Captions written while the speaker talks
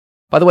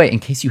By the way, in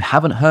case you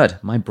haven't heard,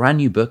 my brand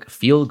new book,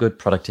 Feel Good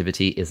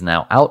Productivity, is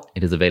now out.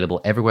 It is available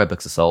everywhere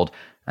books are sold,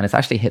 and it's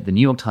actually hit the New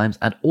York Times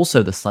and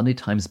also the Sunday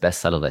Times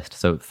bestseller list.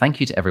 So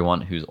thank you to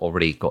everyone who's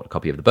already got a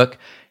copy of the book.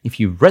 If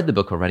you've read the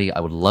book already,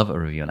 I would love a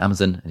review on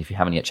Amazon. And if you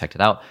haven't yet checked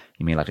it out,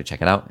 you may like to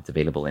check it out. It's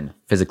available in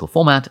physical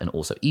format and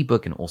also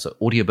ebook and also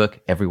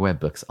audiobook everywhere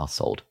books are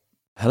sold.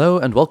 Hello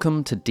and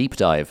welcome to Deep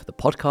Dive, the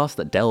podcast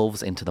that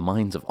delves into the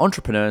minds of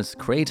entrepreneurs,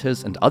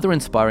 creators, and other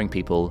inspiring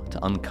people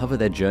to uncover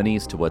their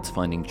journeys towards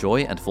finding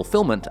joy and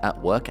fulfillment at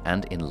work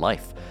and in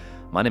life.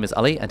 My name is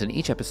Ali, and in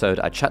each episode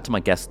I chat to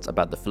my guests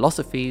about the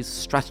philosophies,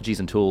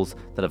 strategies, and tools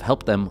that have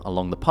helped them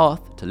along the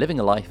path to living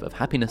a life of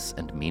happiness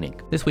and meaning.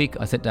 This week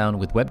I sit down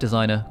with web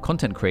designer,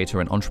 content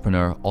creator, and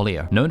entrepreneur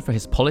Oliur. Known for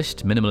his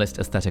polished, minimalist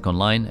aesthetic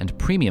online and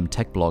premium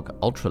tech blog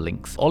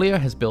Ultralinks, Oliur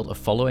has built a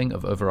following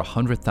of over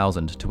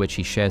 100,000 to which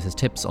he shares his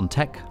tips on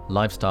tech,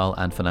 lifestyle,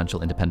 and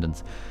financial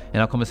independence.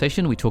 In our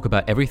conversation, we talk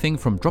about everything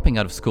from dropping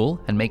out of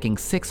school and making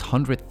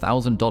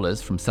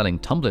 $600,000 from selling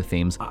Tumblr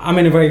themes. I'm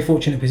in a very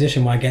fortunate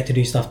position where I get to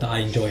do stuff that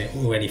I enjoy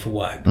already for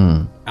work.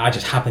 I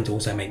just happen to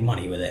also make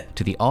money with it.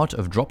 To the art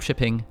of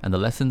dropshipping and the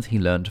lessons he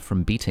learned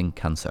from beating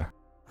cancer.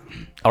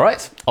 All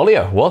right,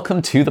 Oliur,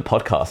 welcome to the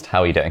podcast. How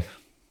are you doing?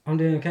 I'm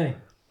doing okay.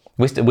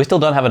 We still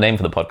don't have a name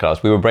for the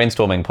podcast. We were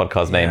brainstorming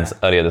podcast names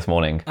earlier this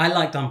morning. I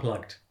liked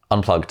Unplugged.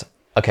 Unplugged.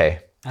 Okay.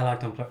 I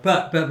liked Unplugged,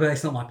 but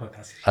it's not my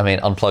podcast. I mean,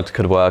 Unplugged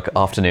could work.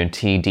 Afternoon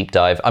tea, deep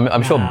dive.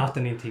 I'm sure.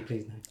 Afternoon tea,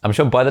 please. No. I'm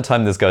sure by the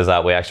time this goes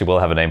out, we actually will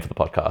have a name for the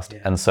podcast.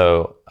 Yeah. And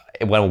so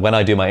when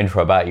I do my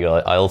intro about you,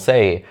 I'll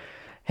say,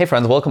 "Hey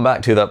friends, welcome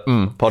back to the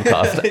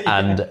podcast,"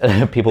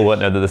 and people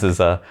won't know that this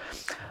is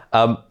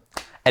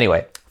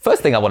Anyway,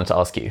 first thing I wanted to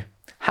ask you: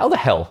 how the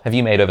hell have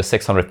you made over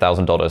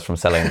 $600,000 from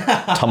selling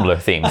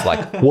Tumblr themes?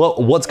 Like,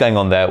 what's going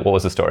on there? What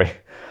was the story?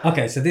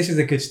 Okay, so this is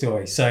a good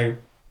story. So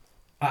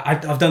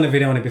I've done a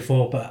video on it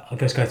before, but I'll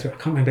just go through it. I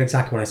can't remember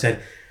exactly what I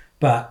said,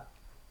 but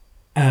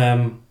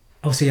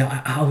obviously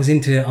I was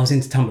into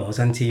Tumblr. I was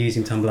into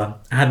using Tumblr.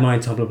 I had my own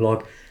Tumblr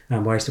blog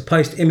where I used to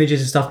post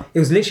images and stuff. It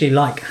was literally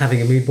like having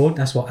a mood board.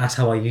 That's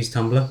how I used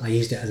Tumblr. I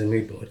used it as a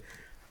mood board.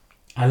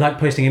 I like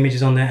posting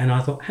images on there, and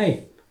I thought,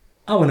 hey,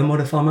 I want to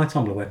modify my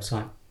Tumblr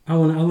website. I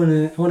want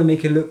to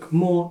make it look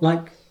more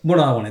like what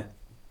I want it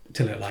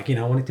to look like.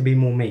 I want it to be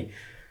more me.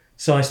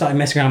 So I started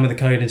messing around with the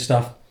code and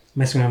stuff.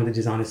 Messing around with the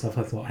design and stuff.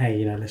 I thought,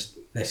 hey,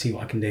 let's see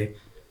what I can do.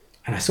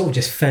 And I sort of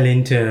just fell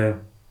into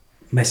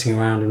messing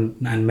around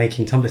and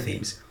making Tumblr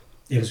themes.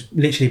 It was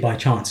literally by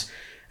chance.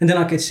 And then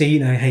I could see,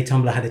 hey,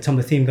 Tumblr had a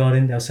Tumblr theme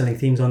garden. They were selling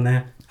themes on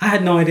there. I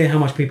had no idea how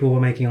much people were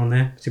making on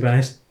there, to be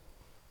honest.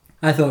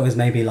 I thought it was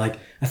maybe like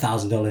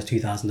 $1,000,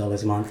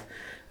 $2,000 a month.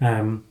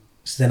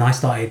 So then I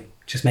started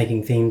just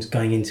making themes,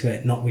 going into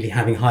it, not really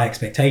having high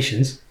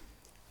expectations.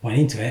 Went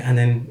into it, and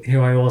then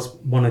here I was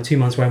 1 or 2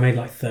 months where I made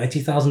like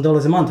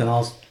 $30,000 a month, and I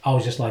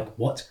was just like,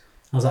 what?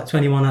 I was like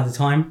 21 at the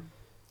time,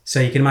 so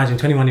you can imagine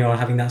 21-year-old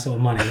having that sort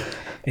of money.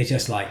 It's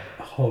just like,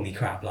 holy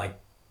crap! Like,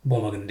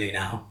 what am I going to do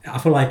now? I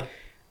feel like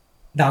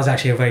that was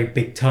actually a very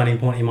big turning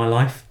point in my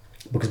life,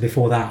 because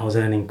before that I was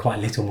earning quite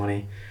little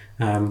money,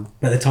 but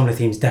the Tumblr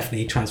themes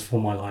definitely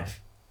transformed my life.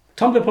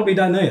 Tumblr probably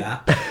don't know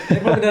that. They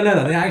probably don't know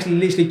that. They actually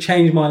literally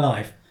changed my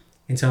life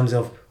in terms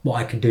of what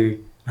I could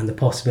do and the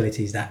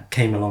possibilities that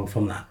came along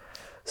from that.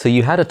 So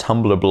you had a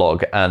Tumblr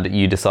blog and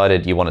you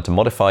decided you wanted to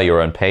modify your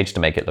own page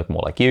to make it look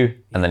more like you.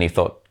 And then you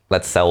thought,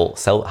 let's sell.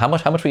 How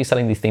much were you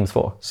selling these themes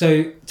for?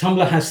 So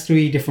Tumblr has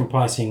 3 different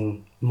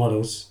pricing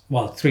models.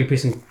 Well, 3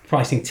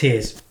 pricing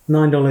tiers,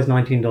 $9,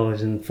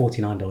 $19 and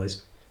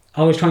 $49.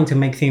 I was trying to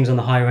make themes on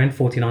the higher end,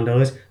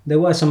 $49. There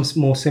were some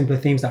more simpler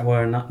themes that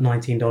were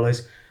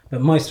 $19,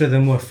 but most of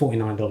them were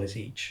 $49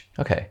 each.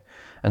 Okay.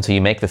 And so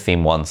you make the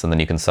theme once and then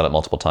you can sell it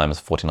multiple times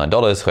for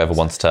 $49. Whoever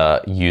wants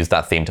to use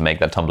that theme to make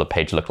their Tumblr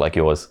page look like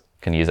yours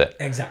can use it.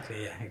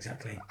 Exactly, yeah,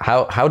 exactly.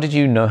 How did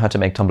you know how to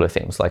make Tumblr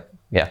themes?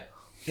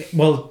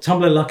 Well,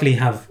 Tumblr luckily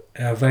have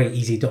a very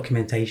easy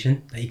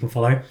documentation that you can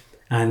follow,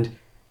 and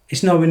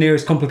it's nowhere near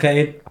as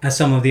complicated as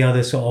some of the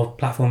other sort of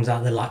platforms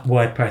out there, like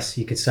WordPress,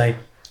 you could say.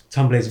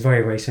 Tumblr is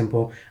very, very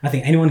simple. I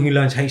think anyone who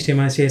learns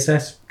HTML and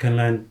CSS can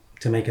learn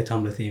to make a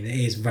Tumblr theme. It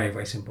is very,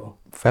 very simple.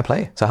 Fair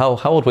play. So how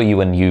old were you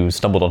when you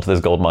stumbled onto this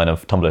goldmine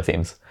of Tumblr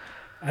themes?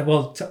 I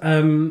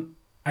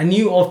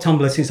knew of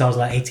Tumblr since I was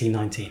like 18,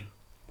 19.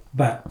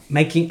 But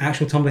making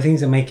actual Tumblr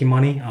themes and making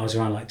money, I was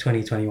around like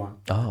 20, 21.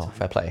 Oh,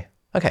 fair play.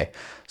 Okay.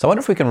 So I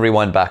wonder if we can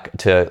rewind back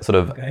to sort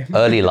of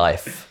early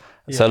life.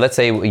 Yeah. So let's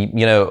say,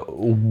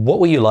 what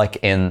were you like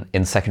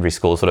in secondary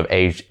school, sort of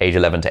age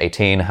 11 to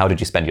 18? How did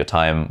you spend your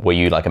time? Were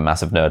you like a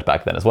massive nerd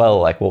back then as well?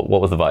 Like what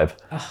was the vibe?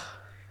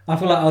 I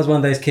feel like I was one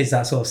of those kids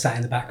that sort of sat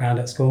in the background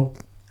at school,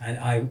 and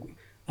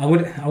I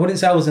wouldn't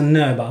say I was a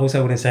nerd, but I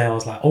also wouldn't say I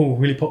was like, oh,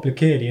 really popular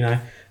kid. I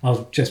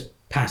was just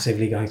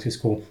passively going through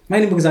school,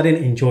 mainly because I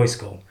didn't enjoy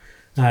school.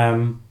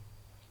 But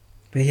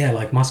yeah,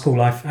 like my school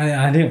life,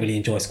 I didn't really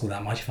enjoy school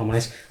that much, if I'm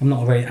honest. I'm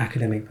not a very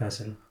academic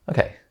person.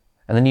 Okay,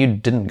 and then you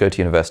didn't go to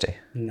university.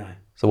 No.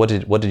 So what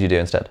did you do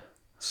instead?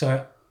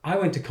 So I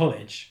went to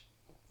college,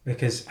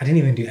 because I didn't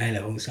even do A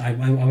levels. I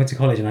went to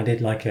college and I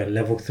did like a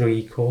level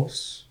 3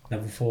 course,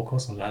 level 4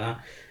 course, something like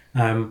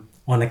that,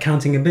 on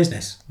accounting and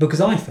business,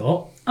 because I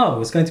thought, oh, I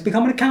was going to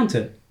become an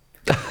accountant.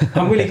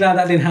 I'm really glad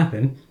that didn't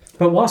happen.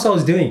 But whilst I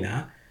was doing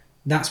that,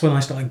 that's when I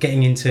started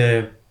getting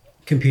into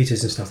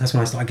computers and stuff. That's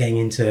when I started getting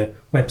into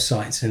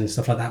websites and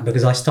stuff like that,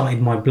 because I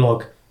started my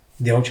blog,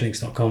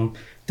 theultralinks.com.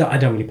 I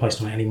don't really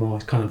post on it anymore.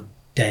 It's kind of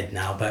dead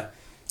now, but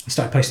I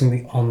started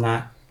posting on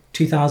that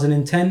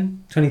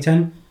 2010.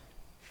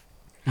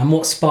 And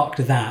what sparked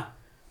that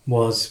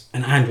was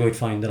an Android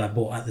phone that I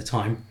bought at the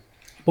time.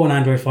 I bought an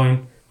Android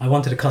phone. I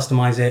wanted to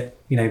customize it.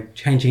 You know,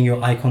 changing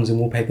your icons and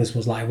wallpapers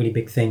was like a really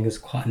big thing. It was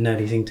quite a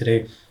nerdy thing to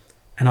do.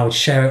 And I would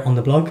share it on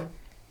the blog.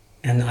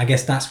 And I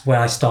guess that's where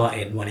I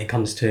started when it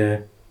comes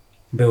to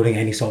building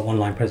any sort of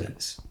online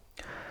presence.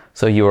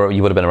 So you would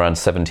have been around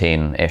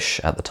 17-ish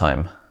at the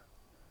time?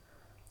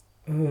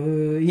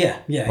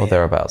 Yeah. Or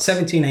thereabouts?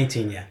 17,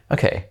 18, yeah.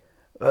 Okay.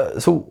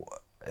 So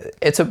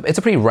it's a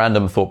pretty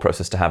random thought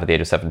process to have at the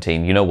age of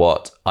 17. You know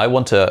what? I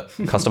want to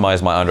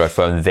customize my Android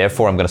phone,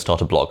 therefore I'm going to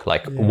start a blog.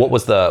 Like, what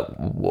was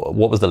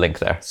the link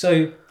there?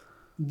 So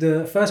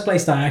the first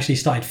place that I actually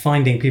started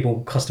finding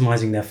people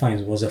customizing their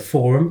phones was a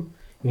forum.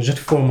 It was just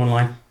a forum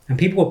online, and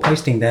people were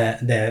posting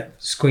their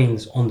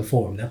screens on the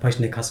forum. They're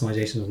posting their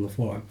customizations on the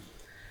forum.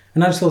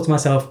 And I just thought to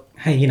myself,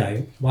 hey, you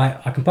know, why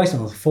I can post it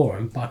on the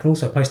forum, but I can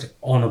also post it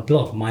on a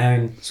blog, my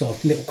own sort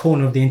of little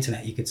corner of the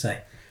internet, you could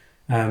say.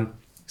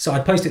 So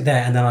I'd post it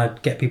there, and then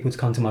I'd get people to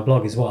come to my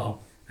blog as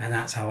well. And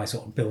that's how I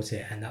sort of built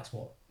it, and that's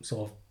what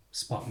sort of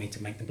sparked me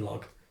to make the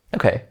blog.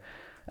 Okay.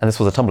 And this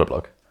was a Tumblr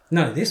blog?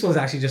 No, this was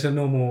actually just a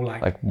normal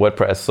like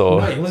WordPress or...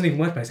 No, it wasn't even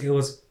WordPress. It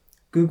was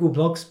Google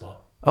Blogspot.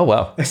 Oh,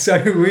 wow.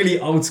 So really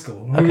old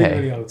school.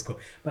 Really old school.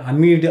 But I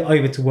moved it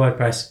over to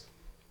WordPress,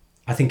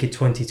 I think in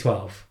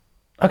 2012.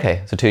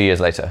 Okay, so 2 years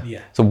later.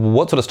 Yeah. So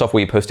what sort of stuff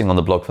were you posting on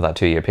the blog for that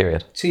 2-year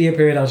period? 2-year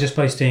period, I was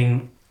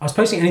posting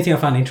anything I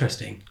found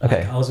interesting.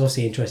 Okay. I was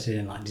obviously interested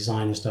in like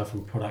design and stuff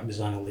and product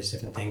design, all these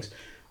different things.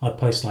 I'd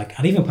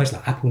even post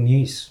like Apple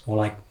news or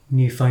like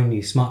new phone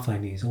news,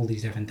 smartphone news, all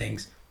these different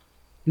things.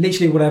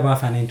 Literally whatever I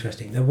found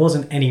interesting. There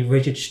wasn't any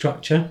rigid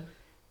structure,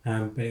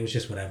 but it was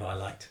just whatever I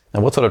liked.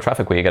 And what sort of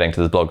traffic were you getting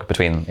to this blog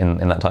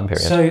in that time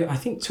period? So I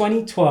think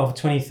 2012,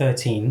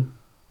 2013,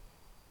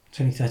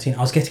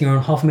 I was getting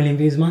around 500,000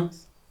 views a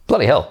month.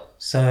 Bloody hell.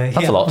 So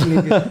that's a lot.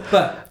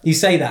 But you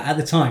say that at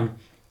the time,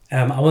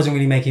 I wasn't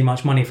really making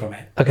much money from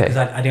it. Okay. Because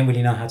I didn't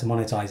really know how to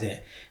monetize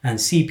it. And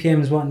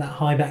CPMs weren't that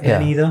high back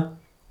then either.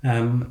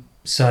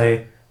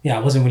 So yeah, I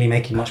wasn't really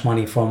making much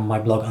money from my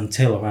blog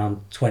until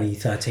around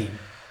 2013.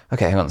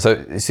 Okay, hang on.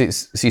 So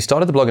you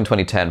started the blog in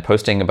 2010,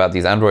 posting about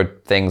these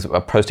Android things,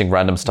 posting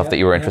random stuff that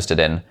you were interested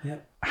in.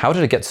 Yep. How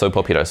did it get so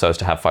popular so as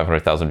to have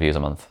 500,000 views a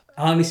month?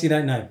 I honestly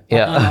don't know.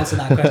 Yeah. I can't answer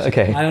that question.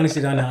 Okay. I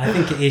honestly don't know. I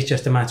think it is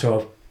just a matter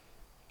of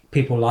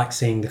people like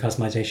seeing the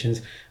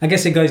customizations. I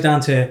guess it goes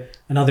down to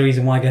another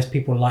reason why I guess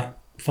people like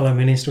follow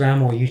me on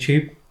Instagram or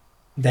YouTube.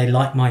 They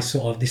like my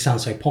sort of, this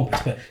sounds so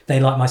pompous, but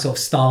they like my sort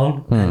of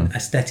style and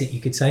aesthetic,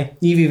 you could say.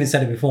 You've even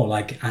said it before,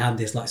 like I had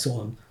this like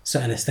sort of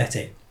certain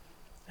aesthetic.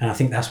 And I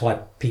think that's why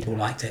people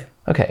liked it.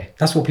 Okay.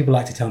 That's what people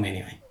like to tell me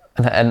anyway.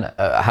 And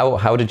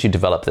how did you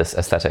develop this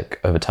aesthetic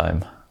over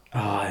time?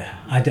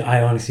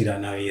 I honestly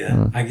don't know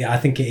either. I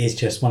think it is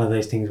just one of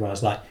those things where I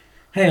was like,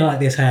 hey, I like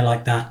this, hey, I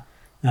like that.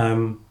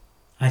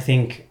 I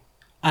think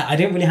I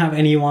didn't really have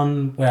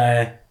anyone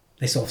where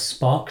they sort of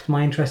sparked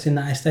my interest in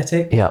that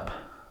aesthetic. Yep.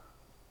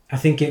 I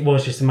think it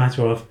was just a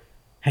matter of,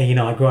 hey, you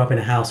know, I grew up in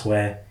a house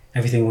where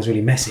everything was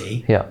really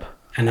messy. Yep.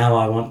 And now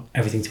I want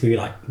everything to be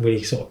like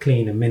really sort of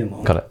clean and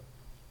minimal. Got it.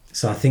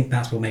 So I think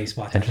that's what maybe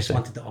sparked it. I just Interesting.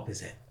 wanted the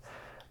opposite.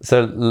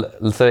 So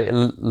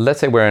let's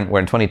say we're in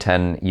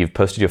 2010. You've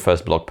posted your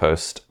first blog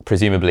post.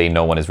 Presumably,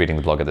 no one is reading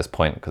the blog at this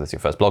point because it's your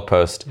first blog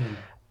post,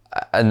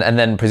 and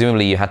then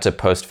presumably you had to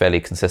post fairly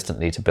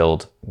consistently to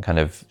build kind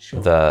of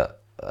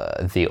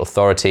the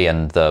authority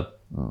and the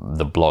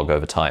blog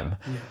over time.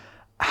 Yeah.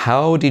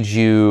 How did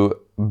you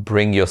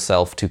bring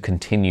yourself to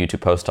continue to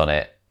post on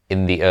it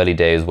in the early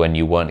days when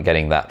you weren't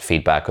getting that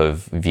feedback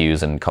of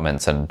views and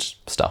comments and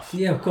stuff?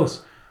 Yeah, of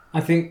course.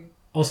 I think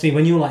obviously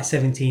when you're like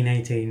 17,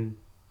 18.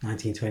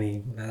 19,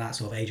 20, that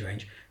sort of age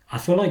range, I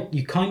feel like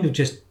you kind of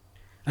just,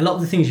 a lot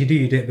of the things you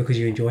do it because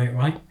you enjoy it,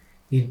 right?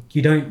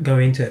 You don't go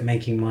into it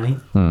making money,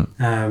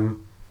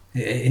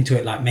 into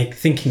it like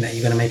thinking that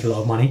you're going to make a lot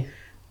of money.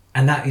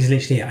 And that is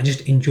literally it. I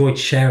just enjoyed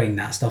sharing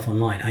that stuff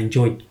online. I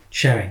enjoyed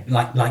sharing,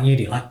 like you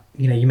do. Like,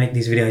 you know, you make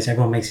these videos,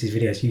 everyone makes these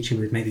videos,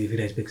 YouTubers make these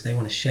videos because they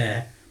want to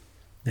share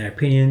their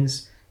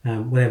opinions,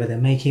 whatever they're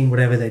making,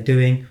 whatever they're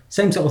doing.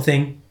 Same sort of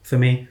thing for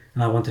me,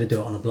 and I wanted to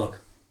do it on a blog.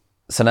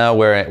 So now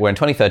we're in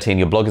 2013.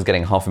 Your blog is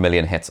getting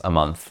 500,000 hits a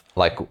month.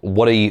 Like,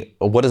 what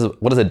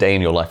does a day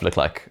in your life look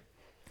like?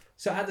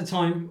 So at the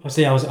time,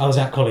 obviously, I was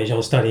at college. I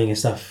was studying and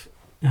stuff,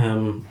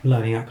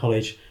 learning at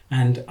college,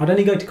 and I'd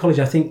only go to college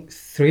I think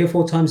 3 or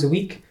 4 times a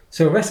week.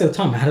 So the rest of the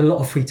time, I had a lot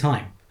of free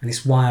time, and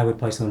it's why I would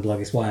post on the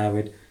blog. It's why I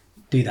would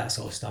do that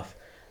sort of stuff.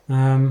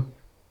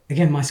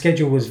 Again, my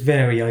schedule was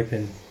very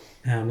open,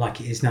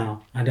 like it is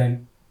now. I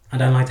I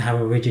don't like to have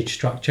a rigid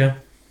structure.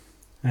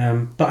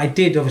 But I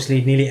did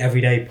obviously nearly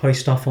every day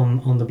post stuff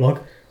on the blog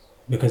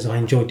because I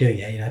enjoyed doing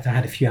it. You know, if I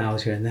had a few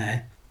hours here and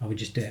there, I would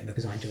just do it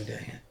because I enjoy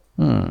doing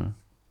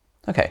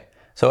it. Okay.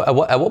 So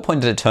at what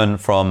point did it turn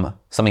from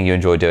something you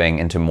enjoy doing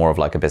into more of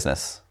like a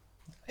business,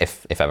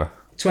 if ever?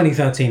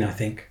 2013, I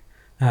think.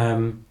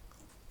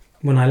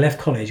 When I left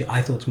college,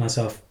 I thought to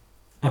myself,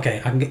 okay,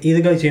 I can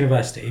either go to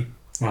university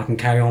or I can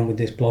carry on with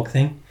this blog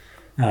thing.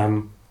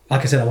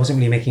 Like I said, I wasn't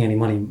really making any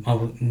money. I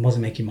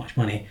wasn't making much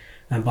money.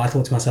 But I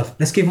thought to myself,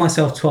 let's give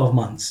myself 12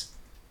 months.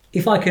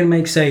 If I can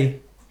make, say,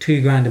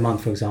 £2,000 a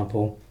month, for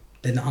example,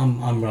 then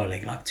I'm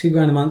rolling. Like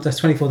 £2,000 a month,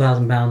 that's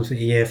 £24,000 a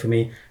year for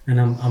me,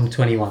 and I'm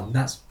 21.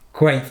 That's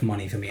great for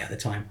money for me at the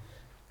time.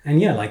 And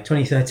yeah, like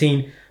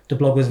 2013, the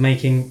blog was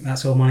making that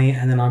sort of money,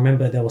 and then I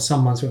remember there were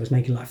some months where it was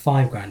making like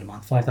 £5,000 a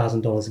month,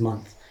 $5,000 a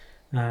month.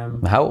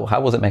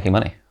 How was it making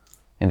money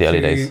in the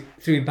early days?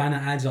 Through banner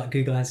ads like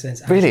Google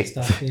AdSense ads Really? and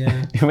stuff.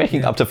 Yeah. You're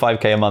making up to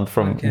 5k a month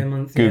from 5K a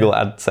month, Google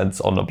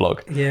AdSense on a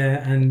blog.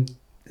 Yeah, and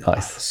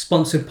Nice.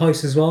 sponsored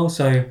posts as well.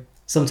 So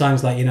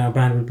sometimes, like, you know, a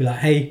brand would be like,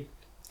 hey,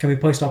 can we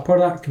post our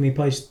product? Can we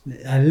post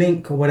a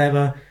link or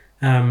whatever?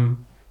 And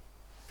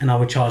I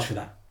would charge for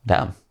that.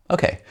 Damn.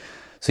 Okay.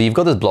 So you've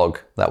got this blog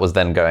that was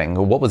then going.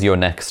 What was your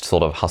next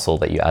sort of hustle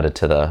that you added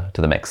to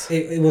the mix?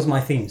 It was my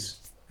themes.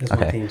 It was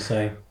Okay. my themes.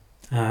 So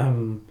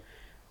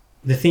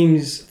the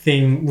themes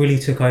thing really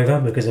took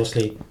over because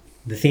obviously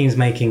the themes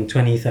making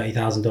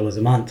 $20,000-$30,000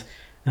 a month.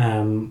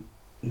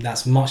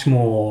 That's much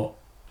more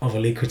of a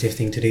lucrative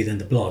thing to do than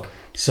the blog.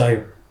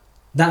 So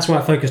that's where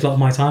I focused a lot of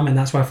my time, and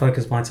that's where I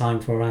focused my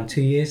time for around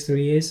 2 years,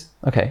 3 years.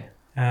 Okay.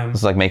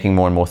 It's like making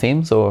more and more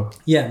themes, or?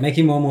 Yeah,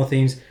 making more and more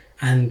themes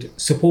and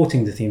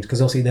supporting the themes,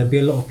 because obviously there'd be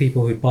a lot of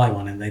people who'd buy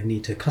one and they'd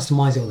need to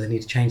customize it or they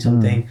need to change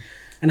something.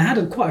 And I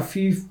had quite a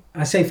few,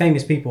 I say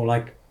famous people,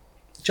 like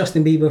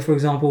Justin Bieber, for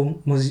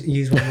example,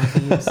 used one of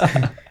my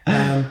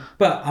themes.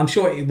 But I'm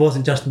sure it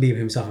wasn't Justin Bieber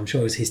himself. I'm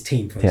sure it was his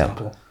team, for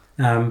example.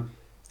 I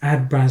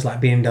had brands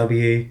like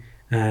BMW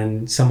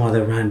and some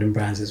other random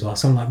brands as well.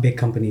 Some like big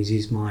companies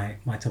use my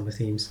Tumblr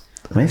themes.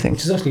 Amazing.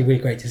 Which is actually really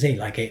great to see.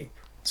 Like, it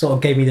sort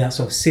of gave me that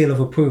sort of seal of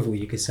approval,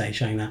 you could say,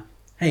 showing that,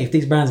 hey, if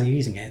these brands are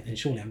using it, then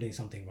surely I'm doing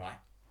something right.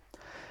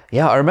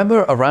 Yeah, I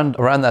remember around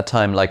that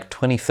time, like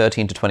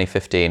 2013 to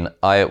 2015,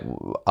 I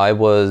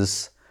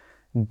was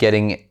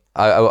getting...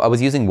 I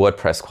was using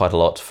WordPress quite a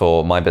lot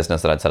for my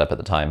business that I'd set up at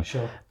the time.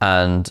 Sure.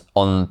 And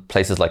on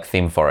places like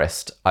Theme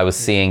Forest, I was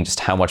seeing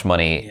just how much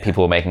money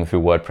people were making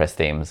through WordPress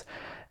themes.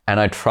 And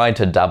I tried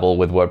to dabble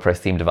with WordPress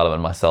theme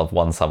development myself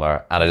one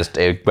summer, and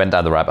it went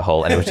down the rabbit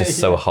hole, and it was just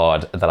so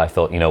hard that I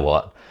thought, you know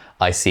what,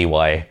 I see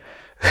why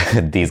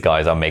these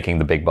guys are making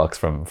the big bucks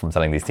from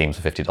selling these themes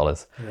for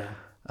 $50.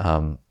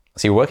 Yeah.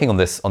 So you're working on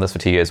this for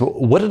 2 years.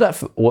 What did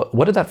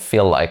that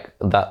feel like,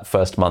 that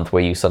first month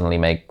where you suddenly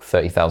make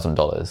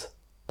 $30,000?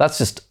 That's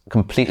just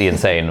completely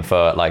insane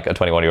for like a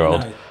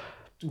 21-year-old.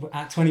 No,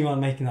 at 21,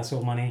 making that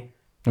sort of money.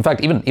 In fact,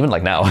 even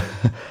like now,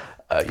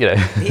 you know,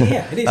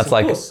 Yeah, it is. that's of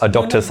like course. a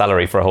doctor's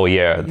salary for a whole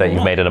year that you've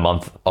right. made in a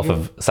month off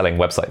of selling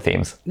website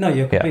themes. No,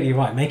 you're completely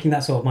right. Making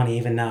that sort of money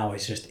even now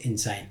is just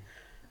insane.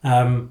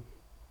 But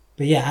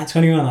yeah, at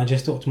 21, I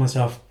just thought to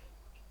myself,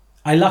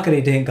 I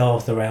luckily didn't go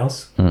off the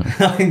rails.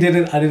 I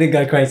didn't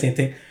go crazy and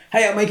think,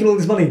 hey, I'm making all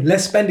this money,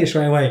 let's spend it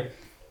straight away.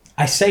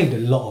 I saved a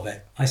lot of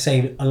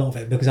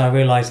it. Because I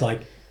realized,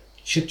 like,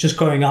 just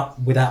growing up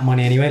without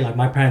money anyway, like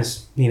my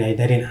parents, you know,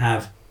 they didn't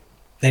have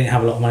a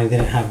lot of money, they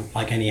didn't have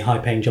like any high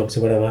paying jobs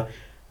or whatever.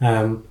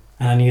 And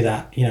I knew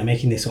that, you know,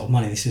 making this sort of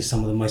money, this is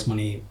some of the most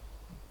money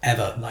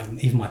ever, like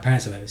even my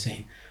parents have ever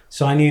seen.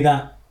 So I knew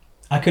that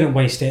I couldn't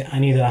waste it. I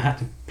knew that I had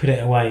to put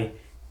it away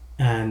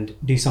and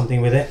do something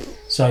with it.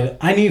 So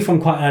I knew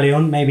from quite early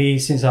on, maybe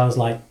since I was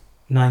like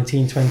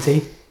 19,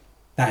 20,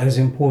 that it was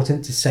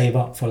important to save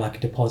up for like a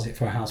deposit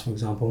for a house, for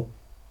example.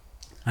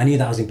 I knew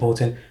that was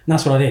important, and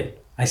that's what I did.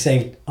 I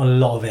saved a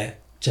lot of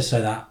it just so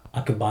that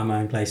I could buy my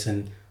own place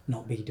and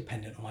not be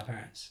dependent on my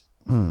parents.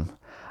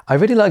 I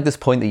really like this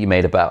point that you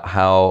made about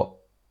how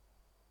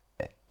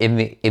in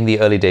the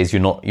early days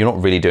you're not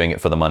really doing it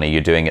for the money,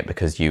 you're doing it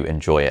because you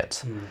enjoy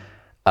it.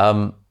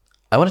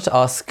 I wanted to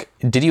ask,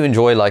 did you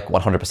enjoy like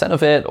 100%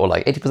 of it or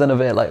like 80%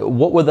 of it? Like,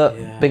 what were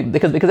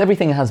because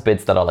everything has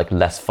bits that are like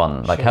less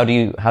fun. Like,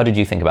 Sure. how did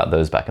you think about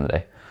those back in the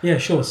day? Yeah,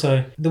 sure.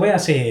 So the way I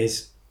see it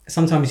is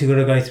sometimes you've got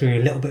to go through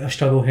a little bit of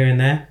struggle here and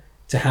there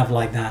to have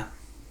like that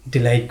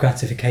delayed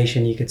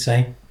gratification, you could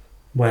say,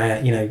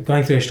 where, you know,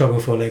 going through a struggle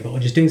for a little bit or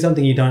just doing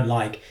something you don't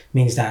like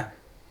means that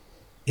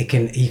you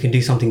can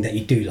do something that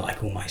you do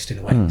like, almost, in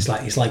a way.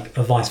 It's like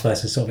a vice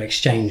versa sort of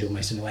exchange,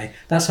 almost, in a way.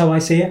 That's how I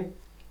see it.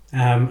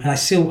 And I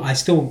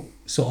still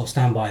sort of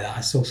stand by that.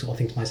 I still sort of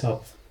think to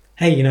myself,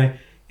 hey, you know,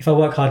 if I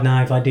work hard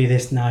now, if I do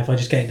this now, if I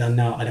just get it done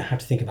now, I don't have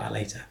to think about it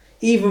later.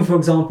 Even, for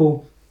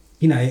example,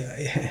 you know,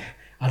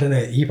 I don't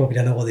know, you probably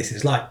don't know what this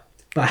is like,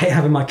 but I hate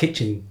having my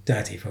kitchen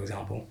dirty, for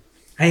example.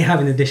 I hate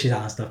having the dishes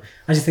out and stuff.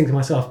 I just think to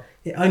myself,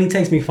 it only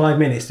takes me 5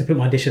 minutes to put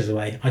my dishes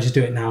away. I just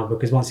do it now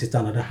because once it's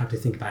done, I don't have to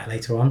think about it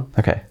later on.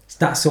 Okay. It's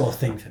that sort of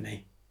thing for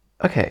me.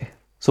 Okay.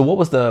 So what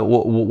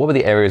were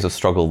the areas of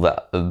struggle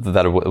that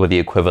were the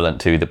equivalent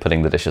to the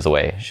putting the dishes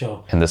away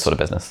Sure. in this sort of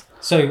business?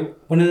 So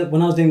when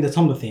I was doing the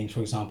Tumblr themes,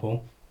 for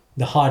example,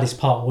 the hardest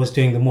part was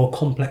doing the more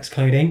complex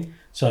coding.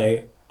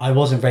 So I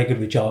wasn't very good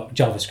with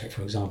JavaScript,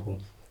 for example.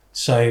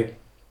 So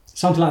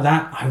something like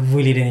that, I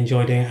really didn't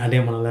enjoy doing it. I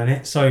didn't want to learn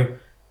it. So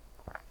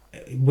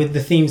with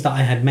the themes that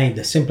I had made,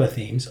 the simpler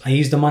themes, I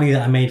used the money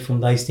that I made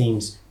from those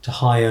themes to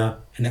hire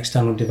an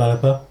external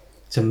developer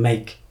to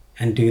make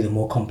and do the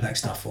more complex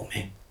stuff for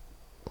me.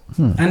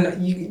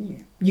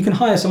 And you can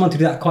hire someone to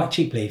do that quite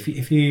cheaply.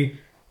 If you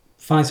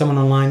find someone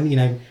online,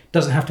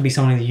 doesn't have to be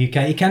someone in the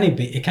UK. It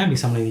can be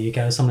someone in the UK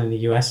or someone in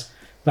the US.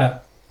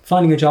 But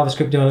finding a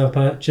JavaScript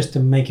developer just to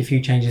make a few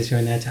changes here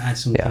and there to add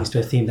some things to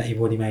a theme that you've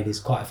already made is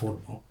quite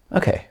affordable.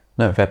 Okay,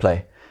 no, fair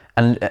play.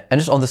 And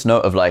just on this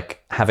note of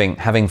like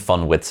having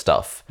fun with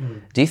stuff,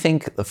 do you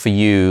think for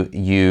you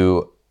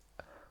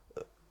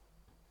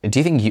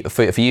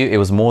it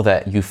was more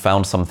that you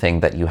found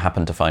something that you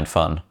happened to find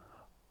fun?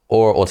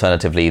 Or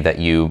alternatively, that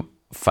you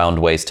found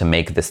ways to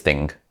make this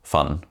thing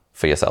fun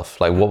for yourself?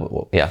 Like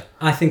what? Yeah.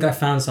 I think I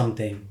found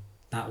something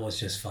that was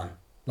just fun.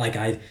 Like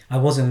I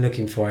wasn't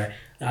looking for it.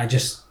 I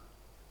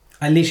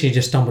literally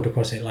just stumbled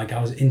across it. Like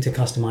I was into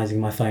customizing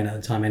my phone at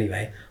the time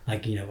anyway.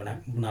 Like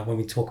when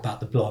we talk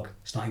about the blog,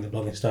 starting the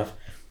blog and stuff,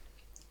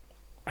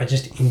 I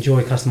just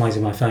enjoy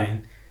customizing my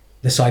phone.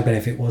 The side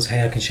benefit was,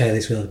 hey, I can share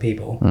this with other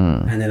people.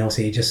 And then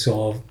obviously it just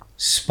sort of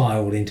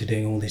spiraled into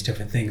doing all these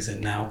different things. And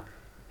now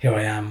here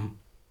I am,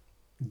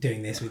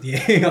 doing this with you,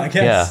 I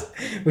guess,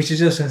 which is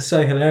just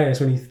so hilarious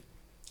when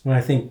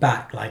I think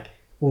back, like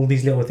all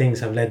these little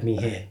things have led me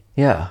here.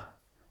 Yeah.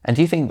 And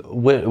do you think,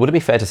 would it be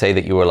fair to say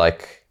that you were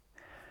like,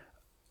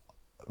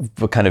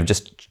 kind of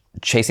just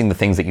chasing the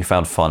things that you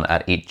found fun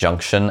at each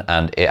junction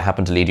and it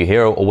happened to lead you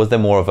here? Or was there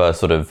more of a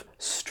sort of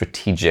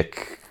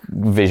strategic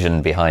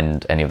vision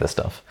behind any of this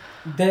stuff?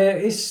 There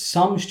is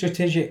some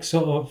strategic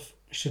sort of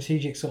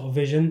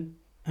vision.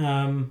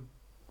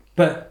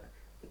 But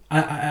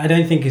I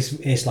don't think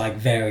it's like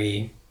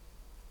very.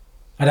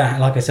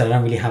 Like I said, I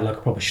don't really have like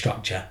a proper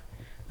structure.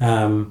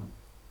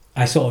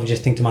 I sort of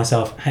just think to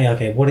myself, hey,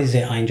 okay, what is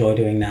it I enjoy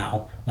doing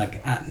now? Like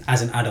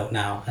as an adult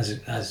now, as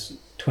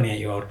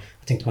 28-year-old,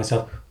 I think to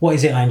myself, what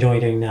is it I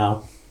enjoy doing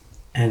now?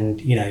 And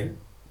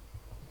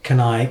can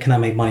I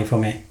make money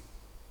from it?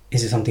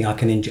 Is it something I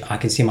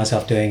can see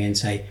myself doing in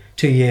say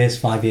 2 years,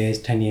 5 years,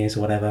 10 years, or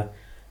whatever?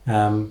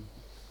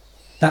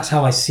 That's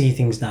how I see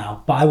things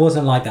now. But I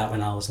wasn't like that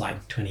when I was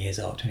like 20 years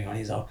old, 21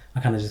 years old.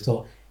 I kind of just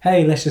thought,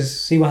 hey, let's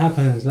just see what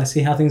happens. Let's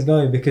see how things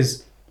go,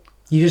 because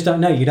you just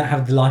don't know. You don't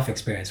have the life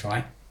experience,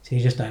 right? So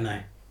you just don't know.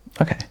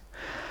 Okay.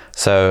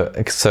 So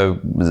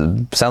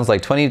sounds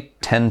like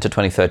 2010 to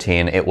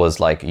 2013, it was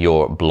like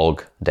your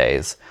blog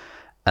days.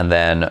 And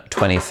then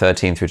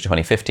 2013 through to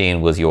 2015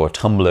 was your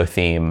Tumblr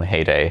theme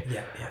heyday.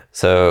 Yeah.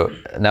 So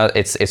now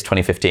it's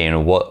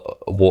 2015.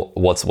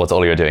 What's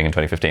Oliur doing in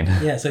 2015?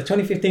 Yeah, so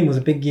 2015 was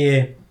a big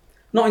year,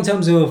 not in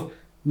terms of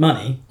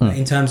money, but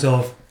in terms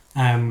of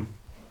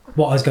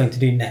what I was going to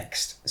do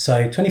next.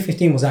 So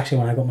 2015 was actually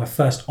when I got my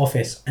first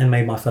office and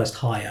made my first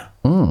hire.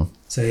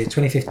 So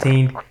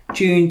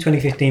June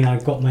 2015, I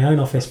got my own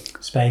office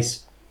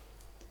space.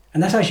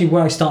 And that's actually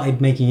where I started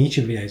making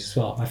YouTube videos as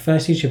well. My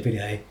first YouTube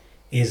video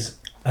is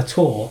a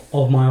tour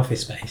of my office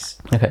space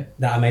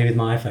that I made with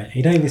my iPhone.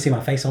 You don't even see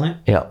my face on it.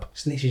 Yep.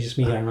 It's literally just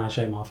me going around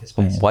showing my office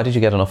space. Why did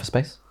you get an office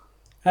space?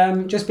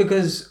 Just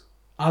because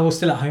I was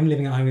still at home,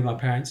 living at home with my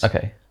parents.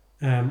 Okay.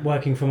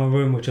 Working from a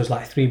room which was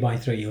like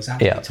 3x3. It was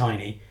absolutely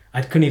tiny.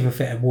 I couldn't even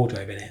fit a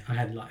wardrobe in it. I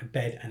had like a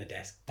bed and a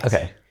desk. That's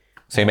it.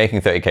 So you're making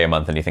 30k a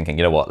month and you're thinking,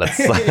 you know what, let's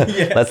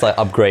like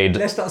upgrade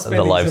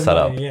the live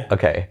setup. Money,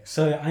 Okay.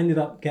 So I ended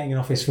up getting an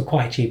office for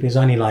quite cheap. It was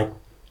only like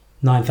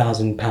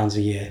 £9,000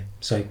 a year.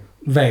 So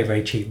very,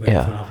 very cheap for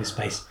an office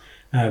space.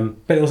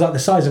 But it was like the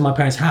size of my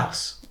parents'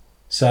 house.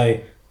 So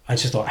I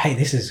just thought, hey,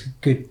 this is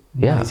good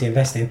money to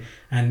invest in.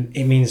 And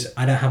it means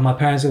I don't have my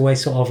parents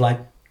always sort of like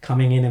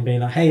coming in and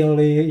being like, hey,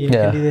 Ollie, you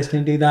can do this,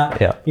 can do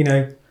that. Yeah.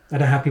 I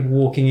don't have people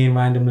walking in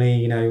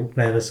randomly,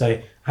 whatever. So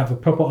I have a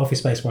proper office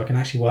space where I can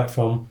actually work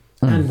from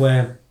and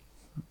where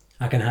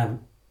I can have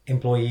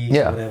employees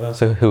or whatever.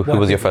 So who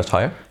was your first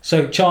hire?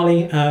 So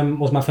Charlie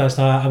was my first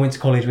hire. I went to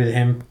college with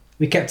him.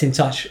 We kept in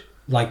touch,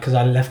 because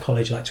I left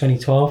college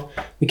 2012.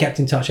 We kept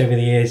in touch over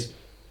the years.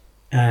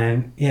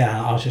 And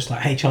I was just like,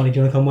 hey, Charlie, do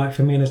you want to come work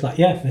for me? And it's like,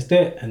 yeah, let's do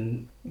it.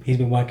 And he's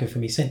been working for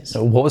me since.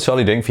 So what was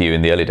Charlie doing for you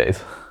in the early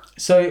days?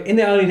 So in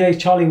the early days,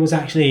 Charlie was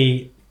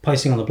actually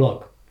posting on the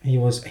blog.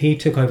 He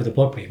took over the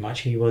blog pretty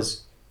much. He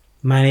was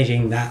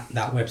managing that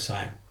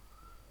website.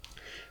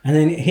 And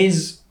then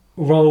his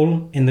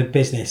role in the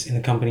business, in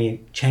the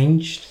company,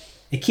 changed.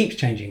 It keeps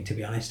changing, to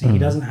be honest. He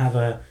doesn't have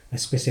a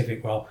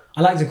specific role.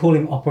 I like to call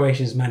him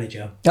operations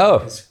manager.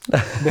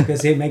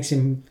 Because it makes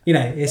him,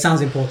 it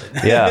sounds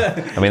important.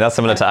 Yeah. I mean, that's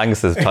similar to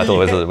Angus's title,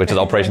 which is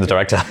operations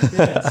director.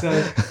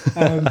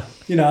 So,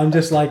 I'm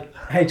just like,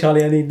 hey,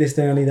 Charlie, I need this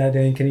doing, I need that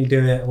doing. Can you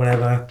do it?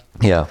 Whatever.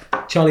 Yeah.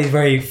 Charlie's a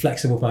very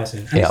flexible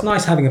person. And it's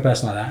nice having a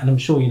person like that. And I'm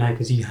sure you know,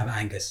 because you have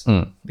Angus,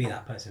 be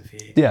that person for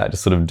you. Yeah,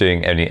 just sort of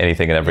doing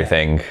anything and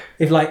everything. Yeah.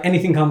 If like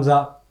anything comes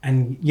up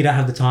and you don't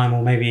have the time,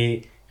 or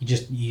maybe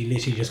you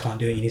literally just can't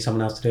do it, you need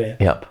someone else to do it.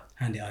 Yep.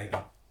 Hand it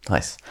over.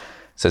 Nice.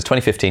 So it's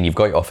 2015, you've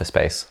got your office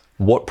space.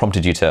 What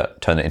prompted you to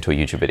turn it into a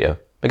YouTube video?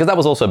 Because that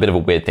was also a bit of a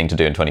weird thing to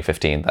do in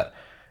 2015, that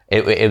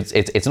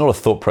it's not a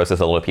thought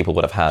process a lot of people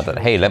would have had, that,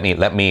 hey, let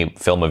me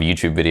film a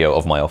YouTube video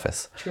of my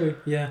office. True,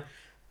 yeah.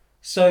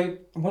 So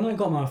when I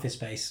got my office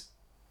space,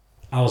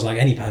 I was like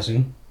any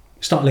person,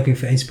 start looking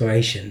for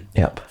inspiration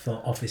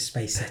for office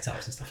space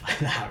setups and stuff like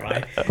that,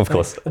 right? Of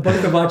course. A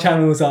bunch of our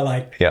channels are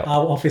like,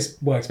 our office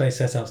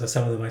workspace setups are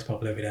some of the most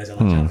popular videos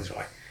on our channels,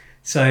 right?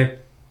 So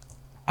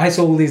I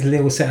saw all these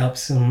little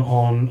setups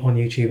on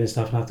YouTube and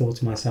stuff, and I thought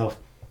to myself,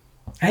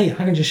 hey, I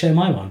can just share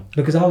my one.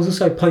 Because I was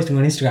also posting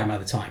on Instagram at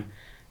the time,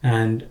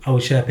 and I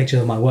would share pictures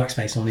of my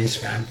workspace on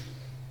Instagram.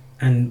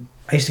 And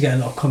I used to get a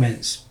lot of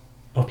comments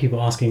of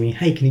people asking me,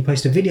 hey, can you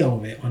post a video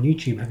of it on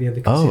YouTube? Have you ever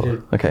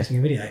considered posting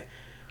a video?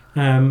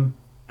 And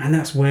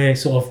that's where it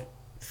sort of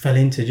fell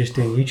into just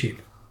doing YouTube.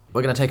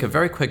 We're going to take a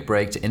very quick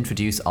break to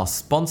introduce our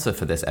sponsor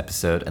for this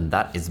episode, and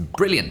that is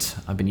Brilliant.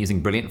 I've been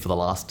using Brilliant for the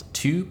last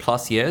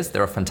 2+ years.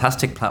 They're a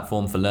fantastic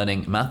platform for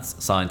learning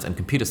maths, science, and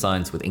computer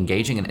science with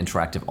engaging and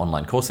interactive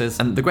online courses.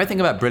 And the great thing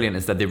about Brilliant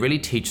is that they really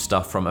teach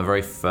stuff from a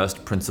very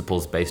first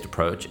principles-based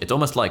approach. It's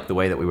almost like the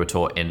way that we were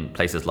taught in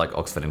places like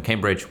Oxford and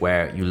Cambridge,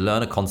 where you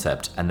learn a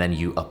concept and then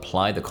you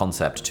apply the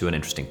concept to an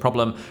interesting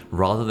problem,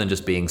 rather than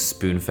just being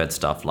spoon-fed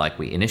stuff like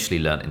we initially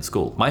learned in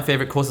school. My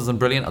favorite courses on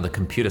Brilliant are the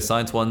computer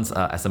science ones.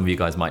 As some of you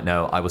guys might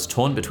know, I was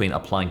torn between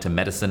applying to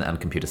medicine and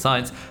computer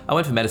science. I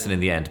went for medicine in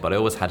the end, but I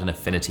always had an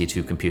affinity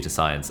to computer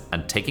science,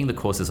 and taking the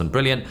courses on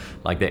Brilliant,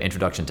 like their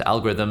introduction to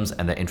algorithms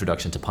and their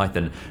introduction to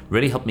Python,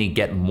 really helped me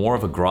get more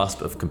of a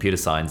grasp of computer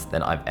science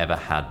than I've ever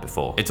had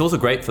before. It's also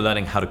great for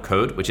learning how to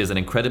code, which is an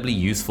incredibly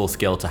useful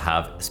skill to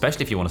have,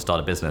 especially if you want to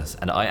start a business.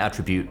 And I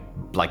attribute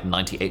like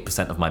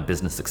 98% of my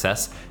business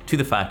success to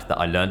the fact that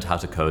I learned how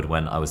to code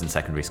when I was in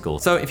secondary school.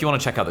 So if you want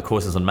to check out the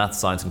courses on math,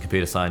 science, and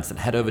computer science, then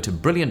head over to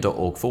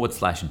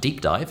brilliant.org/deep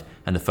dive,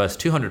 and the first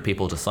 200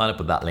 people to sign up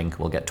with that link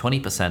will get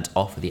 20%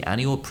 off the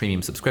annual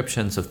premium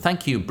subscription. So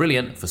thank you,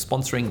 Brilliant, for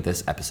sponsoring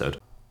this episode.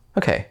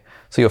 Okay,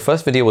 so your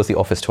first video was the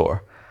office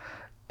tour.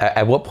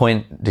 At what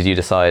point did you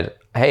decide,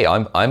 hey,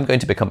 I'm going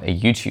to become a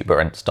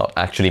YouTuber and start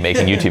actually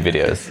making YouTube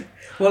videos?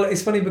 Well,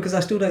 it's funny because I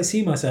still don't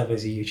see myself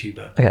as a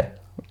YouTuber. Okay.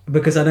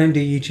 Because I don't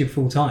do YouTube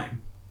full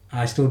time.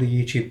 I still do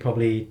YouTube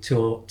probably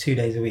 2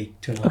 days a week,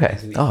 2.5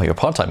 days a week. Oh, you're a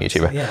part-time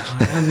YouTuber. So, yeah,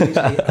 I'm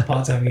literally a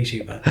part-time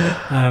YouTuber.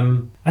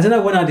 I don't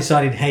know when I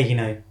decided, hey, you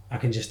know, I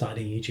can just start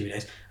doing YouTube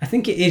videos. I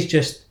think it is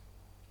just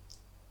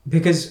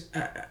because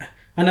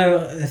I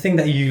know the thing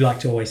that you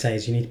like to always say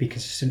is you need to be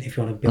consistent if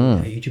you want to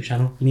build a YouTube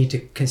channel. You need to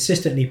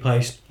consistently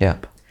post.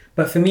 Yep.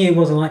 But for me, it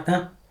wasn't like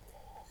that.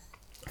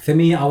 For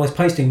me, I was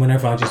posting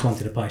whenever I just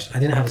wanted to post. I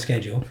didn't have a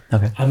schedule.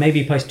 Okay. I'd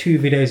maybe post 2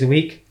 videos a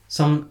week,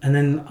 and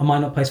then I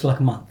might not post for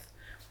like a month,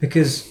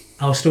 because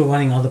I was still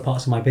running other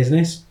parts of my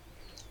business.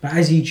 But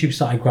as YouTube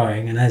started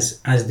growing, and as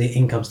the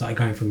income started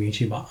growing from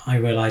YouTube, I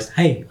realized,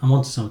 hey, I'm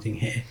onto something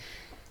here.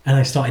 And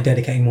I started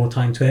dedicating more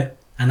time to it.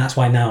 And that's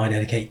why now I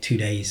dedicate 2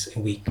 days a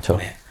week to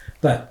it.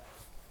 But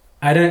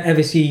I don't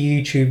ever see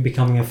YouTube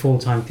becoming a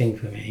full-time thing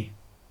for me.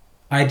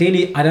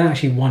 Ideally, I don't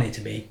actually want it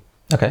to be.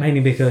 Okay.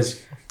 Mainly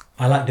because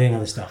I like doing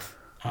other stuff.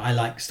 I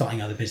like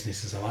starting other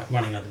businesses. I like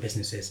running other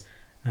businesses.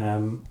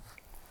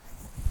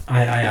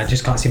 I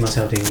just can't see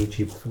myself doing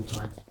YouTube full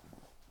time.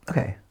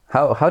 Okay.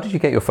 How did you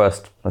get your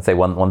first, let's say,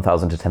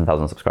 1,000 to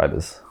 10,000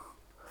 subscribers?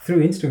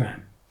 Through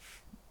Instagram.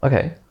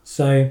 Okay.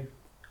 So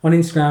on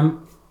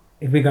Instagram,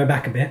 if we go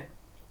back a bit,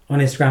 on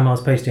Instagram I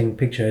was posting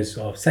pictures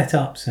of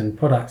setups and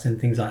products and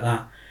things like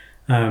that.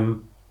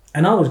 And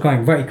I was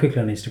growing very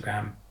quickly on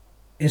Instagram.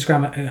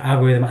 Instagram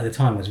algorithm at the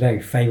time was very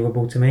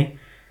favorable to me.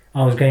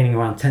 I was gaining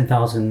around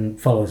 10,000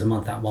 followers a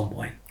month at one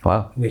point.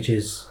 Wow. Which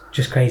is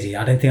just crazy.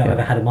 I don't think I've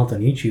ever had a month on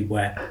YouTube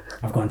where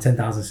I've gotten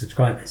 10,000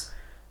 subscribers.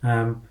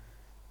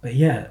 But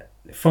yeah,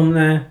 from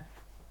there,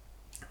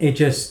 it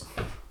just,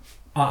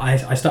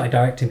 I started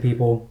directing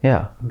people.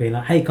 Yeah. Being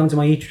like, hey, come to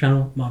my YouTube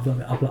channel. I've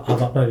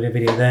uploaded a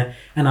video there.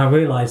 And I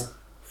realized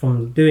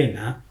from doing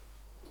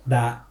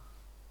that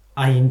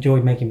I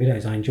enjoyed making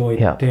videos. I enjoyed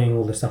doing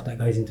all the stuff that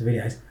goes into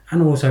videos.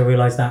 And also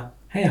realized that,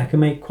 hey, I can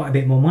make quite a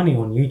bit more money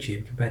on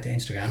YouTube compared to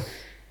Instagram.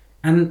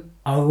 And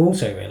I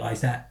also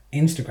realized that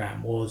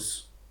Instagram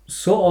was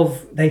sort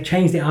of, they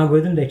changed the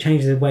algorithm, they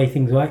changed the way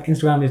things work.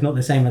 Instagram is not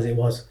the same as it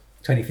was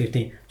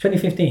 2015.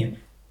 2015,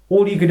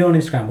 all you could do on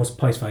Instagram was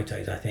post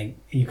photos, I think.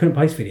 You couldn't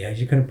post videos,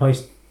 you couldn't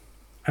post,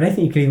 I don't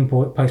think you could even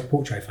post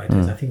portrait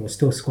photos. I think it was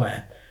still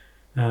square.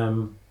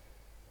 And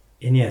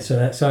yeah,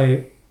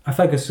 so I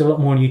focus a lot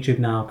more on YouTube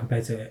now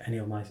compared to any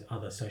of my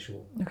other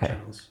social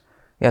channels.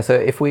 Yeah, so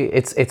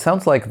it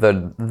sounds like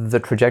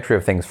the trajectory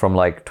of things from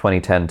like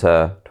 2010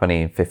 to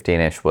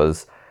 2015-ish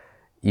was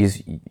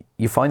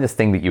you find this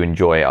thing that you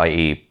enjoy,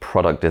 i.e.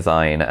 product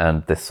design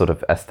and this sort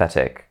of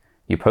aesthetic.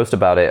 You post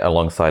about it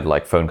alongside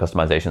like phone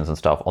customizations and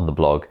stuff on the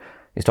blog.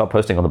 you start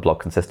posting on the blog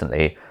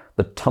consistently.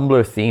 The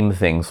Tumblr theme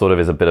thing sort of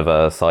is a bit of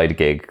a side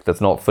gig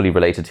that's not fully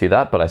related to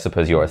that, but I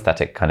suppose your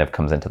aesthetic kind of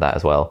comes into that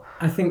as well.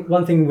 I think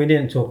one thing we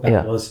didn't talk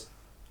about was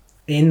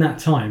in that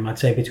time, I'd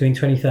say between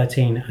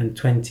 2013 and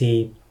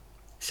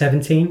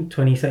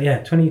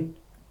 2017,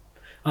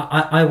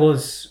 I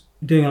was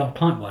doing a lot of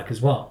client work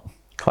as well.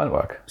 Client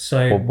work?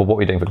 So what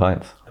were you doing for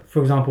clients?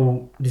 For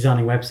example,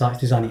 designing websites,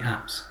 designing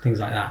apps, things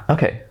like that.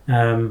 Okay.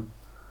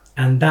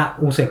 And that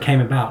also came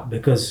about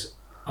because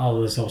I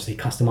was obviously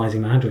customizing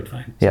my Android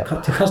phone. So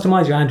to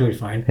customize your Android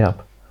phone,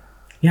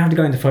 you have to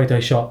go into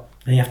Photoshop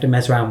and you have to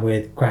mess around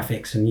with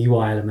graphics and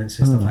UI elements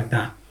and stuff like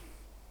that.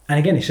 And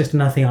again, it's just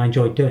another thing I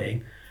enjoyed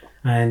doing.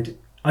 And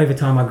over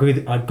time,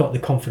 I got the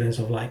confidence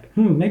of like,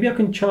 maybe I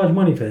can charge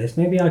money for this.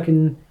 Maybe I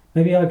can,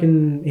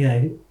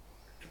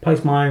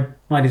 post my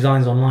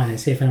designs online and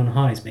see if anyone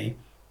hires me.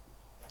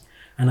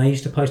 And I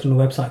used to post on a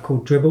website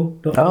called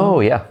Dribble.com. Oh,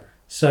 yeah.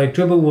 So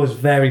Dribble was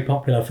very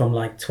popular from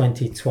like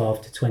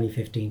 2012 to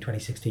 2015,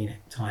 2016 at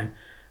the time.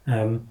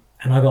 And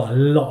I got a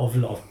lot of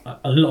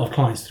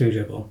clients through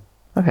Dribble.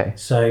 Okay.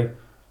 So,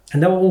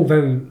 and they were all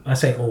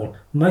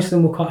most of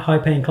them were quite high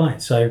paying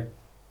clients. So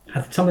I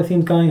had some of the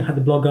themes going, I had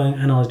the blog going,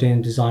 and I was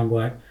doing design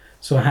work.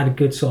 So I had a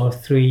good sort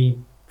of 3-4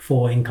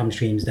 income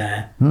streams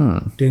there,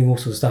 doing all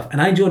sorts of stuff.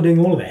 And I enjoyed doing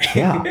all of it.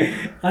 Yeah.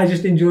 I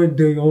just enjoyed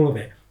doing all of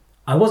it.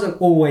 I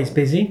wasn't always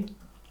busy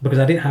because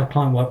I didn't have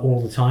client work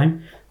all the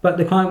time. But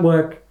the client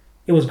work,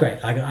 it was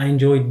great. Like I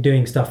enjoyed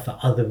doing stuff for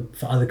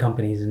other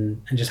companies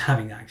and just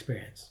having that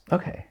experience.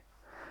 Okay.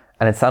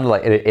 And it sounded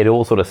like it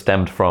all sort of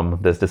stemmed from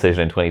this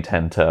decision in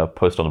 2010 to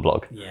post on a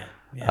blog. Yeah.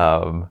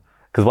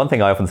 Because one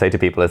thing I often say to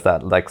people is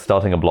that like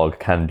starting a blog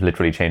can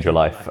literally change your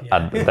life.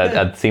 And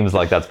it seems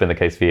like that's been the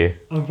case for you.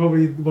 I'm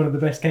probably one of the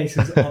best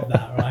cases of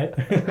that, right?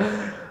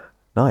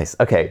 Nice.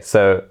 Okay.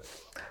 So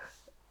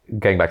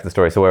going back to the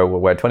story, so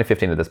we're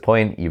 2015 at this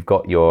point. You've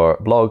got your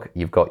blog,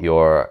 you've got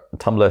your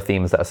Tumblr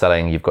themes that are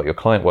selling, you've got your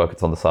client work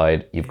that's on the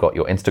side, you've got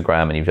your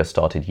Instagram, and you've just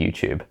started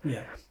YouTube.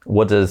 Yeah.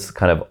 What does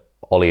kind of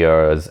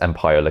Oliur's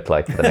empire look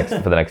like for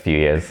the next few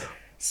years?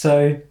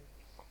 So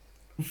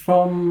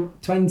from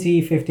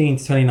 2015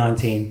 to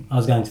 2019, I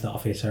was going to the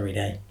office every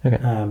day. Okay.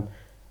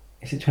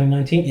 Is it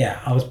 2019? Yeah,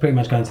 I was pretty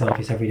much going to the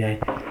office every day.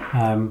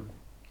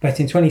 But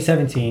in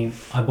 2017,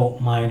 I bought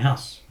my own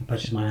house. I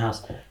purchased my own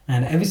house.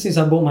 And ever since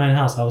I bought my own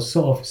house, I was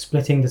sort of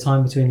splitting the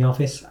time between the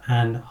office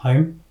and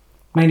home.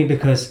 Mainly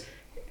because,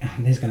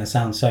 this is going to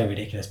sound so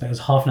ridiculous, but it was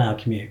a half an hour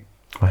commute.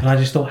 Right. And I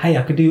just thought, hey,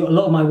 I could do a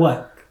lot of my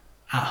work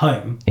at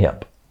home.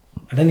 Yep.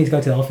 I don't need to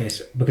go to the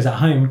office because at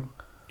home,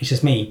 it's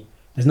just me.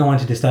 There's no one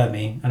to disturb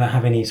me. I don't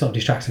have any sort of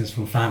distractions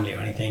from family or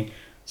anything.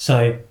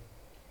 So,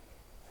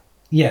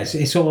 yes,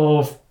 it's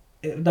sort of,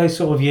 those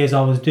sort of years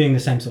I was doing the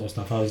same sort of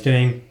stuff. I was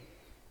doing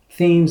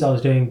themes, I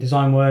was doing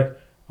design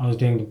work, I was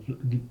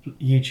doing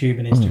YouTube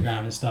and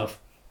Instagram and stuff.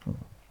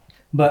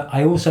 But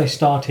I also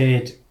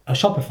started a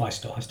Shopify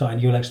store. I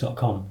started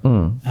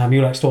ulx.com,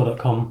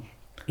 ulxstore.com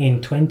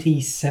in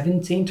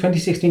 2016,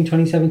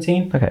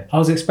 2017. Okay. I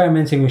was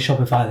experimenting with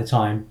Shopify at the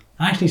time.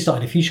 I actually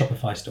started a few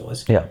Shopify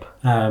stores. Yep.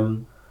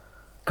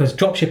 Because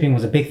dropshipping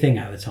was a big thing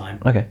at the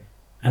time. Okay.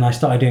 And I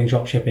started doing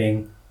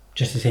dropshipping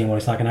just to see what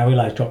it's like. And I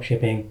realized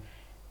dropshipping,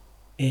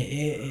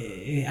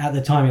 at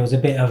the time, it was a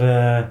bit of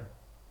a...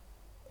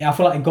 I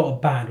feel like it got a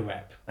bad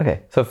rep.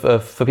 Okay, so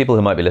for people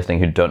who might be listening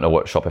who don't know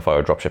what Shopify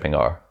or dropshipping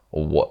are,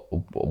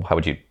 how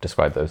would you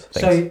describe those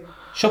things? So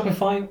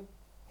Shopify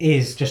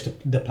is just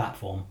the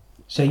platform.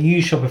 So you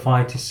use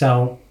Shopify to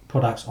sell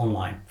products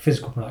online,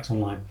 physical products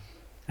online.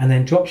 And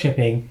then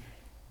dropshipping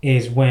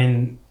is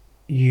when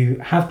you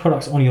have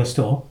products on your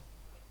store,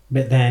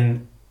 but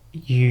then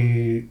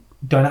you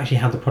don't actually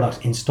have the products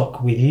in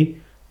stock with you.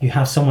 You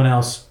have someone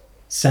else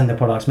send the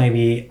products,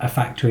 maybe a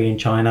factory in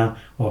China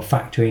or a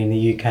factory in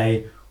the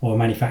UK or a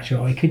manufacturer,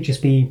 or it could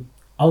just be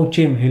old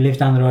Jim who lives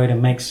down the road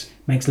and makes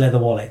leather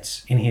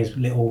wallets in his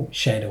little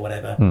shed or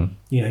whatever.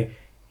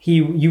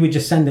 You would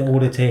just send the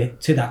order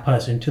to that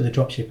person, to the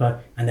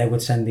dropshipper, and they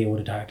would send the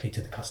order directly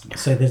to the customer.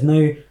 So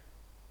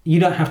you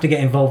don't have to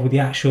get involved with the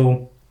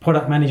actual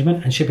product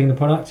management and shipping the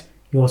product.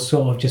 You're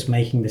sort of just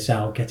making the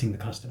sale, getting the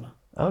customer.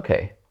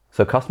 Okay.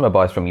 So customer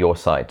buys from your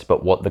site,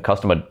 but what the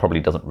customer probably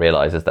doesn't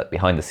realize is that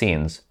behind the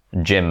scenes,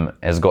 Jim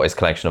has got his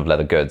collection of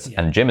leather goods,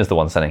 and Jim is the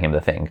one sending him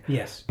the thing.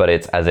 Yes. But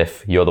it's as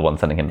if you're the one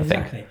sending him the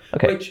thing.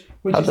 Okay.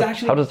 Which is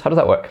actually... How does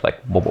that work? Like,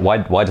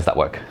 why does that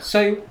work?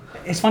 So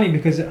it's funny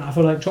because I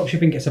feel like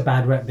dropshipping gets a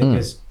bad rep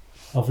because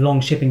of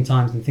long shipping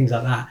times and things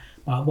like that.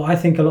 But what I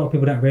think a lot of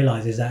people don't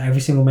realize is that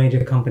every single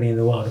major company in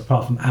the world,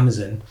 apart from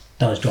Amazon,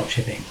 does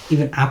dropshipping.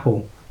 Even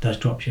Apple does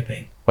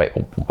dropshipping. Wait,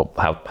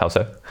 how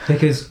so?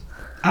 Because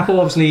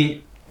Apple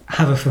obviously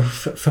have a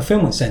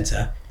fulfillment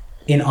center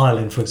in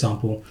Ireland, for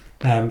example,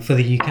 for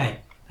the UK.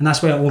 And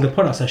that's where all the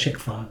products are shipped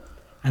from.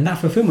 And that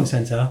fulfillment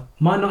center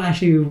might not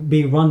actually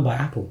be run by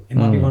Apple. It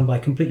might be run by a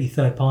completely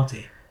third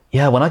party.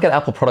 Yeah, when I get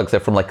Apple products,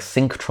 they're from like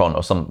Synctron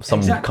or some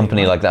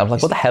company like that. I'm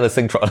like, what the hell is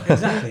Synctron?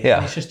 Exactly.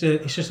 Yeah.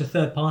 It's just a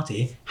third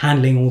party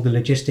handling all the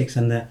logistics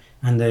and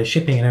the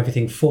shipping and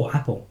everything for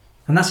Apple.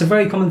 And that's a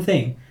very common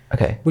thing.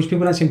 Okay. which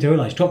people don't seem to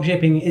realize.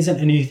 Dropshipping isn't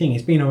a new thing.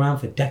 It's been around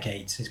for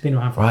decades. It's been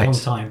around for a long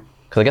time.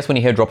 Because I guess when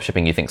you hear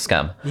dropshipping, you think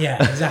scam. Yeah,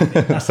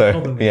 exactly. That's the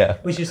problem. Yeah.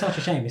 Which is such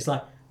a shame. It's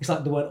like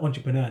the word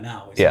entrepreneur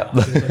now. It's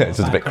It's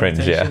just a bit cringe,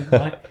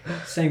 right?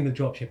 Same with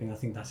dropshipping. I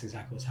think that's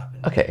exactly what's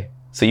happened. Okay.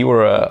 So you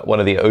were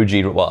one of the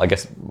OG, well, I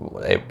guess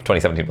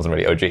 2017 wasn't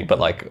really OG, but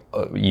like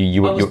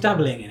you were... I was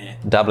dabbling in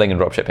it. Dabbling in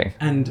dropshipping.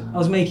 And I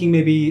was making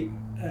maybe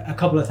a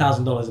couple of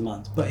 $1,000s a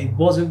month, but it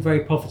wasn't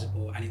very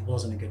profitable and it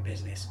wasn't a good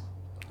business.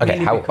 Okay,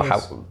 Mainly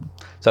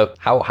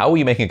how were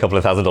you making a couple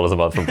of $1,000s a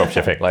month from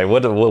dropshipping? Like,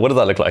 what does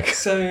that look like?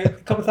 So a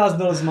couple of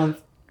 $1,000s a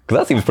month. Because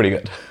that seems pretty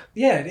good.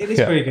 Yeah, it is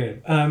pretty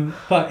good.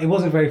 But it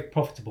wasn't very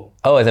profitable.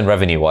 Oh, as in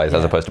revenue-wise,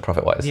 as opposed to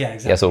profit-wise. Yeah,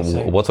 exactly. Yeah,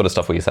 so what sort of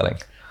stuff were you selling?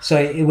 So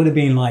it would have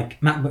been like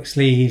MacBook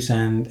sleeves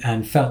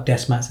and felt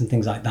desk mats and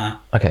things like that.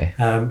 Okay.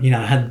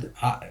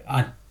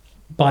 I'd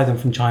buy them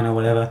from China or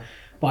whatever.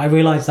 But I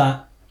realised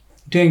that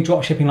doing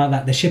drop shipping like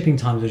that, the shipping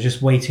times were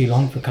just way too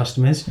long for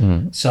customers.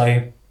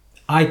 So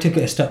I took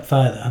it a step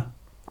further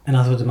and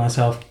I thought to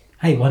myself,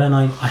 hey, why don't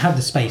I have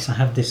the space, I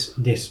have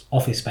this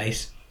office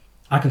space,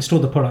 I can store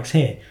the products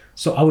here.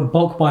 So I would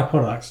bulk buy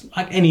products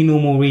like any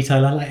normal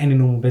retailer, like any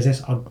normal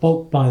business. I'd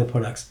bulk buy the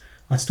products,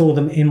 I'd store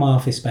them in my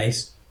office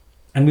space,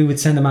 and we would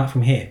send them out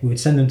from here. We would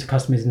send them to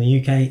customers in the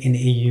UK, in the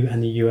EU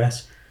and the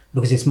US,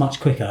 because it's much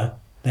quicker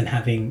than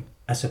having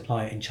a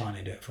supplier in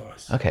China do it for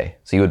us. Okay,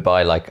 so you would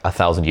buy like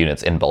 1,000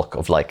 units in bulk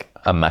of like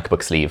a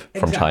MacBook sleeve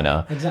from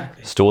China,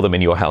 store them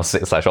in your house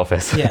 /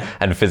 office,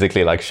 and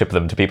physically like ship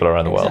them to people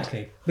around the world.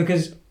 Exactly,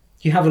 because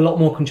you have a lot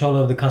more control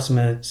over the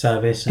customer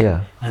service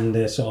and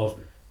the sort of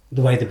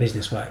the way the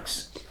business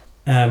works.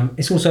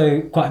 It's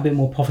also quite a bit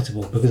more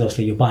profitable because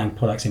obviously you're buying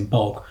products in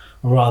bulk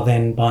rather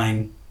than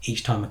buying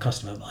each time a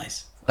customer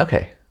buys.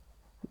 Okay.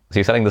 So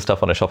you're selling the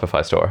stuff on a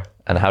Shopify store,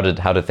 and how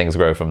did things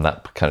grow from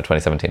that kind of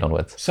 2017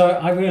 onwards? So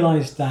I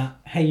realised that,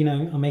 hey,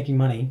 I'm making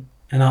money,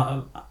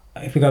 and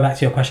if we go back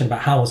to your question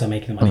about how was I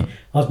making the money,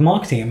 I was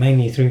marketing it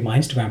mainly through my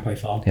Instagram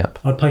profile.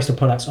 I'd post the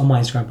products on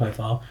my Instagram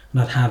profile,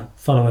 and I'd have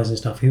followers and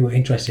stuff who were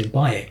interested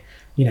by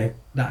it.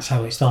 That's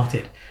how it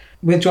started.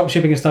 With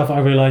dropshipping and stuff, I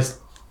realised,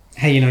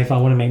 hey, if I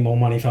want to make more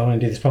money, if I want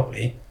to do this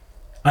properly,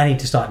 I need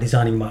to start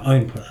designing my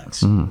own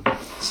products.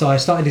 So I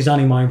started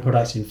designing my own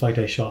products in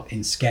Photoshop,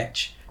 in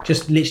Sketch,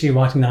 just literally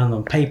writing down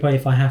on paper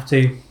if I have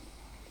to.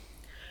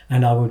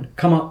 And I would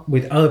come up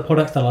with other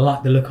products that I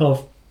like the look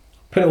of,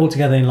 put it all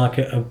together in like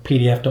a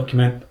PDF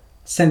document,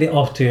 send it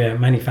off to a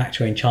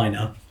manufacturer in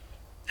China.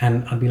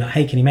 And I'd be like,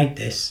 hey, can you make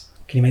this?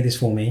 Can you make this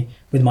for me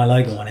with my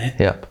logo on it?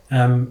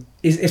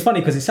 It's funny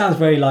because it sounds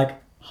very like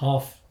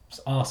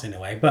half-arse in a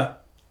way,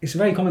 but it's a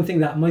very common thing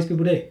that most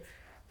people do.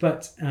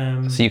 But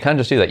so you can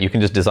just do that. You can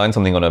just design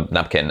something on a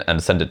napkin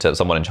and send it to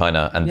someone in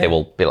China, and they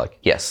will be like,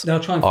 "Yes, they'll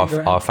try and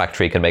figure it out. Our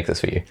factory can make this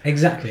for you."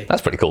 Exactly. That's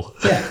pretty cool.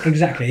 Yeah,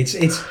 exactly.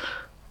 It's.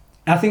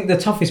 I think the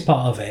toughest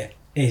part of it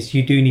is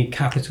you do need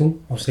capital,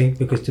 obviously,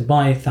 because to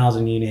buy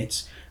 1,000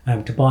 units,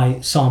 to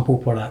buy sample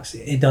products,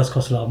 it does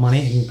cost a lot of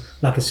money. And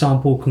like a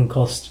sample can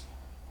cost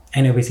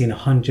anywhere between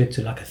 $100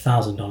 to like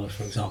 $1,000,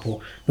 for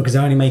example, because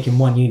they're only making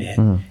one unit,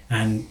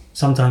 and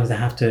sometimes they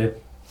have to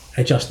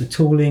adjust the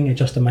tooling,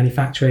 adjust the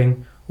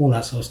manufacturing, all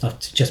that sort of stuff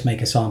to just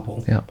make a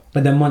sample.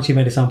 But then once you've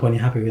made a sample and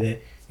you're happy with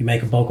it, you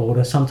make a bulk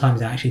order. Sometimes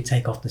they actually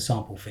take off the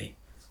sample fee,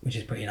 which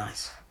is pretty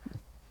nice.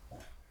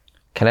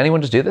 Can anyone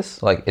just do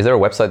this? Like, is there a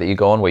website that you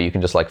go on where you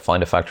can just like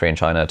find a factory in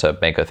China to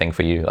make a thing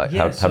for you? Like,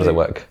 how does it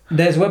work?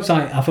 There's a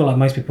website I feel like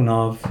most people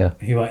know of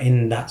who are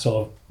in that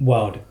sort of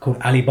world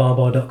called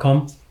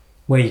Alibaba.com,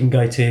 where you can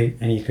go to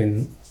and you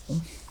can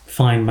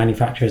find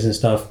manufacturers and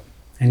stuff,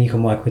 and you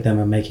can work with them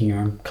and making your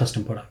own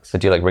custom products. So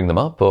do you like ring them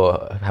up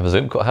or have a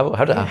Zoom call? How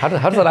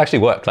does that actually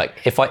work? Like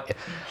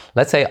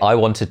let's say I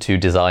wanted to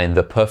design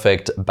the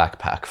perfect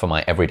backpack for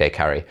my everyday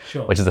carry,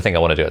 which is the thing I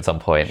want to do at some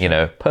point,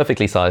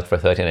 perfectly sized for a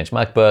 13-inch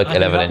MacBook,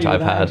 11-inch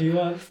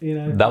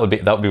iPad. That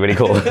would be really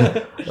cool.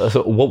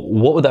 So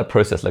what would that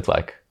process look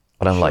like?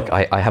 But I'm like,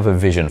 I have a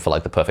vision for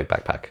like the perfect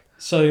backpack.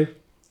 So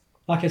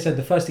like I said,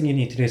 the first thing you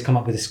need to do is come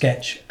up with a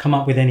sketch, come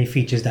up with any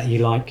features that you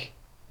like,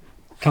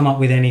 come up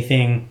with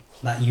anything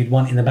that you'd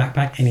want in the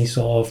backpack, any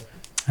sort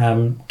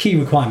of key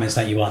requirements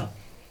that you want.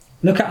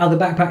 Look at other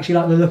backpacks you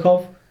like the look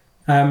of,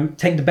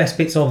 take the best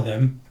bits of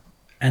them,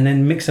 and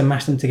then mix and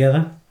mash them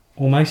together,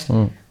 almost.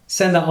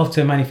 Send that off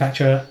to a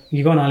manufacturer.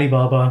 You go on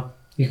Alibaba,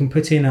 you can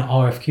put in an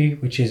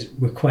RFQ, which is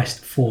request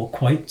for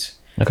quote,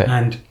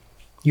 and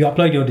you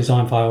upload your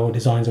design file or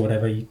designs or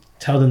whatever, you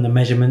tell them the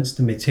measurements,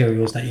 the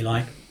materials that you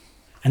like,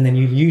 and then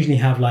you usually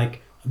have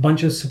like a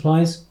bunch of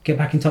suppliers get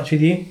back in touch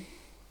with you.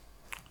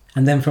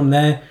 And then from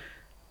there,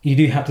 you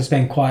do have to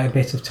spend quite a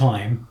bit of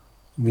time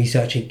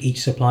researching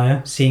each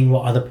supplier, seeing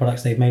what other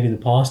products they've made in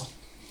the past,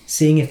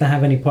 seeing if they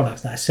have any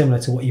products that are similar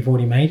to what you've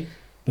already made,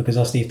 because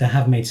obviously if they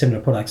have made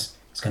similar products,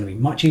 it's going to be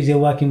much easier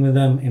working with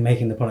them in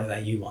making the product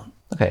that you want.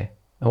 Okay.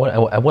 And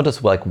what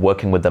does like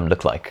working with them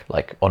look like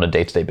on a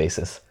day-to-day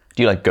basis?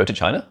 Do you like go to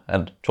China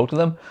and talk to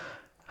them?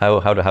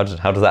 How does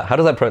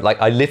that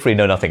like, I literally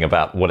know nothing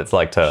about what it's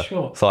like to,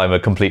 Sure. so I'm a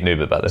complete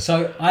noob about this.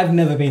 So I've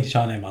never been to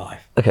China in my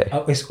life. Okay.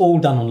 It's all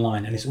done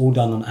online, and it's all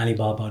done on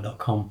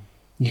Alibaba.com.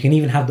 You can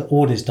even have the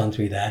orders done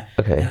through there.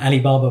 Okay. And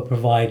Alibaba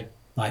provide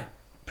like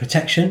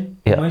protection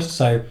Yeah. almost.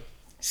 So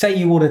say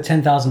you order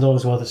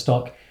 $10,000 worth of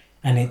stock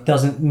and it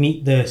doesn't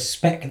meet the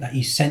spec that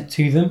you sent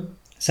to them.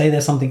 Say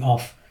there's something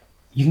off.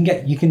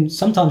 You can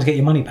sometimes get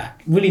your money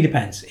back. It really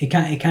depends. It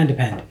can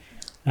depend.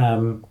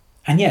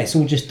 And yeah, it's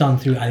all just done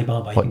through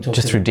Alibaba. You can talk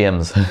Just to through them.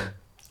 DMs?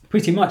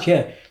 Pretty much,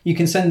 yeah. You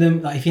can send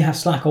them, like if you have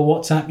Slack or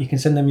WhatsApp, you can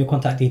send them your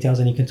contact details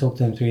and you can talk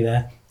to them through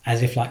there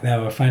as if like they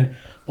were a friend.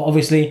 But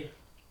obviously,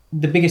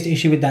 the biggest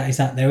issue with that is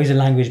that there is a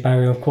language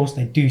barrier, of course.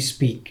 They do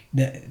speak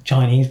the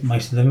Chinese,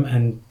 most of them,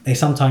 and they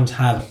sometimes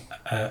have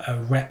a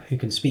rep who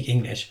can speak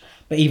English.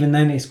 But even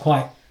then, it's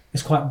quite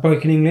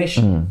broken English.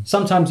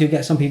 Sometimes you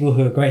get some people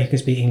who are great who can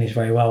speak English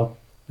very well,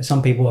 but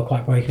some people are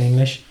quite broken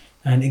English.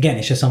 And again,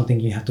 it's just something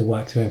you have to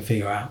work through and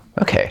figure out.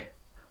 Okay.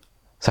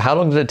 So how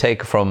long did it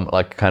take from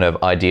like kind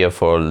of idea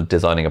for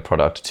designing a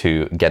product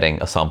to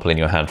getting a sample in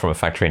your hand from a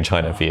factory in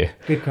China for you?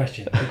 Good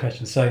question.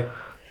 So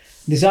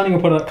designing a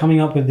product, coming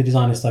up with the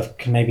designer stuff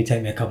can maybe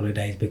take me a couple of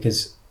days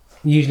because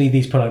usually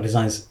these product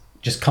designs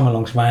just come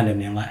along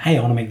randomly. I'm like, hey,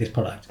 I want to make this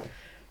product.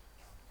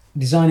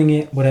 Designing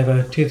it,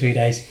 whatever, 2 or 3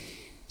 days.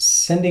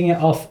 Sending it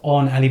off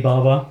on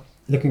Alibaba,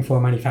 looking for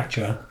a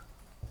manufacturer.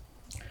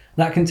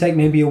 That can take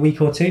maybe a week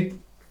or two.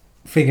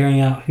 Figuring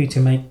out who to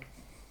make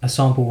a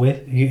sample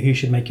with, who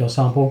should make your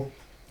sample,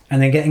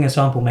 and then getting a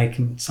sample made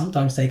can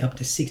sometimes take up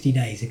to 60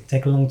 days. It can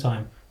take a long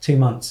time, 2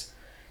 months.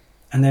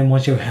 And then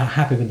once you're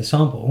happy with the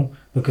sample,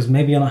 because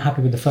maybe you're not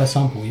happy with the first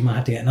sample, you might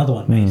have to get another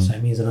one made, so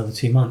it means another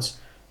 2 months.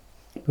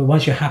 But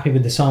once you're happy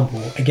with the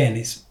sample, again,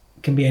 it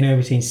can be anywhere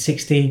between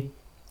 60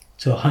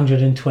 to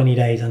 120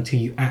 days until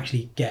you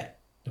actually get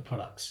the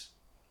products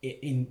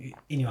in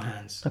your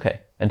hands. Okay.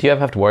 And do you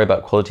ever have to worry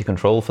about quality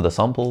control for the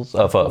samples,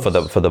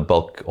 for the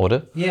bulk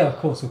order? Yeah, of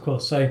course.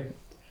 So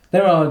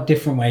there are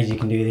different ways you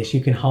can do this.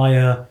 You can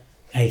hire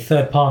a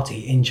third party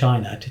in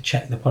China to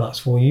check the products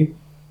for you,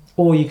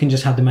 or you can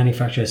just have the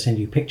manufacturer send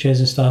you pictures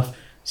and stuff,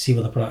 see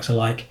what the products are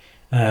like.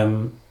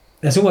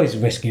 There's always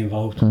risk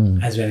involved,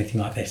 as with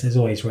anything like this. There's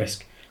always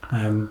risk.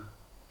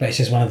 But it's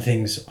just one of the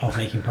things of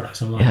making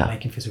products online,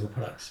 making physical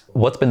products.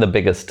 What's been the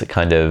biggest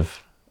kind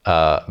of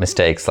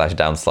mistake /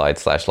 downside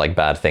 / like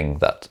bad thing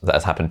that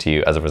has happened to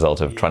you as a result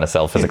of trying to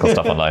sell physical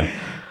stuff online?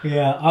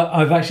 Yeah,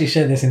 I've actually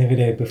shared this in a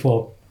video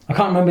before. I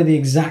can't remember the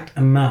exact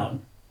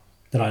amount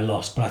that I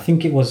lost, but I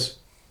think it was,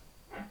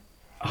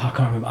 I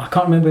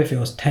can't remember if it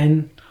was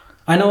 10.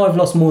 I know I've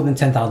lost more than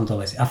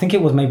 $10,000. I think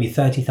it was maybe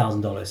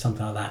 $30,000,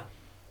 something like that,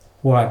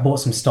 where I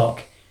bought some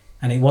stock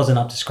and it wasn't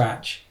up to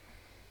scratch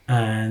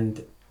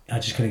and I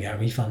just couldn't get a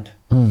refund.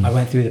 I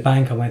went through the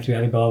bank, I went through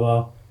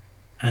Alibaba,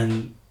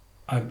 and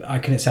I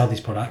couldn't sell these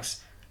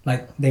products.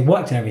 Like, they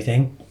worked and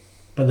everything,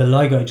 but the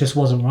logo just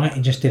wasn't right.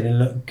 It just didn't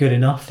look good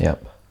enough.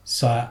 Yep.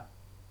 So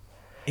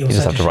it was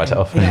you just have to write it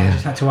off. Yeah, I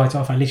just had to write it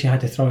off. I literally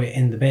had to throw it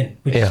in the bin,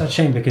 which is such a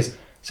shame because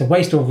it's a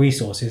waste of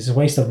resources, it's a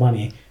waste of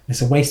money,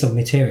 it's a waste of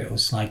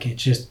materials. Like,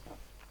 it's just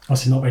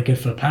obviously not very good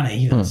for the planet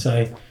either.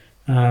 So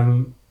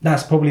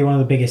that's probably one of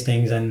the biggest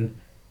things, and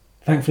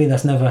thankfully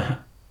that's never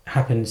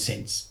happened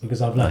since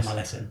because I've learned my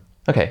lesson.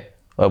 Okay.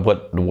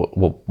 What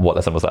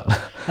lesson was that?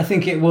 I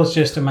think it was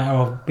just a matter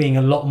of giving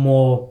a lot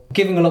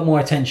more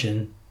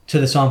attention to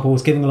the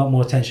samples, giving a lot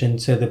more attention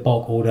to the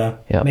bulk order,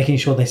 making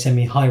sure they send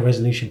me high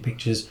resolution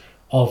pictures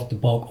of the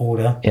bulk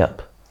order.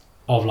 Yep.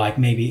 Of like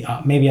maybe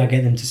I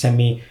get them to send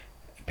me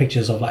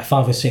pictures of like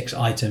 5 or 6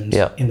 items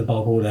in the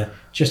bulk order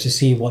just to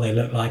see what they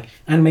look like,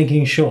 and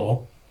making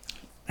sure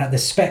that the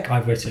spec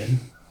I've written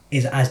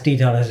is as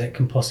detailed as it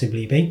can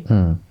possibly be.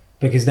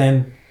 Because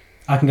then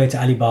I can go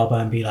to Alibaba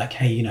and be like,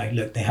 hey,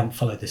 look, they haven't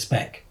followed the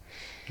spec,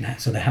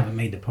 so they haven't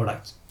made the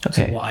product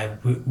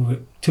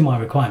to my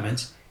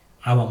requirements.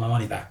 I want my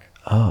money back.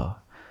 Oh,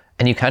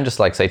 and you can just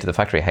like say to the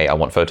factory, hey, I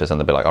want photos, and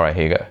they'll be like, all right,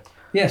 here you go.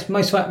 Yes,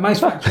 most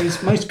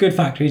factories, most good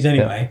factories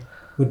anyway,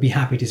 would be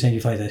happy to send you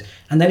photos,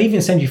 and they'll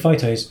even send you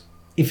photos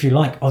if you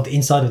like of the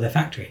inside of their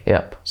factory.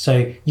 Yep.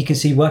 So you can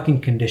see working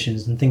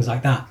conditions and things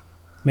like that.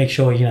 Make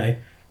sure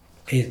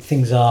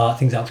things are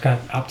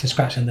up to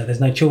scratch and that there's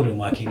no children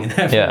working in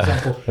there, for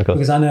example.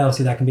 Because I know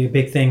obviously that can be a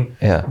big thing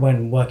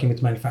when working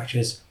with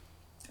manufacturers.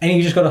 And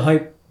you just got to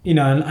hope,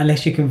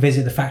 unless you can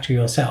visit the factory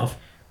yourself,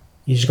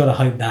 you just got to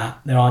hope that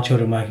there are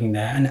children working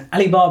there. And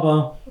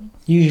Alibaba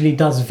usually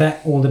does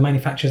vet all the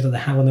manufacturers that they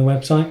have on their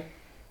website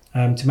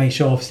to make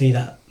sure obviously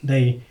that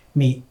they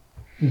meet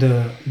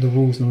the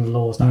rules and the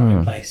laws that are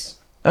in place.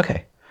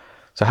 Okay.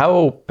 So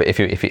how, if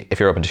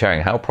you're open to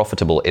sharing, how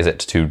profitable is it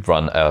to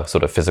run a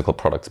sort of physical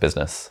products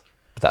business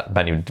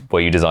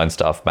where you design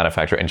stuff,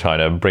 manufacture it in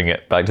China, bring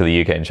it back to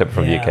the UK and ship it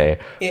from the UK?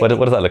 What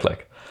does that look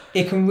like?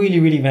 It can really,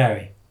 really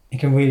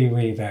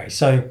vary.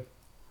 So,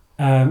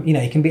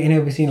 it can be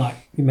anywhere between like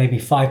maybe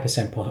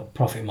 5%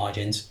 profit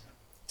margins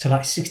to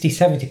like 60,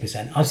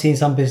 70%. I've seen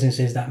some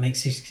businesses that make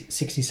 60,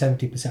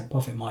 70%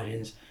 profit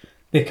margins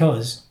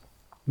because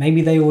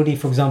maybe they already,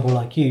 for example,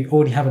 like you,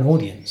 already have an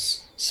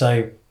audience.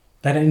 So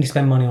they don't need to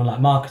spend money on like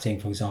marketing,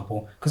 for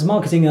example. Because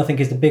marketing, I think,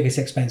 is the biggest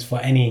expense for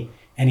any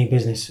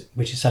business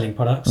which is selling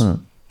products,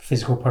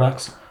 physical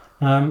products.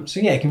 So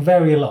yeah, it can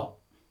vary a lot.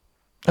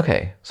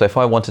 Okay, so if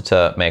I wanted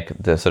to make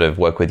the sort of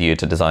work with you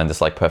to design this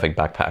like perfect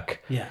backpack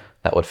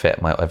that would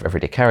fit my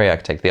everyday carry, I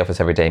could take to the office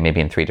every day, maybe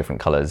in 3 different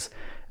colors,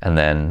 and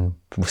then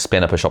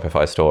spin up a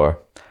Shopify store,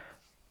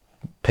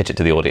 pitch it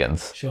to the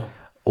audience. Sure.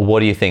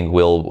 What do you think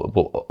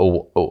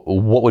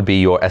what would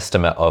be your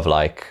estimate of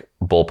like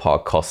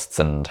ballpark costs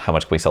and how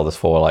much can we sell this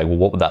for? Like,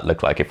 what would that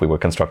look like if we were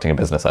constructing a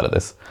business out of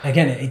this?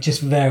 Again, it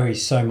just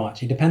varies so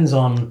much. It depends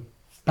on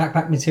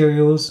backpack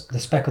materials, the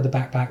spec of the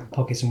backpack,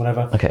 pockets and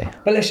whatever. Okay.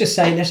 But let's just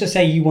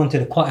say you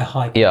wanted quite a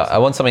high quality. Yeah, I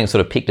want something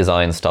sort of peak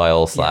design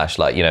style /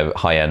 like, you know,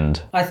 high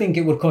end. I think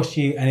it would cost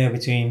you anywhere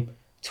between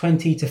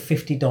 $20 to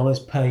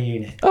 $50 per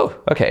unit. Oh,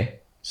 okay.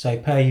 So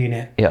per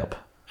unit. Yep.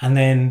 And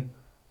then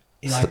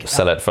like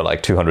sell it for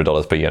like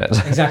 $200 per unit.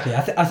 Exactly.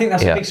 I think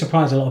that's a big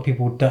surprise a lot of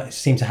people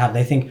seem to have.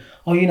 They think,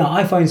 oh, you know,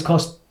 iPhones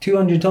cost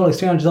 $200,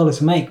 $300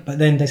 to make, but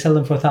then they sell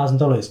them for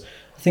 $1,000.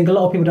 I think a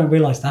lot of people don't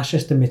realize that's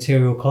just the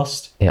material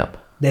cost. Yep.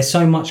 There's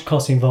so much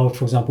cost involved.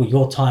 For example,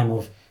 your time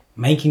of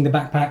making the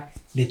backpack,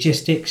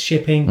 logistics,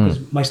 shipping,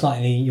 because most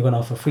likely you're going to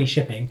offer free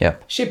shipping.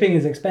 Yep. Shipping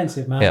is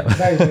expensive, man. Yep.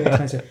 Very, very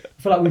expensive.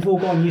 I feel like we've all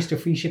gotten used to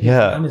free shipping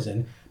from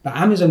Amazon, but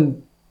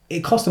Amazon,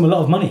 it costs them a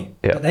lot of money.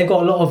 Yeah. But they've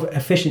got a lot of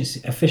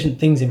efficient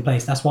things in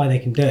place. That's why they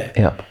can do it.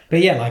 Yeah.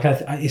 But yeah, like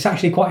it's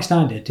actually quite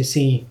standard to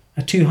see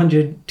a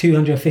 $250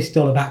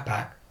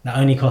 backpack that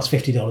only costs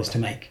 $50 to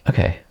make.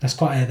 Okay. That's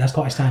quite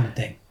a standard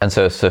thing. And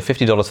so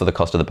 $50 for the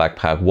cost of the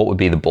backpack. What would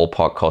be the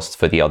ballpark cost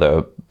for the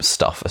other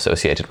stuff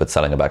associated with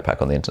selling a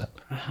backpack on the internet?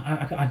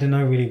 I don't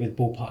know really with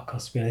ballpark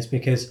costs, to be honest,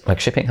 because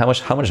like shipping. How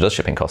much does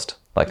shipping cost?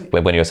 Like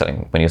when you're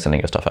sending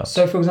your stuff out.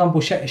 So for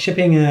example,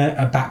 shipping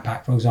a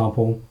backpack, for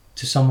example,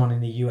 to someone in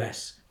the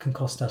US can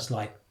cost us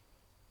like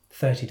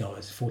 $30,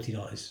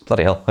 $40.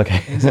 Bloody hell.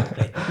 Okay.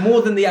 Exactly.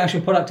 More than the actual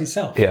product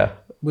itself. Yeah.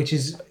 Which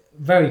is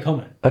very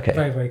common. Okay.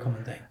 Very, very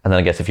common thing. And then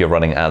I guess if you're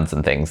running ads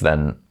and things,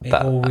 then it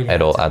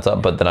all adds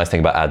up. But the nice thing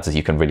about ads is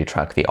you can really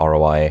track the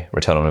ROI,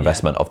 return on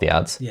investment of the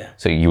ads. Yeah.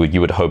 So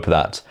you would hope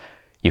that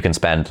you can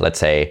spend, let's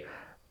say,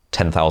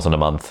 $10,000 a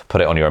month,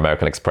 put it on your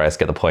American Express,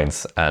 get the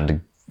points,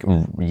 and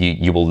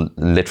you will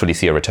literally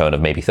see a return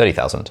of maybe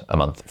 $30,000 a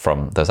month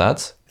from those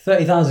ads.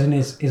 30,000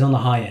 is on the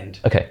high end.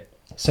 Okay.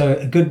 So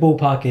a good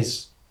ballpark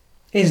is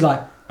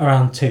like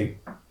around $2.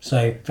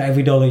 So for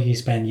every dollar you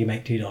spend, you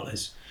make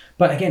 $2.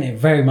 But again, it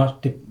very much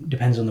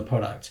depends on the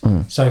product.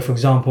 So for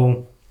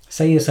example,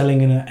 say you're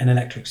selling an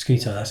electric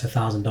scooter, that's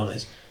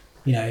 $1,000.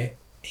 You know,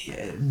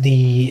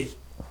 the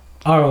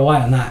ROI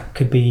on that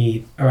could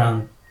be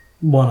around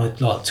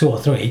 1 or 2 or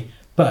 3.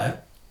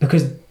 But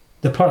because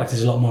the product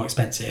is a lot more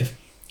expensive,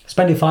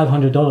 spending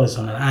 $500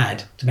 on an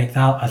ad to make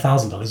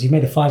 $1,000, you've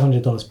made a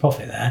 $500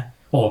 profit there,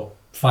 or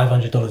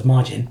 $500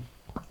 margin,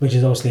 which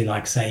is obviously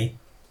like, say,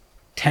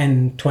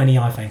 10, 20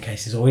 iPhone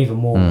cases, or even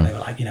more. They were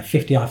like,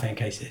 50 iPhone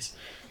cases.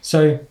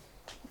 So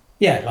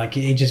yeah, like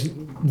it just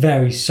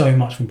varies so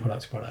much from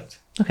product to product.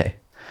 Okay.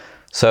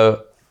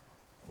 So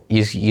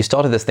you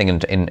started this thing in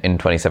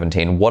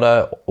 2017. What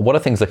are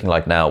things looking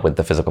like now with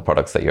the physical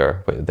products that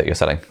you're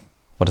selling?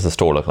 What does the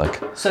store look like?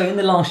 So in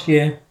the last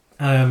year,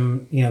 with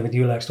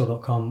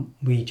ulurstore.com,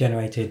 we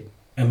generated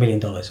 $1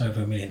 million, over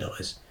 $1 million,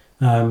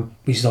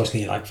 which is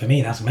obviously, like, for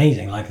me, that's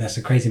amazing. Like, that's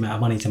a crazy amount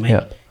of money to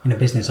make in a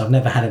business. I've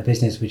never had a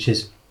business which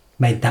has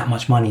made that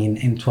much money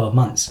in 12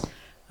 months.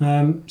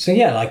 So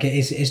yeah, like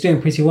it's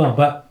doing pretty well.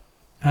 But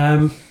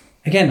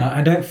again,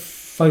 I don't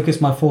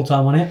focus my full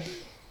time on it.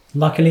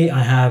 Luckily,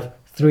 I have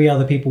 3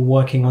 other people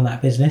working on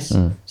that business.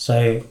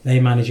 So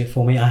they manage it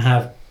for me. I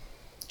have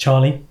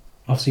Charlie,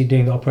 obviously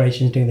doing the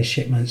operations, doing the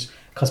shipments,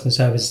 customer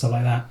service, stuff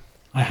like that.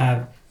 I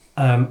have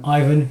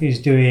Ivan,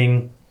 who's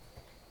doing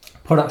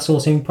product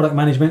sourcing, product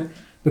management,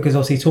 because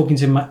obviously talking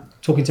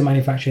to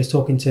manufacturers,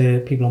 talking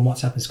to people on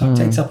WhatsApp and Skype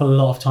takes up a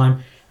lot of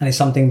time, and it's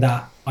something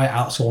that I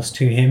outsource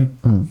to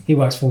him. He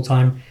works full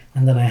time.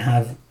 And then I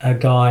have a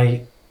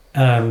guy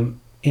in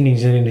New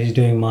Zealand who's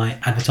doing my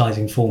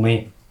advertising for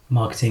me,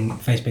 marketing,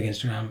 Facebook,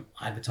 Instagram,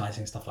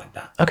 advertising, stuff like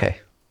that. Okay.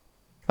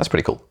 That's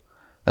pretty cool.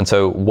 And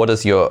so what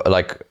is your,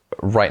 like,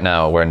 right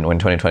now, we're in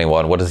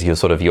 2021, what does your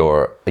sort of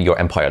your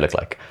empire look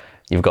like?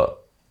 You've got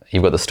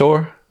the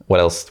store. What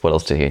else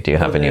do you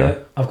have in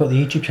your... I've got the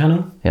YouTube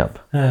channel. Yep.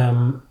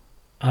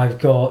 I've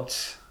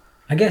got,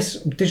 I guess,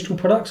 digital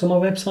products on my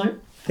website.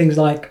 Things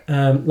like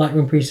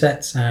Lightroom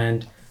presets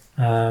and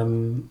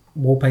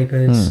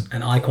wallpapers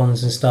and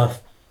icons and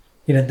stuff.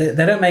 You know,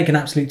 they don't make an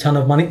absolute ton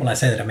of money. Well, I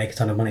say they don't make a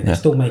ton of money. They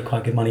still make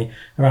quite good money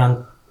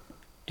around,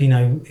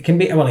 it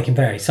can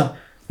vary. So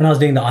when I was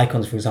doing the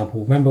icons, for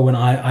example, remember when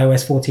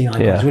iOS 14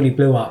 icons really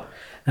blew up?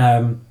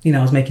 I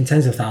was making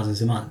tens of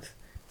thousands a month.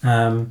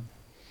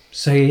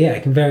 So yeah,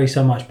 it can vary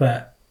so much.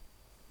 But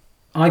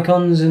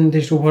icons and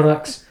digital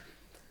products,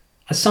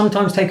 I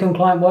sometimes take on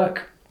client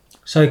work.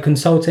 So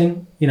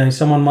consulting,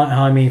 someone might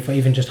hire me for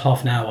even just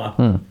half an hour,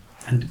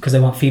 and because they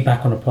want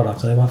feedback on a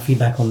product or they want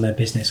feedback on their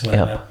business or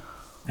whatever.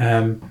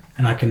 and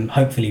I can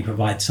hopefully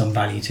provide some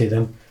value to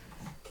them.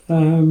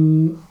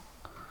 And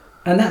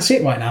that's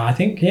it right now, I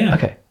think. Yeah.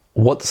 Okay.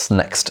 What's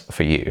next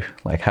for you?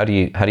 Like, how do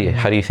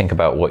you think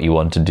about what you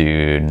want to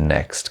do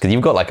next? Because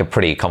you've got like a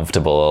pretty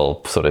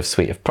comfortable sort of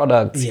suite of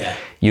products. Yeah.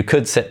 You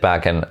could sit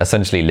back and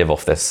essentially live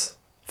off this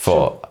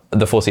for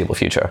the foreseeable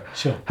future.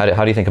 Sure. How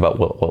do you think about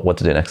what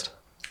to do next?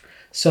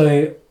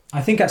 So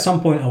I think at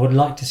some point I would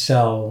like to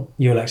sell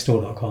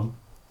ulxstore.com.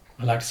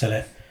 I'd like to sell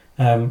it.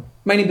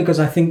 Mainly because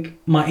I think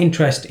my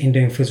interest in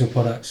doing physical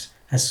products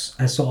has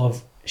sort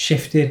of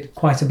shifted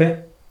quite a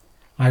bit.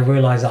 I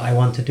realised that I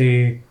want to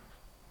do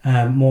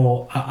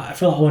more. I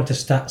feel like I want to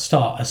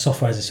start a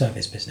software as a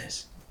service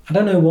business. I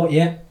don't know what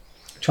yet.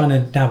 I'm trying to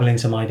dabble in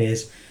some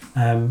ideas.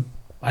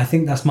 I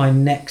think that's my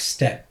next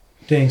step.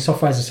 Doing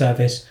software as a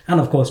service, and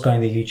of course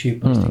going to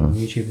YouTube, posting on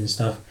YouTube and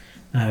stuff.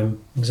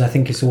 Because I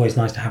think it's always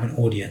nice to have an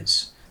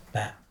audience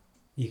that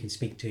you can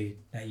speak to,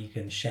 that you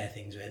can share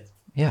things with.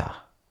 Yeah,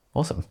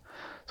 awesome.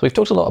 So we've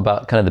talked a lot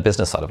about kind of the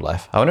business side of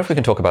life. I wonder if we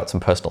can talk about some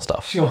personal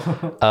stuff. Sure.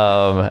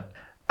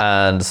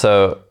 And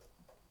so,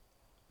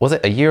 was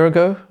it a year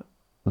ago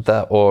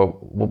that, or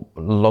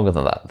longer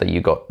than that,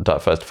 you got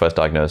first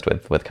diagnosed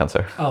with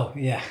cancer? Oh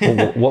yeah.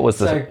 What was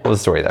the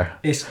story there?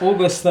 It's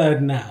August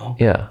 3rd now.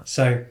 Yeah.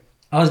 So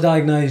I was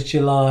diagnosed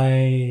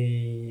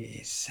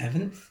July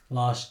 7th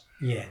last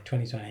year,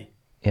 2020.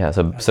 Yeah.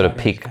 So sort of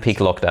peak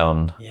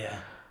lockdown. Yeah.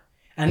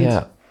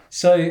 And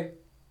so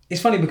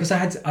it's funny because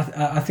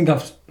I think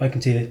I've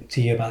spoken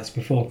to you about this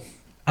before.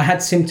 I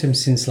had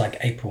symptoms since like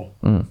April.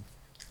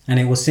 And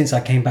it was since I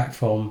came back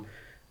from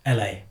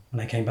LA, when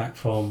I came back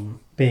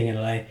from being in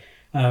LA.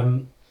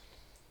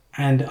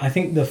 And I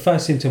think the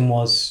first symptom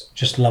was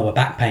just lower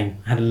back pain.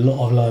 I had a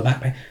lot of lower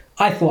back pain.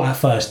 I thought at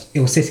first it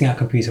was sitting at a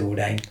computer all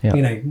day. Yep.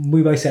 You know,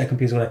 we both sit at a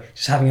computer all day,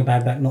 just having a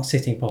bad back, not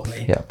sitting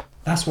properly. Yep.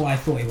 That's what I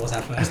thought it was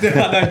at first.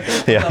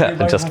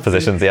 Just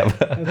positions,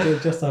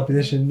 Just our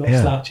position, not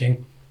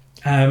slouching.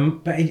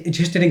 But it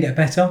just didn't get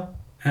better.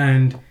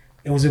 And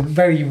it was a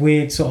very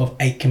weird sort of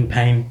aching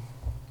pain.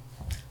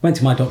 Went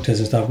to my doctors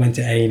and stuff, went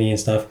to A&E and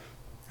stuff,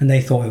 and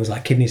they thought it was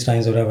like kidney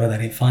stones or whatever. They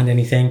didn't find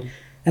anything.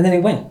 And then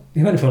it went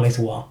for a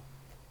little while.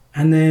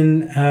 And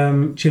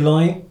then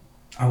July,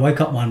 I woke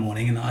up one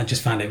morning and I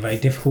just found it very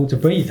difficult to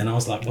breathe. And I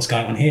was like, what's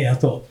going on here? I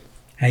thought,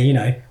 hey, you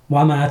know,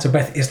 why am I out of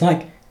breath? It's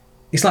like,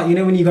 you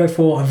know, when you go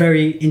for a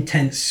very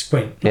intense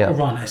sprint, not a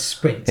run, a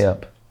sprint.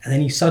 Yep. And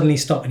then you suddenly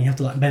stop and you have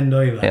to like bend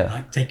over and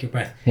like take your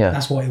breath. Yeah.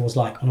 That's what it was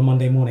like on a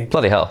Monday morning.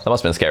 Bloody hell, that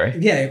must have been scary.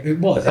 Yeah, it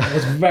was. It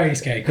was very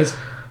scary because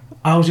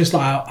I was just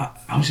like,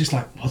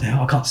 what the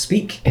hell? I can't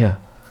speak. Yeah.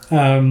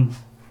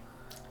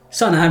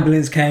 So an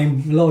ambulance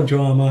came, a lot of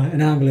drama.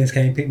 An ambulance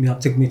came, picked me up,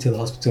 took me to the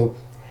hospital.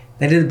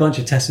 They did a bunch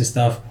of tests and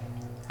stuff.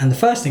 And the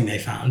first thing they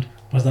found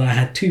was that I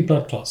had 2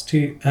 blood clots,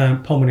 2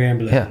 pulmonary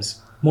embolisms,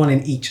 one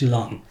in each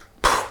lung.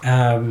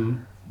 I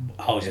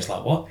was just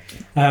like, what?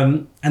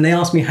 And they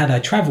asked me, had I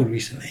travelled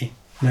recently?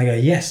 And I go,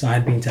 yes, I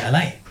had been to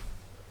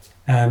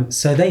LA.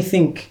 So they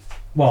think,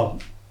 well,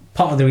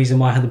 part of the reason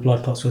why I had the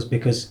blood clots was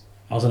because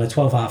I was on a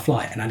 12-hour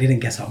flight and I didn't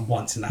get up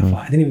once in that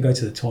flight. I didn't even go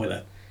to the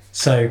toilet.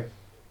 So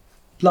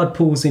blood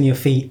pools in your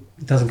feet,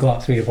 it doesn't go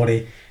up through your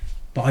body.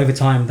 But over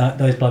time,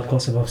 those blood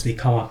clots have obviously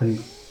come up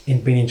and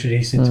been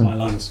introduced into my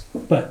lungs.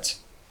 But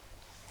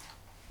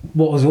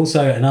what was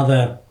also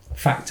another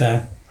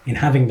factor in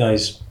having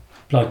those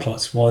blood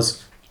clots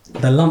was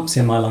the lumps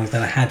in my lungs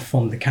that I had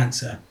from the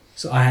cancer.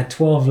 So I had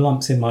 12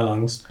 lumps in my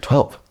lungs.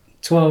 12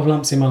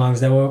 lumps in my lungs.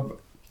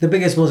 The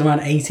biggest was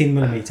around 18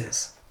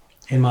 millimeters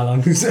in my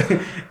lungs.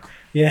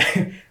 Yeah,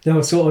 they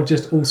were sort of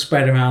just all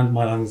spread around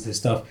my lungs and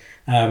stuff.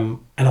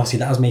 And obviously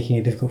that was making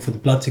it difficult for the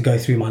blood to go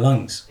through my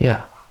lungs.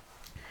 Yeah.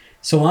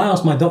 So I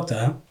asked my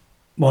doctor,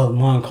 well,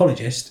 my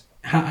oncologist,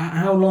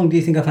 how long do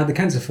you think I've had the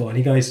cancer for? And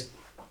he goes,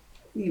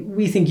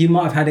 we think you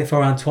might have had it for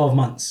around 12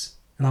 months.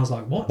 And I was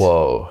like, what?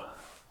 Whoa.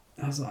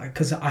 I was like,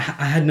 because I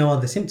had no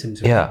other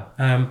symptoms. Really.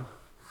 Yeah.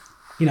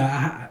 You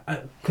know,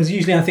 because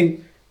usually I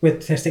think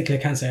with testicular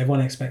cancer,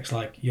 everyone expects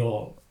like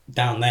you're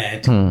down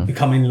there to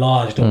become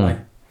enlarged or like,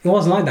 it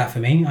wasn't like that for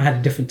me. I had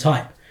a different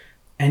type.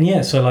 And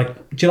yeah, so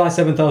like July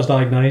 7th, I was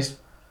diagnosed.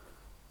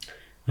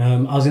 I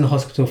was in the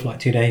hospital for like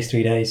 2 days,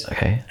 3 days.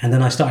 Okay. And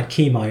then I started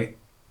chemo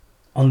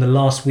on the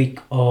last week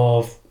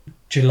of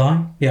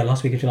July. Yeah,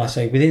 last week of July.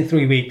 So within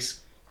 3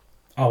 weeks,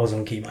 I was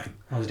on chemo.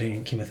 I was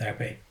doing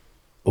chemotherapy.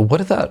 What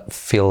did that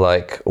feel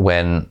like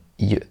when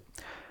you...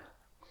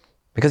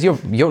 Because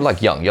you're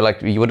like young, you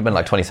would have been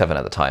like 27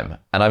 at the time.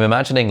 And I'm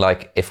imagining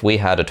like if we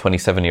had a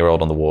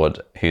 27-year-old on the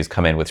ward who's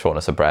come in with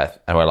shortness of breath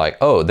and we're like,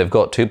 oh, they've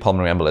got 2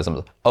 pulmonary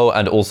embolisms. Oh,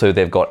 and also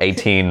they've got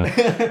 18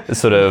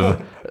 sort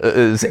of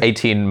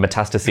 18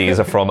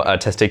 metastases from a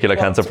testicular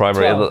cancer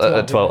primary.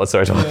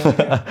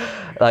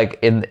 12. Like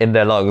in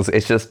their lungs.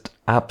 It's just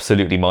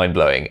absolutely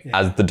mind-blowing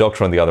as the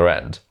doctor on the other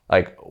end.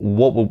 Like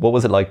what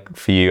was it like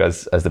for you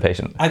as the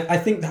patient? I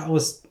think that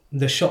was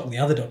the shock the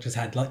other doctors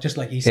had, like just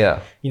like you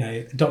said, you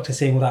know, the doctor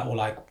seeing all that were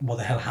like, what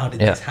the hell, how did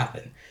this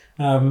happen?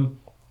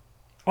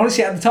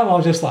 Honestly, at the time I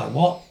was just like,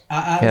 what?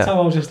 At the time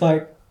I was just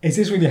like, is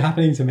this really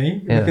happening to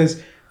me?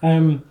 Because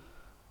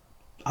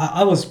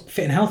I was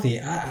fit and healthy.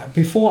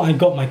 Before I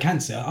got my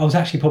cancer, I was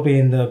actually probably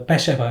in the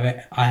best shape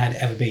I had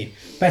ever been.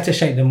 Better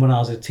shape than when I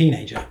was a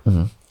teenager.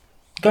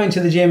 Going to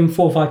the gym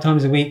 4 or 5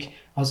 times a week.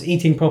 I was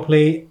eating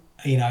properly.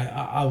 You know,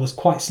 I was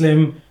quite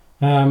slim.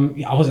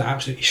 I wasn't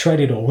absolutely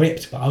shredded or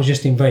ripped, but I was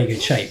just in very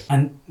good shape.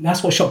 And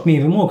that's what shocked me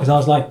even more, because I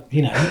was like,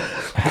 you know,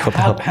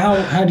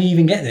 how do you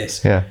even get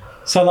this? Yeah.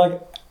 So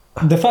like,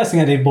 the first thing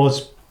I did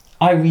was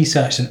I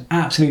researched an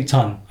absolute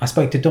ton. I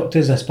spoke to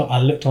doctors.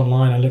 I looked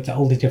online. I looked at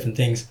all the different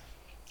things.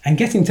 And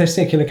getting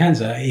testicular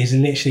cancer is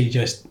literally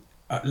just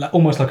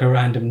almost like a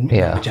random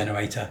number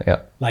generator.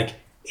 Yeah. Like,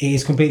 it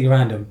is completely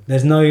random.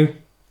 There's no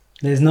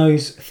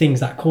things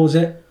that cause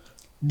it.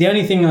 The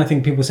only thing I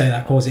think people say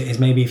that cause it is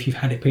maybe if you've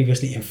had it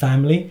previously in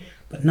family,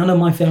 but none of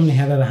my family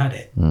have ever had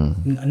it.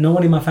 No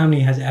one in my family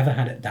has ever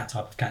had that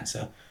type of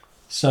cancer.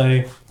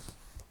 So,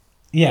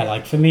 yeah,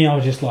 like for me, I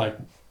was just like,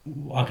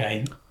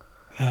 okay,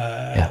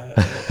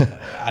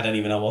 I don't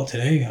even know what to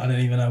do. I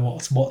don't even know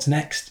what's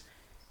next.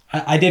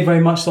 I did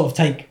very much sort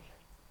of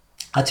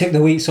I took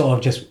the week sort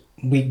of just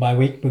week by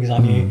week, because I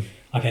knew,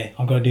 okay,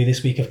 I've got to do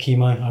this week of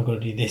chemo, I've got to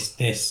do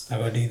this, I've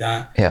got to do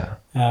that. Yeah.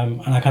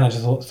 And I kind of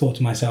just thought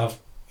to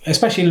myself,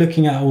 especially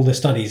looking at all the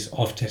studies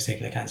of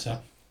testicular cancer,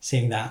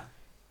 seeing that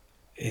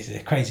is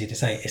crazy to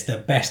say it's the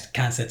best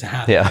cancer to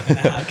have. Yeah.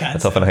 Have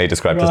That's often how you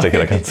describe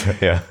testicular cancer.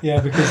 Yeah.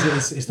 Yeah,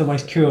 because it's the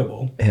most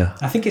curable. Yeah.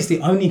 I think it's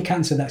the only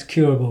cancer that's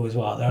curable as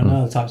well. There are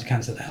no other types of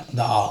cancer that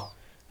are.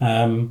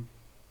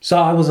 So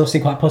I was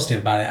obviously quite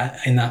positive about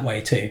it in that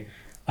way too.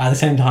 At the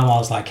same time, I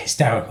was like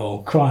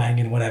hysterical, crying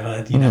and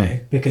whatever, you know,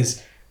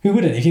 because who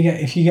wouldn't?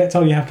 If you get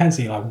told you have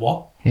cancer, you're like,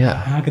 what? Yeah.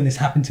 How can this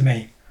happen to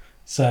me?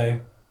 So,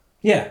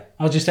 yeah,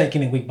 I was just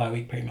taking it week by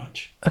week, pretty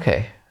much.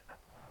 Okay.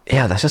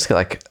 Yeah, that's just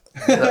like.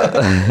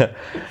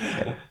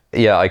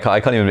 Yeah, I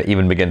can't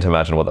even begin to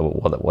imagine what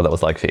that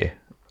was like for you.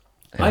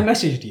 Yeah. I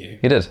messaged you.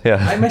 You did, yeah.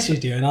 I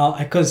messaged you, and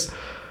because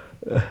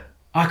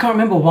I can't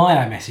remember why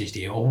I messaged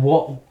you or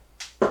what.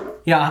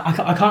 Yeah,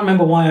 I can't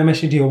remember why I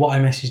messaged you or what I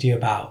messaged you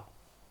about,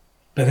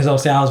 because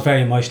obviously I was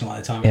very emotional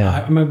at the time. Yeah.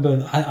 I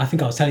remember. I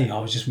think I was telling you I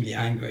was just really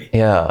angry.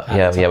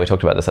 Yeah. We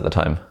talked about this at the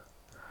time.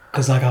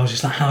 Because like I was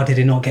just like, how did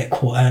it not get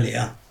caught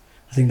earlier?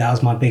 I think that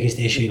was my biggest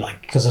issue. Like,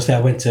 because obviously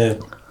I went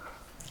to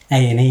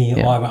A&E,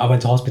 or I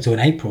went to hospital in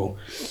April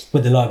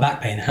with the lower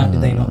back pain. How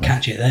did they not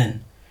catch it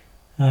then?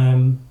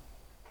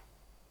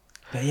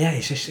 But yeah,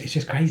 it's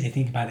just crazy to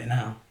think about it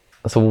now.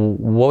 So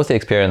what was the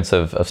experience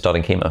of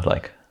starting chemo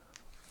like?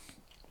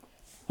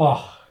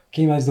 Oh,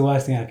 chemo is the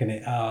worst thing I can...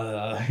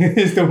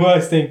 it's the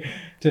worst thing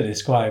to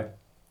describe.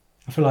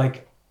 I feel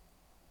like...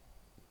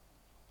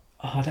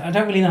 I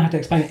don't really know how to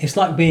explain it. It's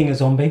like being a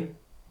zombie.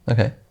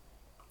 Okay.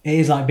 It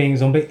is like being a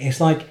zombie.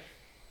 It's like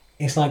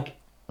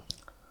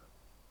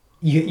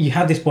you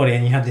have this body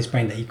and you have this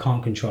brain that you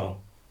can't control,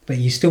 but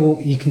you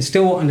can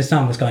still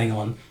understand what's going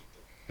on,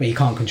 but you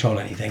can't control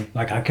anything.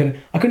 Like I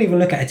couldn't even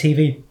look at a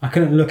TV. I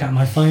couldn't look at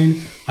my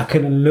phone. I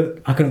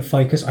couldn't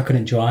focus. I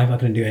couldn't drive. I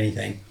couldn't do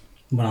anything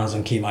when I was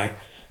on chemo.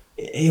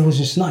 It was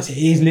just nuts. It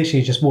is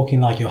literally just walking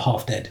like you're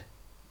half dead.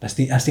 That's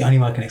the only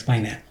way I can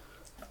explain it.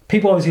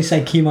 People obviously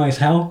say chemo is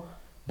hell,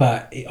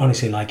 but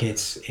honestly, like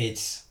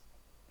it's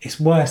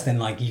worse than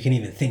like you can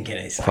even think it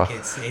is. Like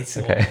it's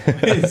okay.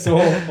 Awful. It's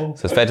awful.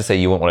 So it's fair to say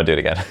you won't want to do it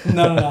again.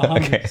 No,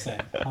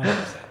 100%.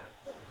 100%.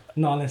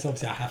 Not unless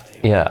obviously I have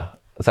to. Yeah.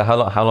 So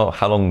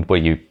how long were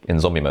you in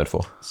zombie mode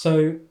for?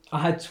 So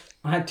I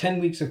had 10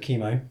 weeks of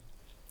chemo,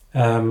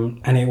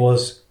 and it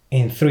was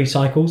in 3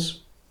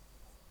 cycles.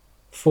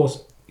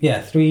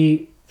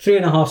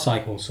 3.5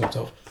 cycles sort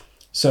of.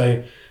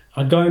 So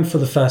I'd go in for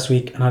the first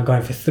week, and I'd go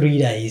in for 3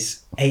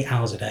 days, 8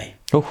 hours a day.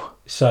 Oh.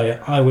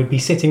 So I would be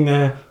sitting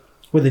there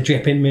with a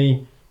drip in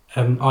me,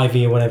 IV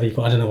or whatever you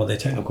call. I don't know what the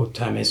technical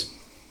term is.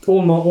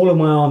 All of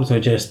my arms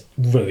were just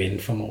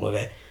ruined from all of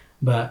it.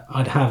 But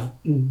I'd have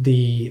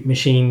the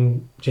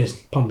machine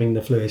just pumping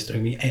the fluids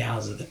through me 8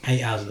 hours of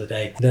the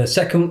day. The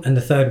second and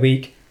the third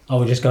week, I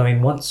would just go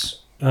in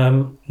once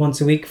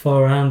a week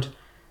for around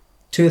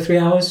 2 or 3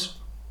 hours,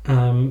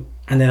 and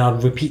then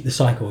I'd repeat the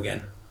cycle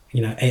again.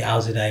 8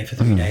 hours a day for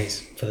 3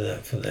 days for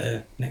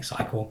the next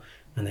cycle,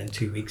 and then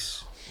 2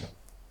 weeks.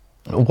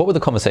 What were the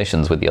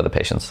conversations with the other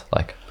patients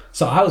like?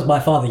 So I was by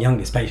far the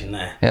youngest patient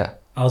there. Yeah.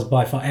 I was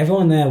by far,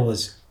 everyone there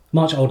was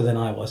much older than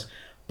I was.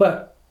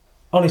 But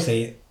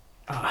honestly,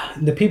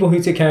 the people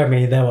who took care of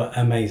me, they were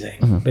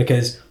amazing,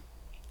 because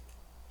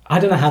I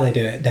don't know how they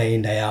do it day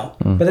in, day out,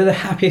 but they're the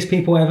happiest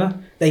people ever.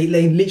 They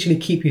literally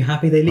keep you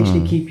happy. They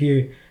literally keep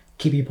you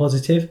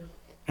positive.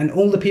 And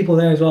all the people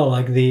there as well,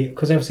 like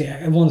because obviously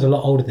everyone's a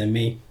lot older than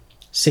me,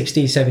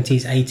 60s,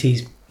 70s,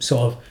 80s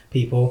sort of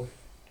people.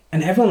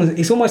 And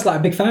it's almost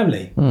like a big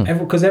family,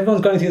 because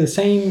everyone's going through the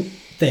same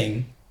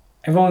thing.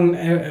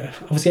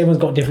 Obviously everyone's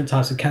got different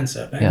types of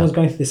cancer, but everyone's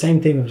going through the same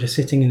thing of just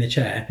sitting in the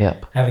chair,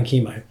 having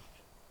chemo.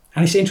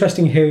 And it's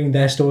interesting hearing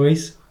their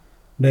stories,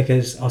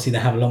 because obviously they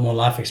have a lot more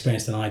life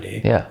experience than I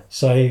do. Yeah.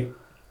 So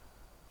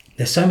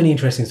there's so many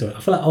interesting stories. I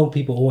feel like old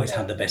people always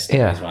have the best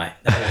stories, right?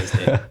 They always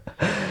do.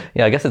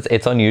 Yeah, I guess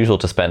it's unusual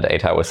to spend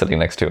 8 hours sitting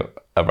next to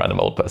a random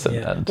old person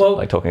Yeah. and Well,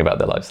 like talking about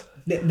their lives.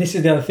 This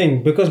is the other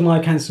thing, because my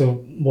cancer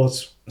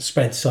was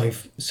spread so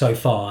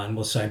far and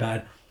was so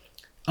bad.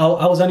 I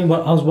was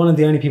one of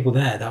the only people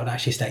there that would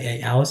actually stay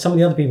 8 hours. Some of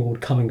the other people would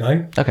come and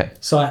go. Okay.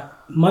 So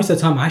most of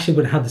the time, I actually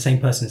wouldn't have the same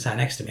person sat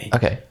next to me.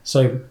 Okay.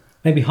 So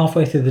maybe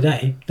halfway through the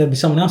day, there'll be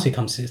someone else who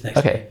comes to sit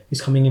next to Okay. me,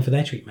 who's coming in for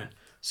their treatment.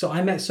 So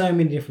I met so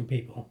many different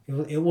people.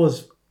 It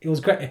was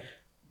great.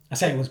 I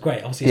say it was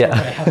great. Obviously, it's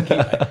not great having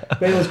chemo,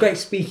 but it was great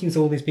speaking to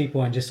all these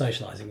people and just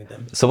socialising with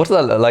them. So what's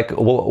that like?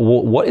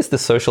 What is the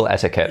social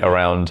etiquette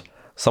around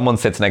someone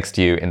sits next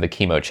to you in the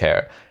chemo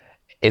chair?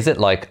 Is it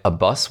like a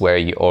bus where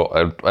you,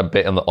 or a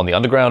bit on the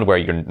underground where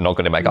you're not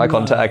going to make eye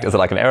contact? Is it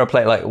like an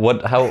aeroplane? Like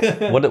what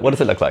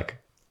does it look like?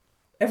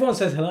 Everyone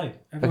says hello.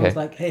 Everyone's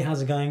like, "Hey,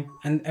 how's it going?"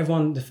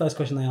 And the first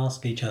question they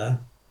ask each other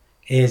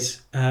is,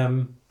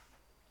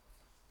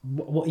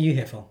 "What are you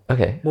here for?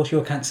 Okay. What's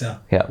your cancer?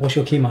 Yeah. What's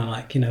your chemo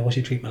like? What's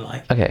your treatment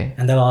like?" Okay.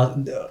 And they'll ask,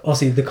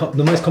 obviously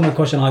the most common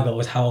question I got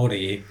was, "How old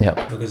are you?" Yeah.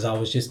 Because I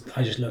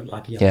just looked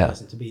like a young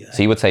person to be there.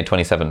 So you would say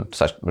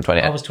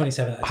 27/28. I was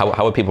 27.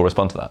 How would people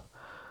respond to that?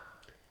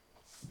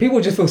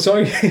 People just feel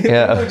sorry.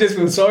 Yeah. People just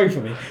feel sorry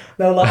for me.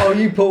 They're like, "Oh,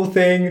 you poor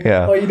thing.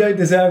 Yeah. Oh, you don't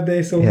deserve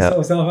this," all this sort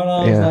of stuff. And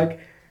I was like,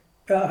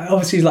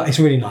 obviously, like, it's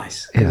really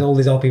nice because all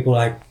these old people,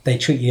 like, they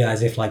treat you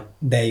as if like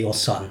they're your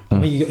son. I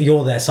mean,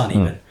 you're their son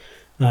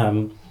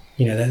even.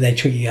 They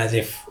treat you as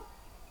if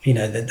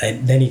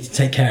that they need to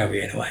take care of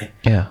you in a way.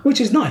 Yeah.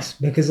 Which is nice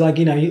because, like,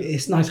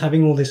 it's nice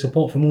having all this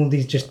support from all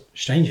these just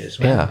strangers,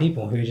 random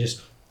people who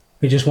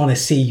just want to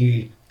see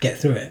you get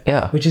through it.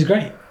 Yeah. Which is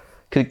great.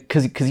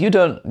 Because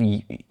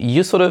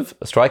you sort of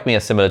strike me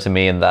as similar to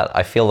me in that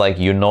I feel like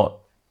you're not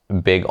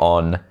big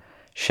on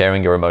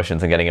sharing your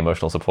emotions and getting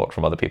emotional support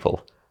from other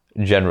people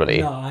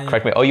generally. No,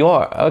 Correct me. Oh, you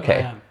are?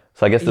 Okay. I am.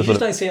 So I guess You just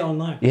don't see it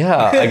online.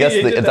 Yeah, I guess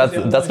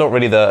that's not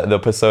really the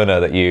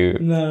persona that you.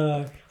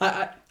 No,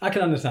 I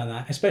can understand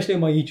that, especially on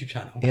my YouTube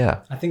channel.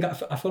 Yeah. I think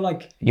I feel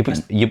like You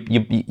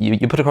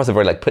put across a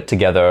very like put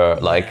together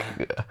like.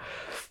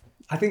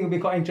 I think it'll be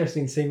quite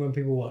interesting seeing when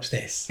people watch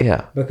this.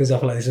 Yeah. Because I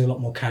feel like this is a lot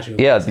more casual.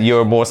 Yeah,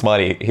 you're more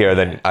smiley here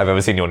than I've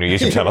ever seen you on your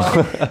YouTube channel.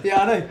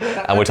 Yeah, I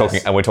know. And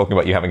we're talking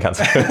about you having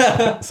cancer.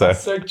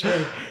 So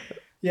true.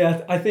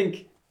 Yeah, I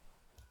think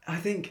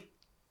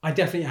I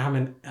definitely am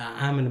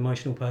an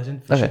emotional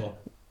person for sure.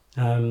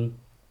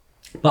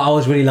 But I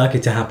was really lucky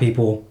to have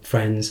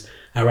friends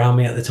around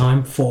me at the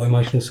time for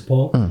emotional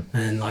support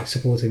and like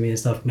supporting me and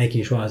stuff,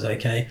 making sure I was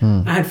okay.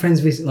 I had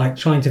friends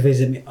trying to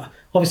visit me.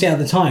 Obviously, at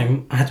the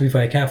time, I had to be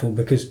very careful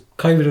because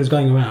COVID was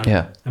going around.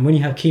 Yeah. And when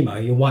you have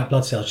chemo, your white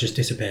blood cells just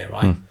disappear,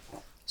 right?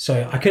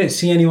 So I couldn't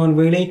see anyone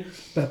really,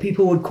 but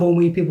people would call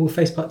me, people would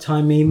Facebook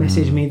time me,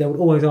 message me. They would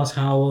always ask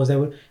how I was.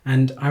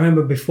 And I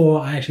remember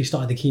before I actually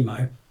started the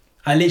chemo,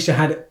 I literally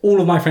had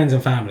all of my friends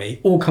and family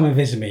all come and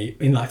visit me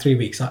in like 3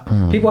 weeks. Like,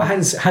 people I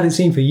hadn't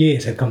seen for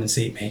years had come and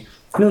see me.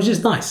 And it was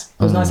just nice.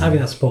 It was nice having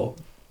that support.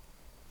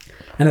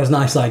 And it was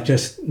nice, like,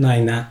 just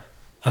knowing that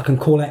I can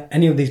call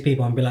any of these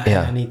people and be like, "Hey,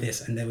 I need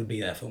this," and they would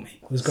be there for me.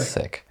 It was great.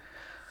 Sick.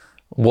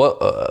 What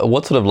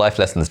sort of life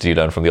lessons did you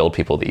learn from the old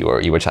people that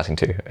you were chatting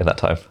to in that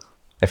time,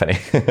 if any?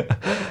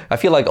 I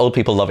feel like old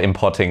people love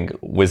imparting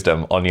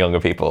wisdom on younger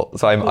people,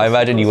 so I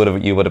imagine you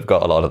would have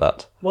got a lot of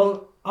that.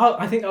 Well,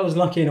 I think I was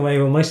lucky in a way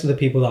where most of the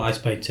people that I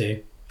spoke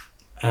to,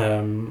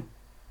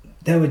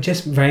 they were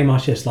just very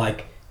much just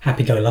like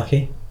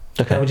happy-go-lucky.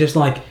 Okay. They were just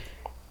like,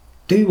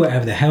 do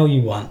whatever the hell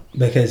you want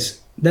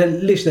because they're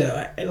literally,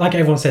 like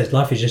everyone says,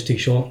 life is just too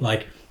short.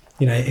 Like,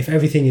 if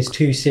everything is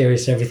too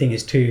serious, everything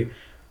is too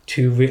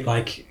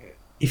like,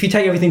 if you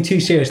take everything too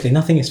seriously,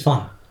 nothing is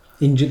fun.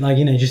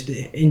 Just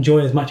enjoy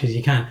as much as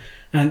you can.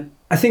 And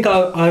I think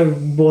I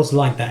was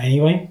like that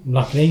anyway.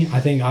 Luckily, I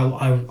think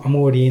I'm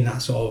already in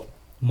that sort of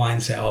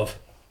mindset of,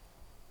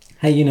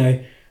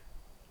 hey,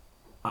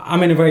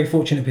 I'm in a very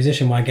fortunate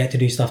position where I get to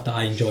do stuff that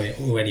I enjoy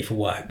already for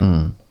work.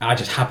 I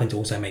just happen to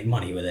also make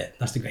money with it.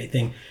 That's the great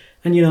thing.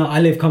 And I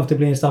live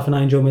comfortably and stuff, and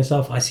I enjoy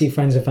myself. I see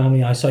friends and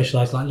family. I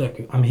socialize. Like,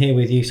 look, I'm here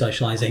with you,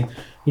 socializing.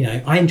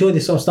 I enjoy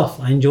this sort of stuff.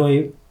 I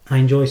enjoy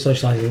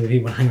socializing with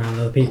people and hanging around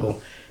with other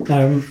people.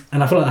 And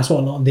I feel like that's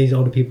what a lot of these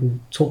older people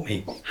taught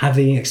me: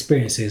 having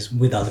experiences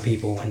with other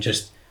people and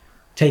just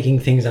taking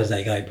things as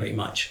they go, pretty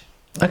much.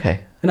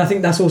 Okay. And I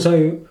think that's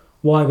also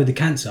why with the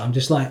cancer, I'm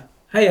just like,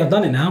 hey, I've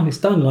done it now. It's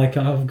done. Like,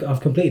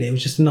 I've completed it. It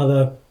was just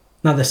another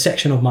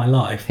section of my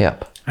life.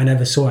 Yep. I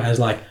never saw it as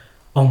like,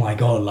 oh my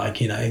God, like,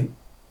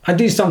 I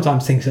do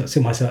sometimes think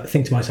to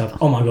myself,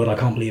 oh my God, I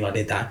can't believe I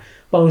did that.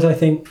 But I also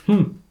think,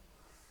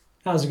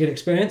 that was a good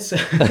experience. So,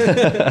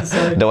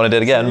 don't want to do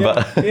it again,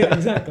 yeah, but yeah,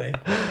 exactly.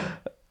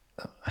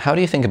 How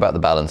do you think about the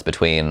balance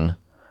between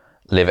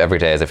live every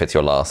day as if it's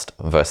your last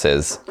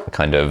versus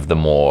kind of the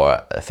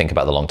more think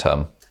about the long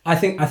term? I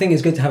think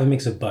it's good to have a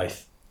mix of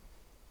both.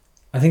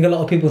 I think a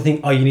lot of people think,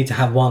 oh, you need to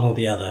have one or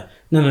the other.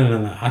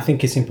 No. I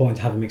think it's important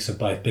to have a mix of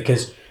both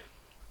because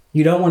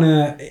you don't want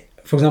to.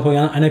 For example,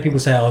 I know people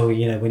say, oh,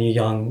 when you're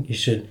young, you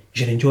should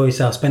enjoy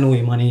yourself, spend all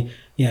your money,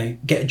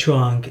 get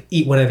drunk,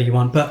 eat whatever you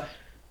want. But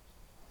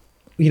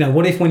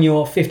what if when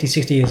you're 50,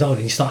 60 years old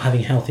and you start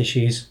having health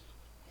issues?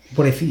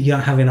 What if you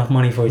don't have enough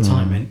money for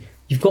retirement?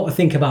 You've got to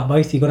think about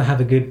both. You've got to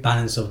have a good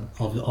balance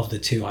of the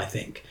two, I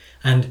think.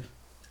 And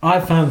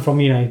I've found from,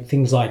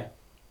 things like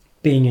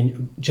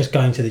just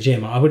going to the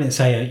gym, I wouldn't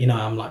say,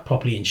 I'm like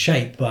properly in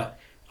shape, but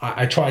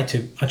I try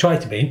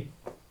to be,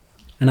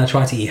 and I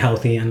try to eat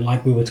healthy. And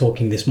like we were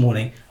talking this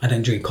morning, I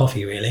don't drink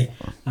coffee really,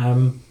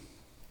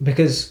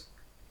 because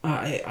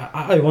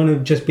I want to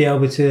just be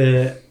able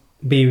to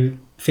be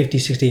 50,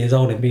 60 years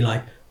old and be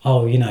like,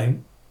 oh,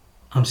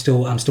 I'm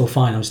still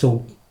fine. I'm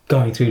still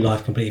going through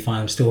life completely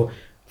fine. I'm still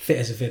fit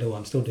as a fiddle.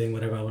 I'm still doing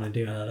whatever I want to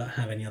do, and I don't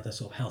have any other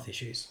sort of health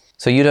issues.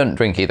 So you don't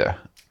drink either?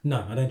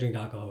 No, I don't drink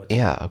alcohol.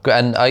 Yeah,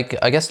 and I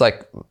guess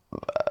like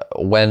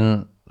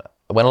when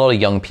a lot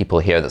of young people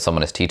hear that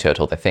someone is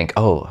teetotal, they think,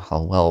 oh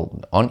well,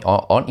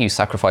 aren't you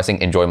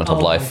sacrificing enjoyment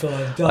of life? My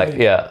God, like,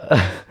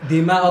 yeah. The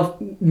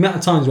amount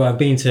of times where I've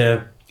been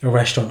to a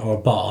restaurant or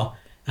a bar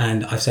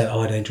and I've said,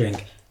 oh, I don't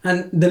drink,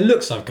 and the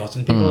looks I've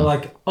gotten, people are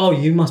like, oh,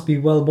 you must be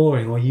well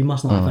boring, or you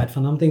must not have had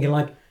fun. I'm thinking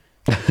like,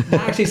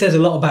 that actually says a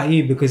lot about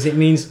you, because it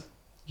means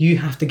you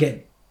have to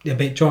get a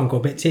bit drunk or a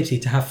bit tipsy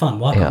to have fun.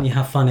 Why can't you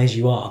have fun as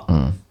you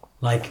are?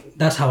 Like,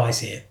 that's how I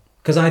see it.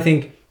 Because I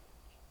think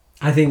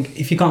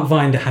if you can't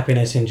find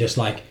happiness in just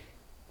like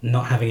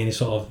not having any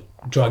sort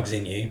of drugs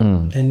in you,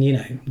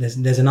 then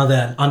there's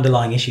another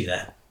underlying issue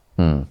there.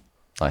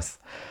 Nice.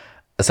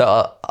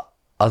 So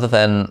other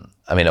than,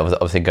 I mean,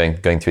 obviously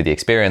going through the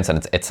experience,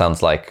 and it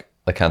sounds like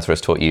the cancer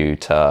has taught you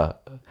to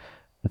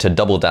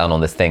double down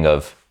on this thing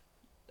of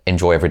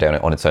enjoy every day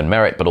on its own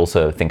merit, but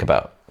also think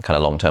about kind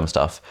of long-term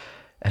stuff.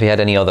 Have you had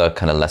any other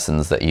kind of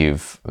lessons that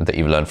you've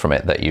learned from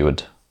it that you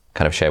would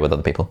kind of share with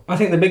other people? I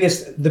think the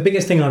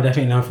biggest thing I've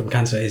definitely learned from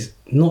cancer is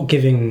not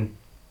giving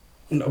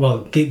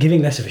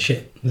less of a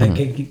shit,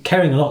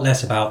 caring a lot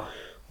less about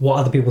what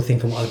other people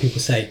think and what other people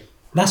say.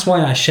 That's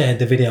why I shared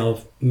the video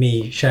of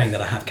me sharing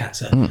that I have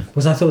cancer,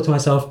 because I thought to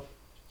myself,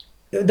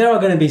 there are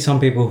going to be some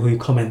people who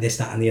comment this,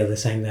 that, and the other,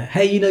 saying that,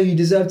 hey, you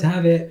deserve to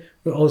have it,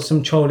 or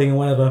some trolling or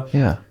whatever.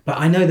 Yeah. But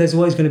I know there's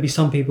always going to be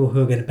some people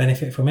who are going to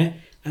benefit from it.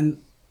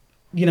 And,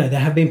 there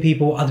have been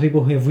other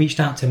people who have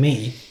reached out to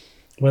me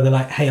where they're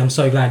like, hey, I'm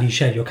so glad you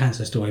shared your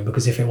cancer story,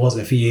 because if it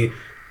wasn't for you,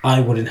 I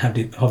wouldn't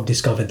have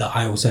discovered that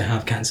I also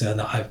have cancer,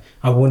 that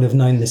I wouldn't have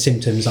known the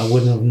symptoms. I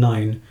wouldn't have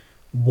known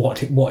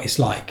what it's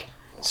like.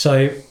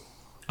 So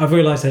I've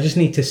realized I just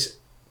need to,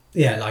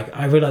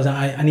 I realized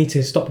that I need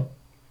to stop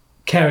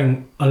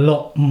caring a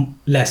lot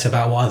less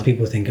about what other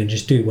people think and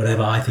just do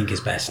whatever I think is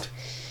best.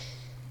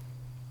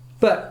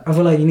 But I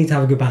feel like you need to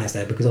have a good balance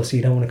there, because obviously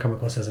you don't want to come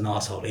across as an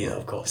arsehole either,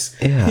 of course.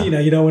 Yeah.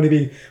 You don't want to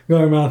be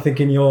going around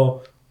thinking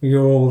you're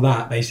all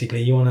that,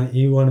 basically. You want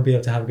to be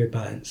able to have a good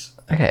balance.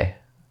 Okay.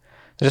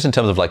 So just in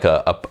terms of like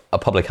a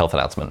public health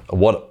announcement,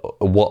 what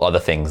are the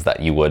things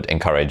that you would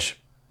encourage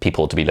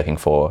people to be looking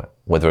for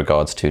with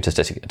regards to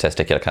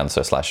testicular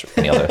cancer /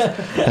 any others?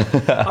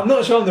 I'm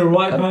not sure I'm the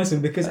right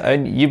person, because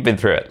you've been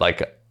through it.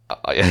 Like,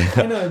 I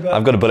know, but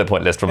I've got a bullet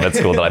point list from med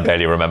school that I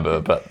barely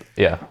remember, but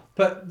yeah.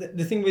 But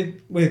the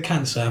thing with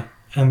cancer,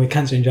 and with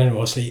cancer in general,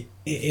 obviously,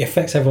 it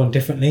affects everyone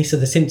differently. So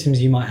the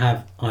symptoms you might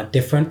have are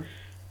different.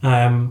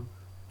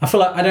 I feel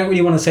like I don't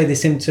really want to say the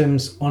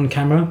symptoms on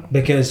camera,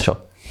 because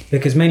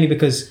mainly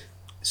because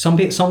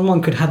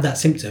someone could have that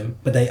symptom,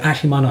 but they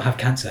actually might not have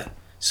cancer.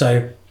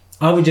 So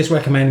I would just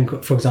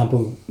recommend, for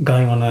example,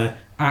 going on an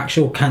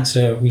actual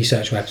cancer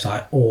research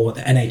website or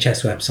the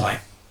NHS website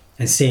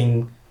and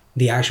seeing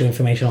the actual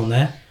information on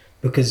there,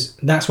 because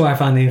that's where I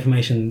found the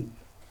information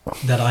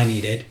that I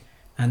needed.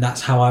 And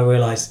that's how I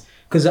realized,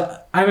 because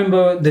I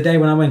remember the day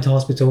when I went to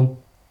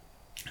hospital,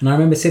 and I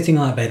remember sitting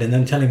on that bed and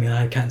them telling me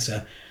I had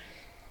cancer.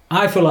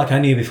 I feel like I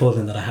knew before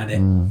then that I had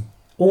it.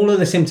 All of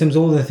the symptoms,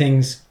 all the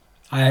things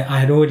I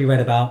had already read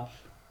about,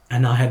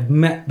 and I had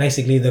met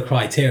basically the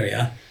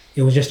criteria.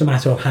 It was just a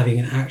matter of having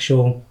an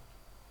actual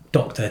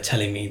doctor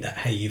telling me that,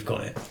 hey, you've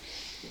got it.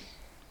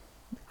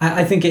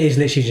 I think it is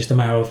literally just a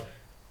matter of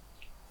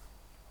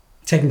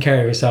taking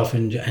care of yourself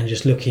and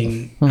just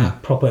looking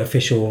at proper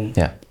official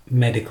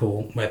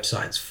medical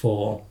websites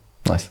for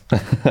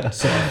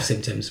sort of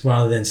symptoms,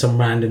 rather than some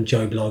random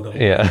Joe blog.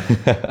 Or,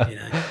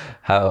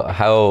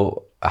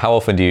 How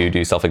often do you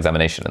do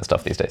self-examination and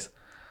stuff these days?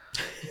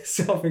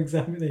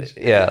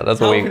 Self-examination. Yeah, that's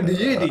what How often do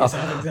you do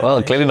self-examination?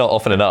 Well, clearly not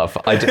often enough.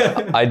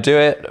 I do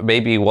it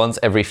maybe once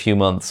every few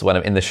months when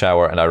I'm in the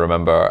shower and I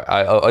remember.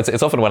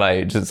 It's often when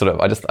I just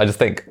I just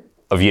think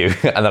of you,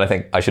 and then I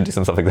think I should do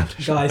some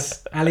self-examination.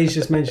 Guys, Ali's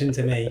just mentioned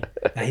to me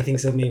that he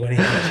thinks of me when he's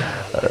in the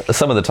shower.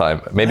 Some of the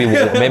time,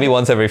 maybe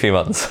once every few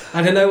months.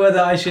 I don't know whether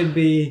I should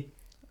be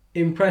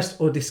impressed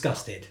or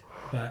disgusted.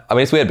 But I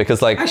mean, it's weird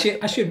because like...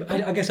 Actually,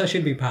 I guess I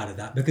should be proud of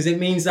that, because it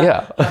means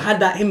that I've had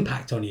that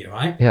impact on you,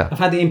 right? Yeah. I've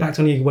had the impact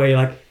on you where you're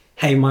like,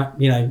 hey,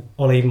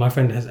 Ollie, my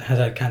friend has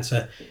had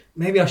cancer.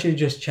 Maybe I should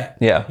just check.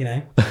 Yeah.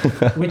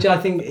 Which I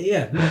think,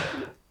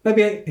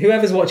 maybe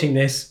whoever's watching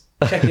this,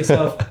 check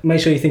yourself. Make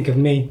sure you think of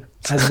me,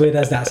 as weird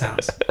as that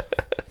sounds.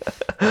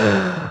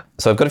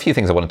 So I've got a few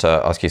things I wanted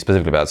to ask you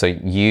specifically about. So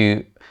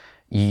you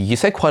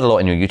say quite a lot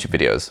in your YouTube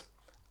videos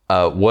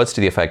words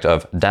to the effect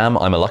of, damn,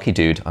 I'm a lucky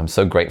dude. I'm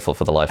so grateful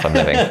for the life I'm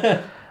living.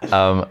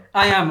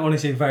 I am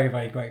honestly very,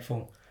 very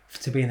grateful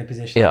to be in the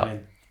position I'm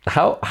in.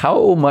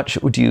 How much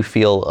do you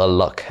feel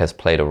luck has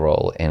played a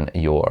role in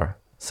your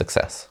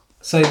success?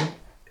 So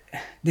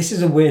this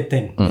is a weird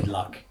thing with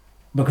luck,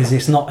 because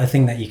it's not a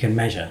thing that you can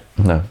measure.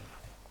 No.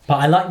 But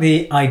I like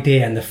the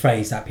idea and the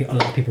phrase that a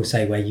lot of people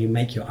say, where you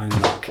make your own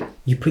luck.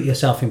 You put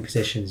yourself in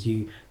positions.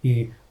 You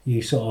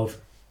sort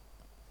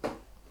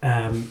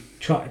of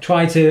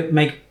try to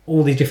make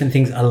all these different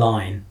things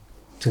align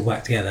to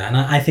work together. And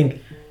I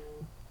think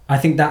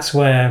that's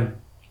where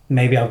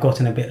maybe I've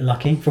gotten a bit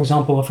lucky. For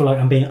example, I feel like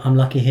I'm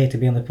lucky here to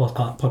be on the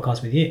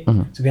podcast with you,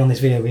 to be on this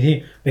video with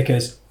you,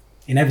 because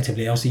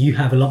inevitably, obviously, you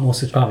have a lot more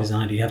subscribers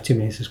than I do. You have 2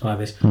 million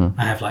subscribers.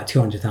 I have like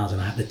 200,000.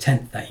 I have the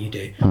 10th that you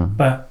do.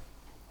 But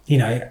you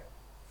know,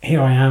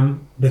 here I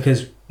am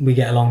because we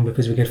get along,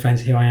 because we're good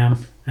friends. Here I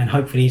am, and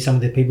hopefully some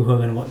of the people who are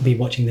going to be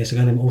watching this are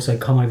going to also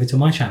come over to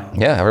my channel.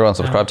 Yeah, everyone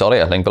subscribe to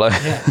Oliur, link below.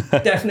 Yeah,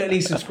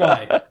 definitely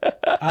subscribe.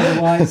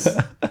 Otherwise,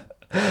 I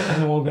don't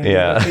know what I'm going to do,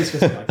 but please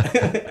subscribe.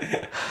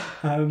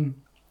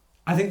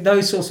 I think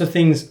those sorts of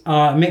things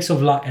are a mix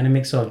of luck and a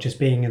mix of just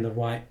being in the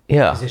right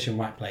position,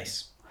 right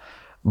place.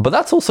 But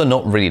that's also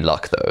not really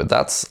luck, though.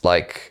 That's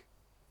like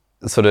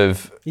sort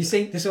of... You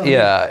see, this is what I mean.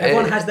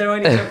 Everyone has their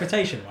own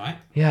interpretation, right?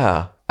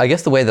 Yeah. I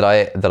guess the way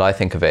that I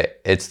think of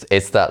it,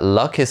 it's that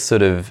luck is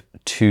sort of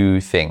two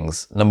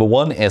things. Number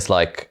one is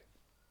like,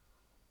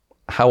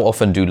 how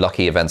often do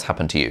lucky events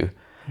happen to you?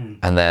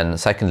 And then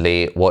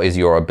secondly, what is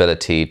your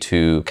ability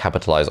to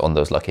capitalize on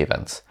those lucky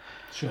events?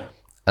 Sure.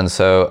 And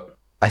so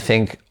I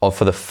think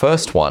for the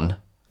first one,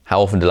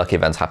 how often do lucky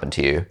events happen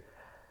to you?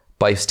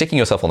 By sticking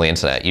yourself on the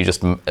internet, you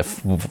just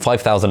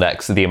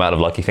 5,000x the amount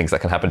of lucky things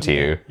that can happen to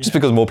you, just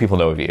because more people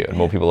know of you and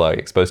more people are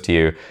exposed to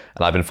you.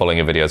 And I've been following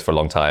your videos for a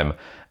long time.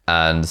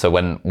 And so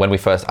when we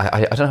first,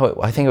 I don't know,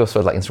 I think it was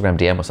sort of like Instagram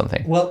DM or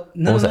something. Well,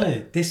 no.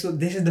 This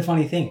is the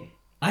funny thing.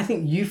 I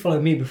think you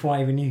followed me before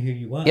I even knew who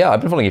you were. Yeah,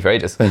 I've been following you for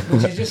ages.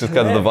 Which is just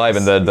because of the vibe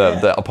and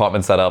the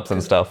apartment setups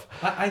and stuff.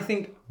 I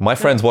think... My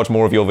friends watch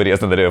more of your videos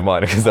than they do of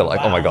mine, because they're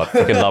like, oh my God,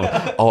 freaking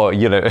love. Oh,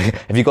 you know,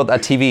 have you got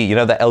that TV, you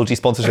know, that LG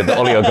sponsorship that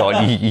Oliur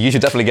got? You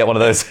should definitely get one of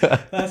those.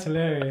 That's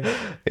hilarious.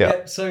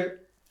 Yeah. So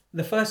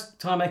the first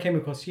time I came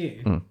across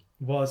you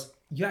was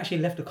you actually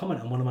left a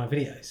comment on one of my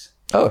videos.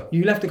 Oh.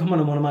 You left a comment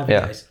on one of my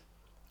videos.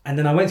 And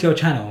then I went to your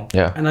channel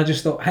and I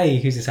just thought, hey,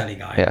 who's this Ali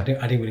guy?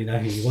 I didn't really know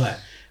who you were.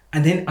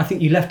 And then I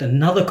think you left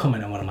another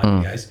comment on one of my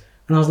videos.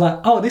 And I was like,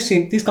 oh,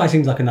 this guy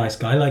seems like a nice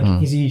guy. Like,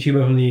 he's a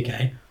YouTuber from the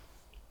UK.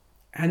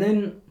 And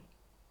then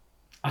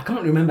I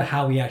can't remember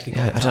how we actually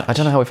got in touch. I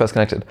don't know how we first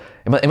connected.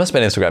 It must have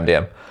been Instagram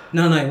DM.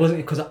 No, it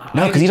wasn't,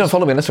 because you don't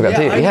follow me on Instagram,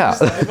 do you?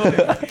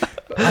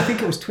 I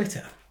think it was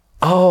Twitter.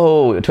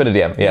 Oh, Twitter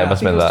DM. Yeah, it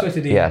must have been that. Twitter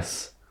DM.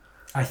 Yes.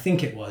 I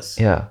think it was.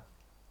 Yeah.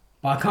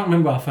 But I can't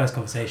remember our first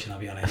conversation, I'll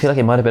be honest. I feel like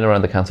it might have been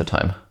around the cancer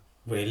time.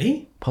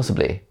 Really?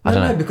 Possibly. I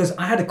don't know. Because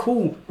I had a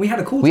call. We had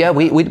a call. Yeah,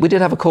 we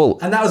did have a call.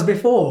 And that was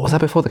before. Was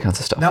that before the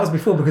cancer stuff? That was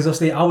before, because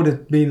obviously I would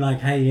have been like,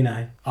 hey, you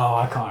know. Oh,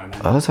 I can't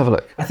remember. Oh, let's have a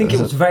look. I think it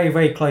was very,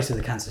 very close to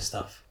the cancer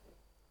stuff.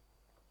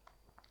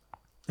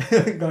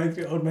 Going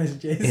through old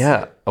messages.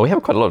 Yeah. Oh, we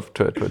have quite a lot of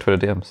Twitter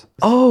DMs.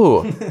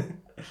 Oh.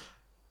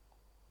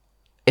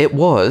 It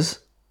was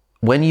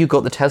when you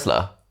got the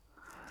Tesla.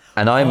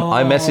 And I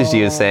messaged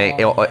you saying,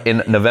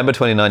 in November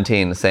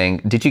 2019,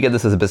 saying, did you get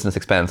this as a business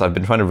expense? I've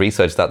been trying to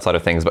research that side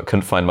of things, but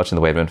couldn't find much in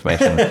the way of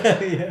information.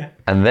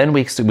 And then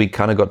we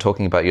kind of got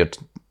talking about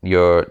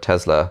your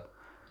Tesla.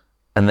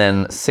 And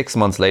then 6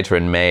 months later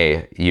in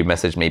May, you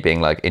messaged me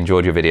being like,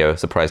 enjoyed your video,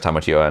 surprised how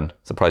much you earn,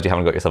 surprised you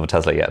haven't got yourself a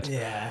Tesla yet.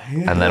 Yeah.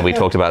 And then we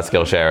talked about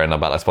Skillshare and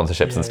about like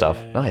sponsorships and stuff.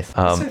 Yeah. Nice.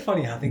 It's so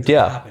funny how things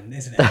happen,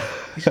 isn't it?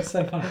 It's just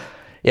so funny.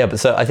 Yeah, but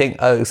so I think,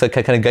 so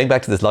kind of going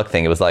back to this luck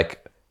thing, it was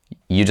like,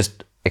 you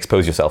just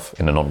expose yourself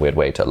in a non-weird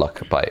way to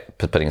luck by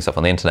putting yourself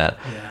on the internet.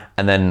 Yeah.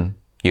 And then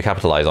you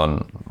capitalize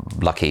on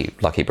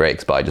lucky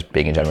breaks by just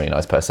being a generally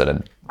nice person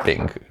and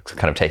being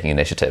kind of taking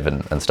initiative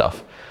and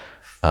stuff.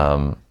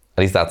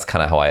 At least that's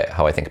kind of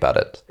how I think about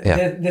it.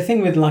 Yeah. The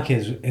thing with luck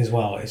is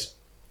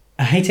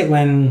I hate it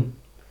when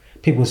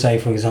people say,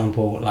 for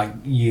example, like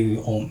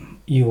you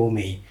or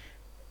me,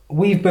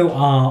 we've built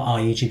our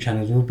YouTube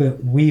channels,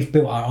 we've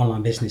built our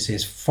online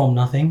businesses from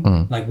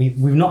nothing. Like we've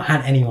not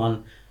had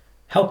anyone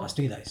help us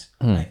do those.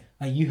 Like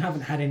you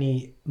haven't had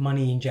any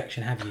money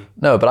injection, have you?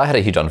 No, but I had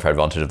a huge unfair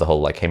advantage of the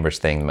whole like Cambridge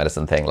thing, the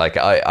medicine thing. Like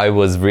I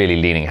was really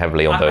leaning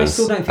heavily on those I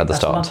still don't think at the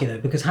start. Lucky though,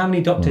 because how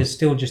many doctors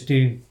still just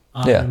do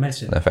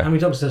medicine? No, fair. How many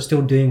doctors are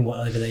still doing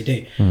whatever they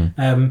do?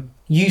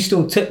 You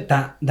still took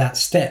that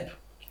step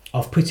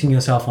of putting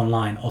yourself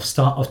online,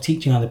 of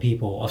teaching other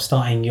people, of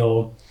starting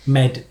your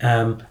med.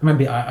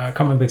 I can't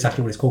remember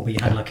exactly what it's called, but you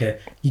had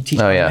you teach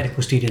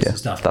medical students and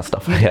stuff. That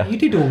stuff. You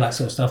did all that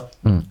sort of stuff.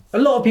 A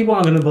lot of people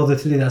aren't going to bother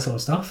to do that sort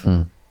of stuff.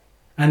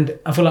 And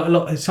I feel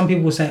like some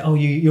people will say, "Oh,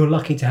 you're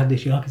lucky to have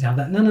this. You're lucky to have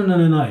that." No.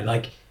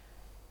 Like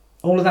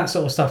all of that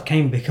sort of stuff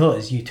came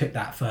because you took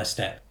that first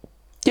step.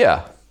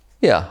 Yeah,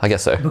 I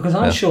guess so. Because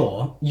I'm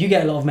sure you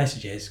get a lot of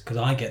messages, because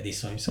I get these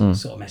sort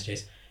of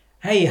messages,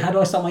 hey, how do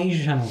I start my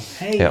YouTube channel?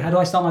 Hey, Yeah. how do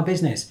I start my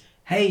business?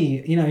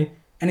 Hey, you know,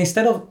 and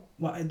instead of,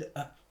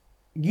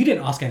 you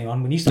didn't ask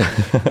anyone when you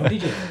started, or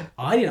did you?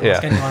 I didn't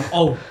ask anyone,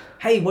 oh,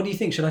 hey, what do you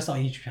think? Should I start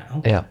a YouTube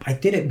channel? Yeah. I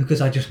did it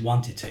because I just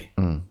wanted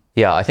to.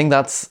 Yeah, I think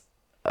that's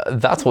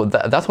one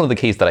of the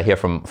keys that I hear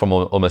from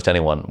almost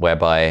anyone,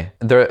 whereby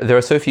there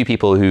are so few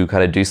people who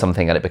kind of do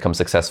something and it becomes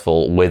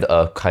successful with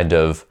a kind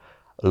of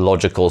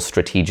logical,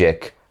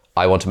 strategic,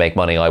 I want to make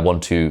money, I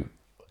want to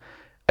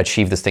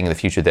achieve this thing in the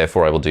future,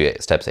 therefore I will do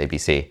steps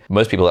ABC.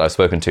 Most people that I've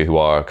spoken to who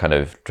are kind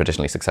of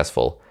traditionally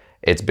successful,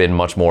 it's been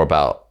much more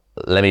about,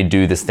 let me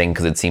do this thing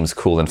because it seems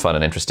cool and fun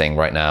and interesting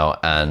right now,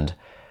 and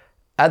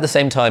at the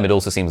same time, it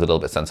also seems a little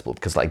bit sensible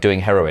because like doing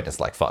heroin is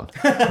like fun,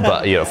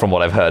 but you know, from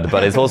what I've heard,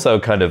 but it's also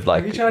kind of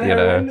like, Have you tried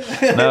heroin?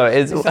 no,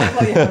 it's, It sounds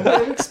like you have a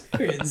lot of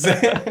experience.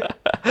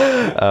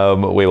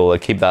 we will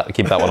keep that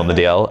one on the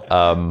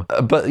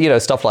DL. But you know,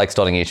 stuff like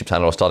starting a YouTube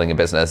channel or starting a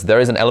business, there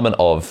is an element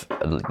of,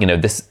 you know,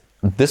 this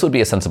would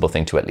be a sensible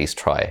thing to at least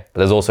try. But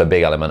there's also a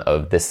big element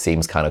of this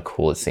seems kind of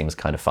cool, it seems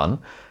kind of fun.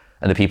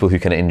 And the people who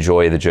can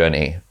enjoy the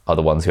journey are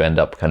the ones who end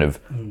up kind of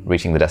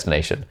reaching the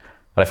destination.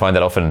 And I find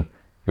that often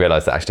you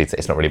realize that actually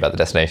it's not really about the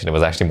destination, it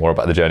was actually more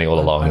about the journey all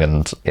along.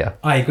 And yeah.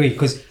 I agree,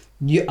 because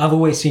I've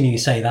always seen you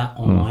say that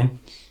online.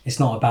 It's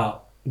not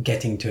about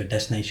getting to a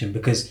destination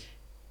because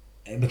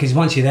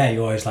once you're there,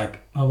 you're always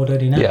like, oh, what do I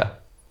do now? Yeah.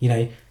 You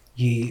know,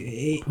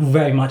 it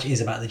very much is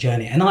about the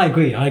journey. And I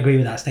agree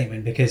with that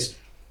statement, because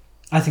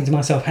I think to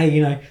myself, hey,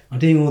 you know, I'm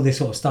doing all this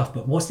sort of stuff,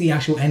 but what's the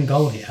actual end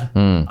goal here?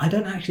 I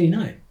don't actually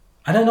know.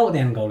 I don't know what the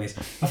end goal is.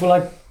 I feel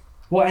like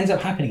what ends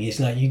up happening is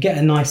like you get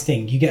a nice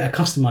thing, you get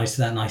accustomed to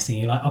that nice thing.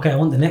 You're like, okay, I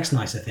want the next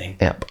nicer thing.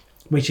 Yep.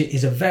 Which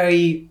is a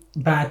very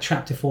bad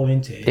trap to fall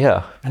into.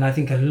 Yeah. And I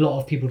think a lot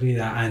of people do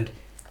that, and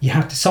you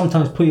have to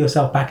sometimes put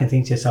yourself back and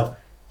think to yourself,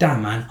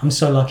 damn man, I'm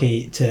so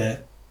lucky to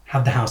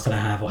have the house that I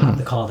have or have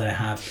the car that I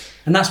have.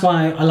 And that's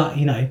why I like,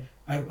 you know,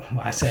 I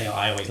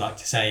always like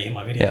to say in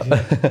my videos,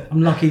 Yeah.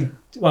 I'm lucky,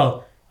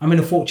 well, I'm in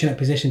a fortunate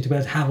position to be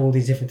able to have all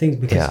these different things,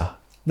 because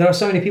there are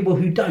so many people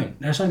who don't.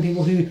 There are so many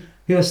people who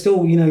are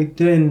still, you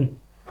know,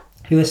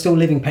 who are still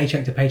living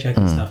paycheck to paycheck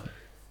and stuff.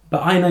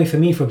 But I know for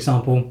me, for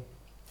example,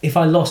 if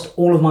I lost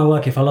all of my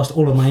work, if I lost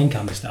all of my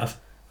income and stuff,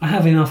 I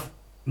have enough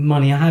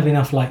money, I have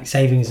enough like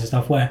savings and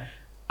stuff where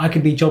I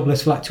could be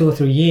jobless for like 2 or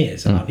 3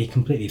 years and I'd be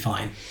completely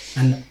fine.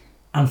 And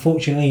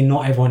unfortunately,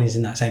 not everyone is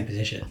in that same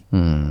position.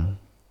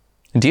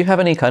 Do you have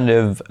any kind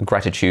of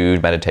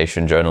gratitude,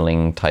 meditation,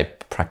 journaling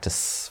type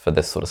practice for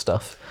this sort of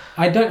stuff?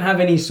 I don't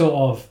have any sort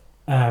of,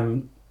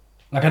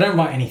 like I don't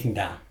write anything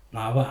down.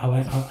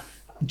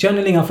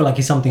 Journaling, I feel like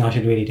is something I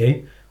should really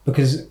do,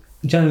 because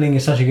journaling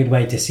is such a good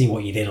way to see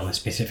what you did on a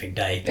specific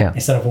day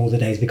instead of all the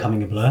days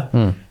becoming a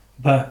blur.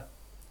 But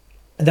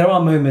there are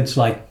moments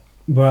like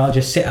where I'll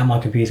just sit at my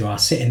computer, or I'll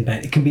sit in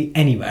bed. It can be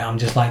anywhere. I'm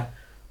just like,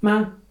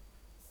 man,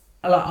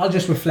 I'll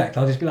just reflect.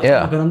 I'll just be like,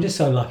 oh my God, I'm just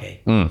so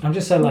lucky. I'm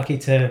just so lucky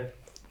to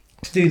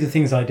do the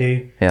things I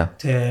do,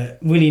 to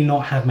really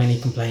not have many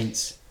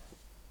complaints.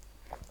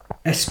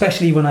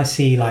 Especially when I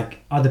see like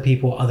other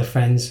people, other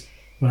friends,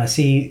 when I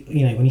see,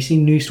 you know, when you see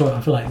news stories,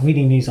 I feel like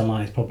reading news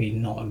online is probably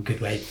not a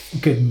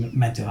good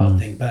mental health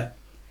thing. But,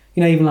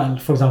 you know, even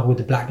like, for example, with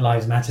the Black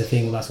Lives Matter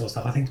thing, all that sort of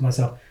stuff, I think to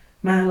myself,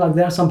 man, like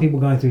there are some people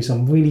going through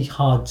some really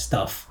hard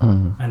stuff.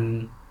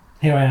 And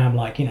here I am,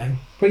 like, you know,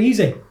 pretty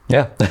easy.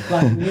 Yeah.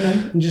 Like, you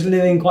know, I'm just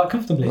living quite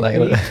comfortably. Like,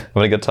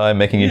 having a good time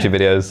making YouTube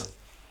videos.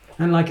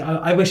 And like,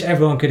 I wish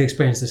everyone could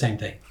experience the same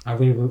thing. I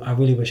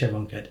really wish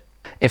everyone could.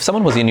 If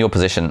someone was in your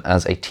position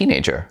as a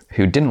teenager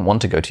who didn't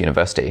want to go to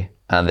university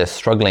and they're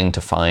struggling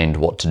to find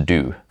what to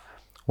do,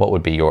 what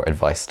would be your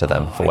advice to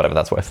them for whatever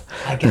that's worth?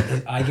 I get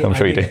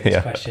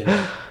this question.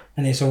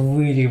 And it's a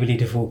really, really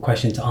difficult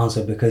question to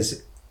answer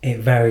because it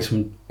varies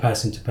from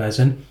person to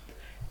person.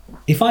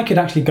 If I could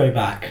actually go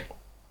back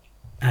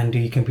and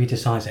do computer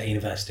science at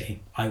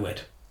university, I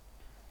would.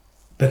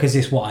 Because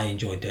it's what I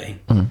enjoy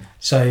doing.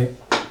 So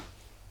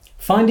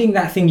finding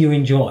that thing you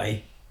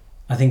enjoy,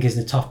 I think, is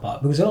the tough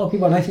part, because a lot of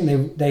people, I don't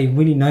think they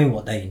really know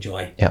what they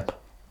enjoy. Yep.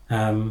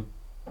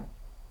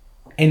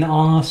 In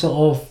our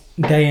sort of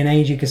day and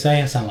age, you could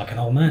say, I sound like an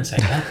old man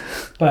saying that,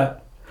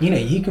 but you know,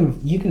 you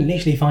can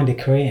literally find a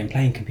career in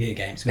playing computer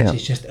games, which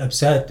is just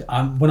absurd.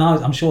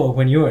 I'm sure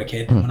when you were a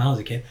kid, when I was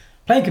a kid,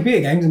 playing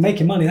computer games and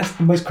making money, that's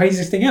the most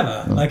craziest thing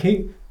ever. Like,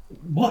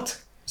 what?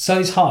 So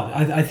it's hard.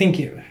 I think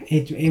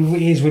it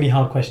is a really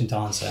hard question to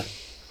answer.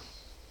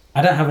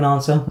 I don't have an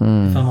answer,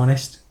 if I'm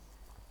honest.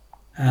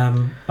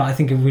 But I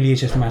think it really is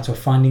just a matter of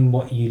finding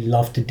what you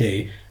love to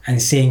do and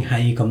seeing how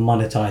you can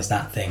monetize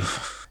that thing.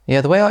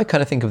 Yeah, the way I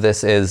kind of think of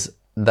this is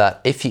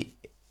that if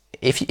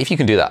you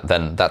can do that,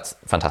 then that's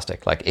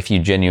fantastic. Like if you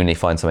genuinely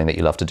find something that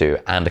you love to do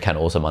and can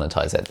also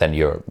monetize it, then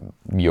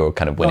you're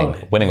kind of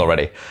winning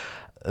already.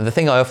 The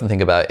thing I often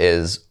think about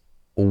is,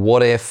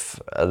 what if,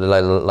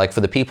 like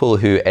for the people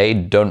who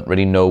don't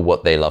really know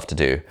what they love to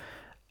do,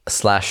 /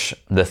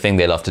 the thing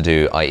they love to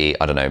do, i.e.,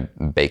 I don't know,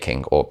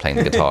 baking or playing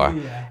the guitar,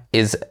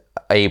 is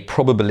a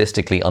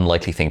probabilistically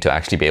unlikely thing to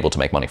actually be able to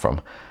make money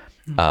from.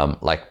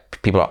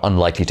 Like people are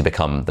unlikely to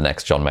become the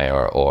next John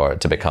Mayer or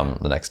to become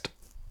the next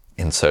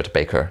insert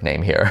baker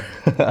name here.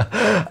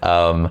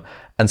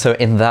 And so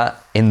in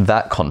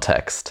that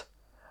context,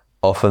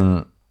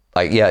 often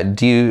like, yeah,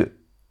 do you,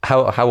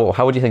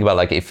 how would you think about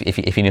like if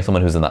you knew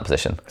someone who's in that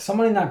position?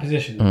 Someone in that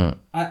position,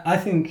 I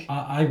think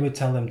I would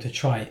tell them to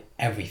try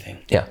everything.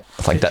 Yeah,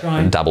 it's like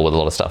dabble with a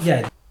lot of stuff.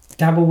 Yeah,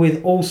 dabble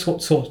with all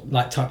sorts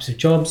like types of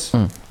jobs,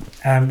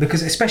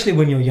 because especially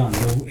when you're young,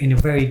 you're in a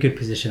very good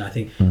position. I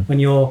think when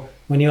you're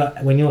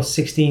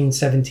 16,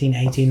 17,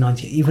 18,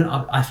 19, even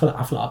up, I feel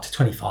like up to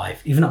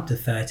 25, even up to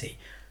 30,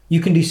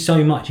 you can do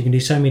so much. You can do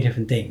so many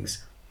different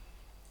things,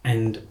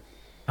 and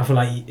I feel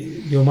like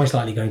you're most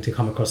likely going to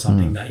come across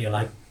something that you're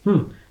like,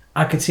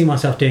 I could see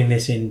myself doing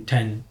this in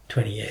 10,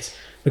 20 years.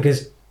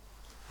 Because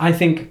I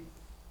think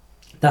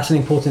that's an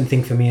important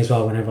thing for me as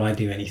well. Whenever I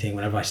do anything,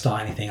 whenever I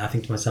start anything, I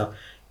think to myself,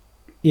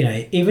 you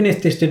know, even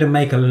if this didn't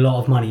make a lot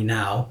of money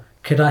now,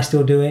 could I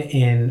still do it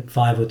in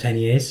 5 or 10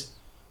 years?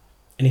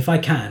 And if I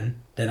can,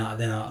 then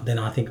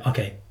I think,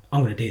 okay,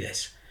 I'm going to do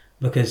this.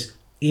 Because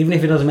even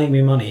if it doesn't make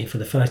me money for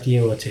the first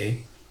year or two,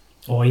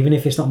 or even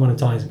if it's not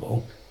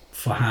monetizable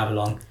for however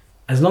long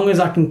as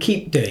I can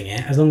keep doing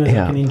it, as long as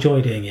I can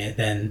enjoy doing it,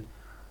 then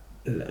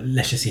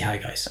let's just see how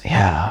it goes.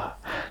 Yeah.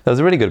 There was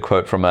a really good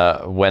quote from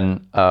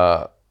when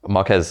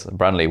Marquez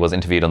Brownlee was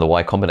interviewed on the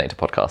Y Combinator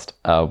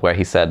podcast, where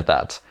he said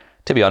that,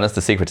 to be honest,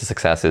 the secret to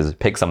success is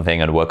pick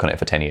something and work on it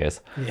for 10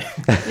 years.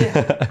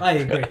 Yeah, I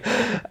agree.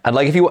 And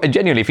like,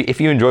 if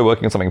you enjoy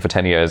working on something for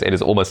 10 years, it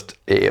is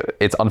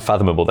it's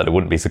unfathomable that it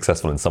wouldn't be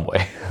successful in some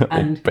way.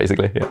 And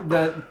basically,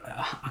 yeah.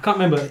 I can't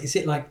remember, is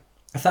it like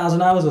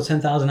 1,000 hours or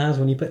 10,000 hours?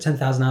 When you put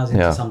 10,000 hours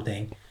into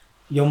something,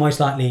 you're most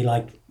likely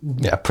like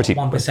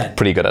 1%.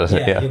 Pretty good at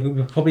it. Yeah,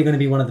 you're probably going to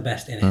be one of the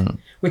best in it,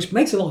 which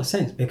makes a lot of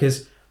sense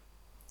because,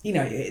 you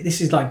know,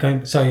 this is like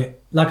going. So,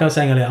 like I was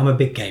saying earlier, I'm a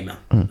big gamer.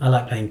 I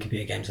like playing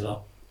computer games a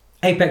lot.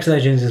 Apex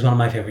Legends is one of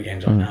my favorite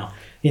games right now.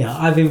 You know,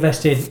 I've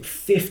invested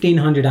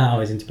 1,500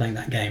 hours into playing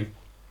that game.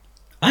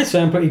 I'd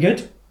say I'm pretty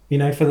good. You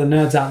know, for the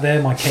nerds out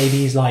there, my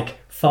KD is like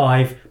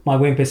 5. My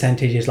win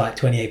percentage is like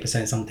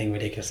 28%, something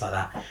ridiculous like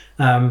that.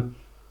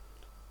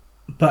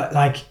 But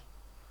like,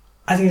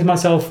 I think to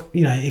myself,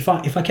 you know, if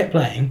I kept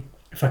playing,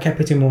 if I kept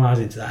putting more hours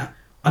into that,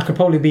 I could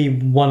probably be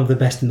one of the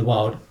best in the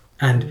world.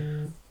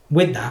 And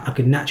with that, I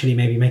could naturally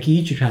maybe make a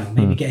YouTube channel,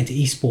 maybe get into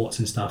esports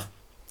and stuff.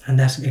 And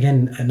that's,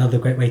 again, another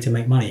great way to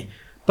make money.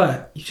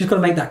 But you just got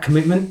to make that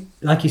commitment.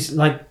 Like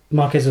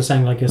Marquez was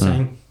saying, like you're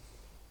saying,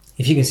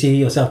 if you can see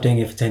yourself doing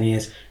it for 10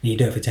 years and you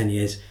do it for 10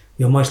 years,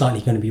 you're most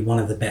likely going to be one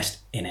of the best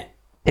in it.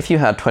 If you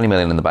had 20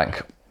 million in the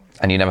bank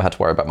and you never had to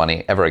worry about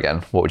money ever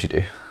again, what would you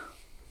do?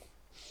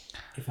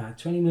 If I had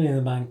 20 million in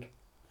the bank,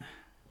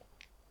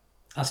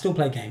 I'd still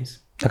play games.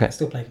 Okay. I'd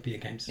still play computer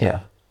games.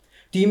 Yeah.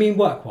 Do you mean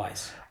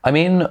work-wise? I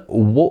mean,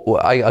 let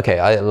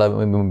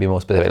me be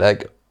more specific.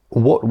 Like,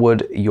 what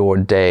would your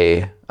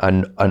day,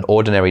 an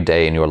ordinary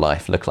day in your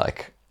life look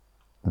like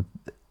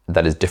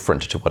that is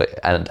different to what it,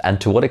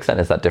 and to what extent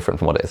is that different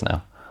from what it is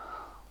now?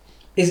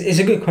 It's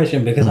a good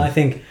question because I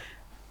think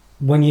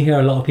when you hear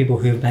a lot of people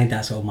who've made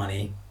that sort of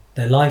money,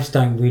 their lives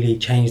don't really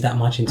change that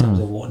much in terms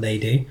of what they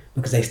do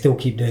because they still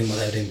keep doing what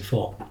they were doing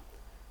before.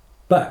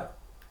 But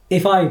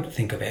if I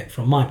think of it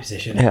from my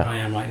position, where I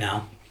am right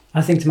now,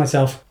 I think to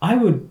myself, I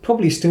would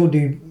probably still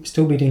be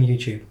doing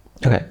YouTube.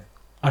 Okay.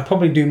 I'd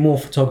probably do more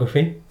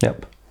photography.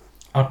 Yep.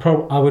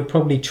 I would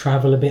probably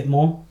travel a bit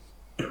more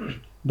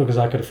because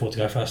I could afford to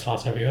go first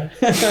class everywhere.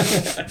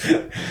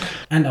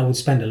 And I would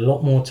spend a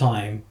lot more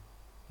time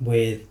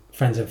with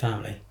friends and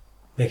family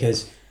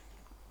because,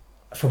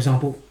 for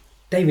example,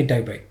 David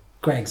Dobrik,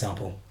 great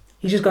example.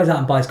 He just goes out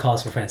and buys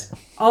cars for friends.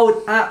 I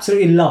would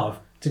absolutely love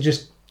to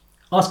just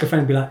ask a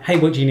friend and be like, hey,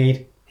 what do you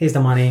need? Here's the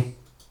money.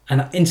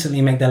 And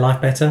instantly make their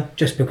life better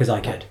just because I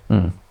could.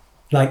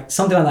 Like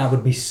something like that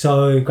would be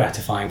so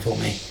gratifying for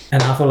me.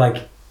 And I feel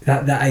like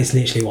that is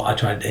literally what I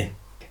try to do.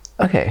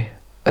 Okay.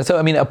 So,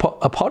 I mean,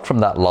 apart from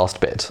that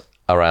last bit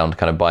around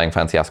kind of buying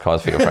fancy ass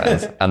cars for your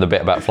friends and the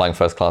bit about flying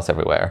first class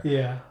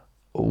everywhere,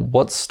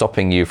 what's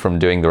stopping you from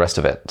doing the rest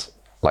of it,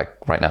 like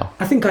right now?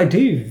 I think I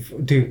do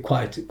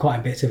quite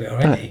a bit of it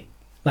already.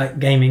 Like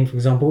gaming, for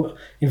example,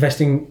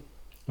 investing,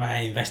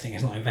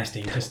 it's not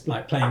investing, just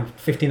like playing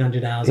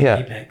 1,500 hours of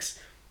Apex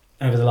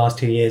over the last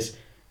 2 years.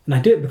 And I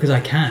do it because I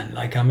can.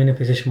 Like I'm in a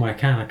position where I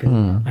can.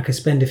 I can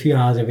spend a few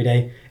hours every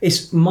day.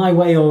 It's my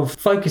way of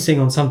focusing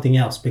on something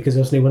else because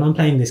obviously when I'm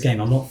playing this game,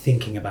 I'm not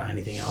thinking about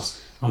anything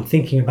else. I'm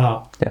thinking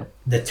about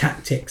the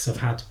tactics of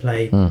how to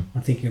play.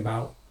 I'm thinking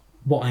about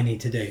what I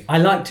need to do. I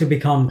like to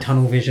become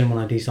tunnel vision when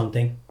I do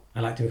something.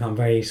 I like to become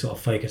very sort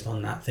of focused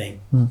on that thing.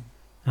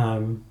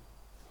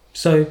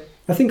 So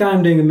I think I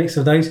am doing a mix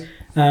of those.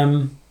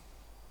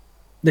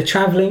 The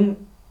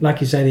traveling,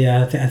 like you said,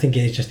 I think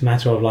it is just a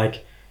matter of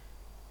like,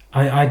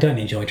 I don't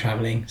enjoy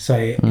traveling. So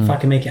if I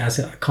can make it as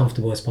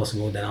comfortable as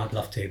possible, then I'd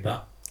love to,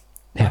 but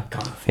I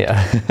can't.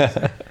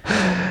 Yeah.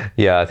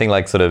 Yeah, I think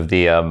like sort of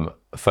the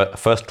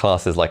first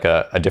class is like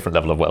a different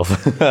level of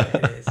wealth.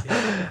 It is,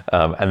 yeah.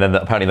 And then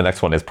apparently the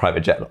next one is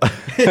private jet,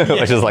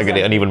 which is like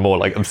an even more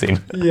like obscene.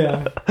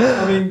 Yeah,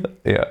 I mean,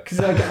 Yeah. because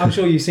like, I'm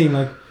sure you've seen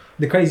like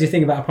the craziest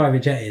thing about a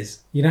private jet is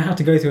you don't have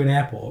to go through an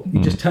airport.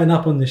 You just turn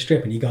up on the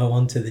strip and you go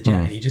onto the jet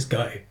and you just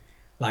go.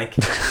 Like,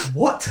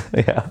 what?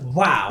 Yeah.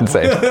 Wow.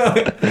 Insane.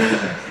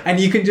 And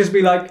you can just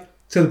be like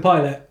to the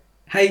pilot,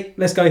 "Hey,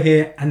 let's go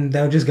here," and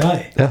they'll just go.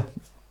 Yeah.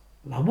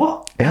 Like,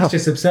 what? Yeah. It's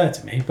just absurd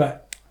to me.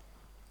 But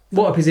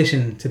what a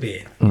position to be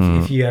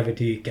in if you ever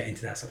do get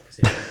into that sort of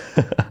position.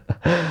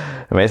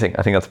 Amazing.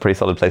 I think that's a pretty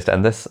solid place to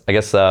end this. I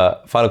guess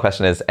final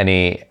question is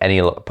any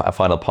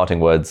final parting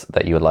words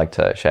that you would like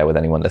to share with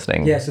anyone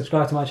listening? Yeah,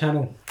 subscribe to my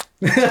channel.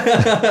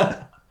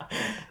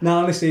 No,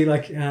 honestly,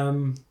 like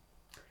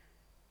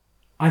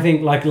I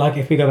think like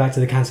if we go back to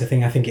the cancer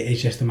thing, I think it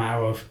is just a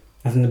matter of,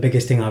 I think the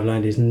biggest thing I've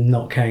learned is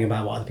not caring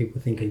about what other people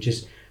think and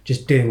just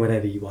doing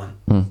whatever you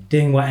want.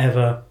 Doing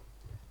whatever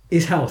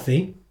is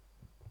healthy,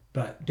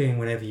 but doing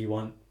whatever you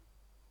want,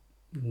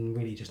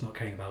 really just not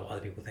caring about what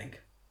other people think.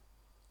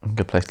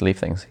 Good place to leave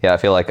things. Yeah, I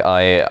feel like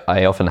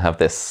I often have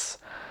this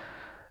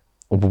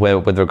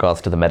with regards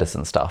to the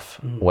medicine stuff,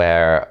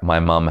 where my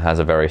mum has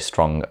a very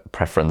strong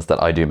preference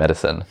that I do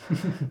medicine.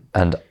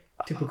 And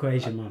Typical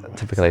Asian mum. Right?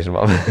 typical Asian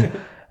mum.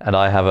 And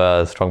I have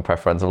a strong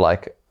preference of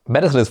like,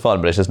 medicine is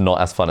fun, but it's just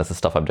not as fun as the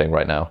stuff I'm doing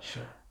right now.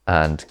 Sure.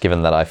 And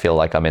given that I feel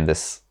like I'm in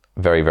this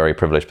very, very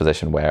privileged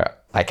position where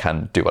I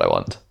can do what I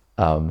want,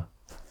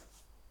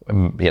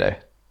 you know,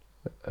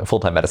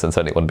 full-time medicine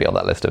certainly wouldn't be on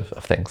that list of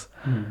things.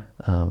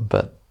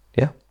 But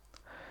yeah.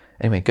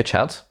 Anyway, good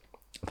chat.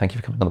 Thank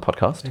you for coming on the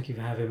podcast. Thank you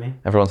for having me.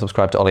 Everyone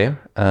subscribe to Oliur,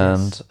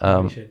 and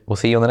we'll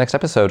see you on the next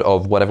episode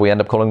of whatever we end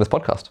up calling this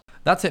podcast.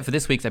 That's it for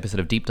this week's episode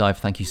of Deep Dive.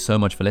 Thank you so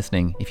much for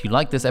listening. If you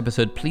like this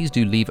episode, please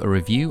do leave a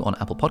review on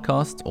Apple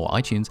Podcasts or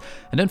iTunes,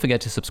 and don't forget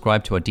to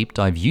subscribe to our Deep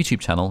Dive YouTube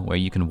channel where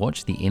you can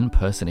watch the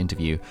in-person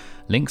interview.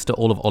 Links to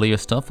all of Oliur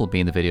stuff will be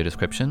in the video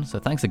description, so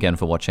thanks again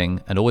for watching,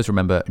 and always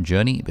remember,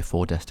 journey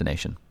before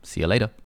destination. See you later.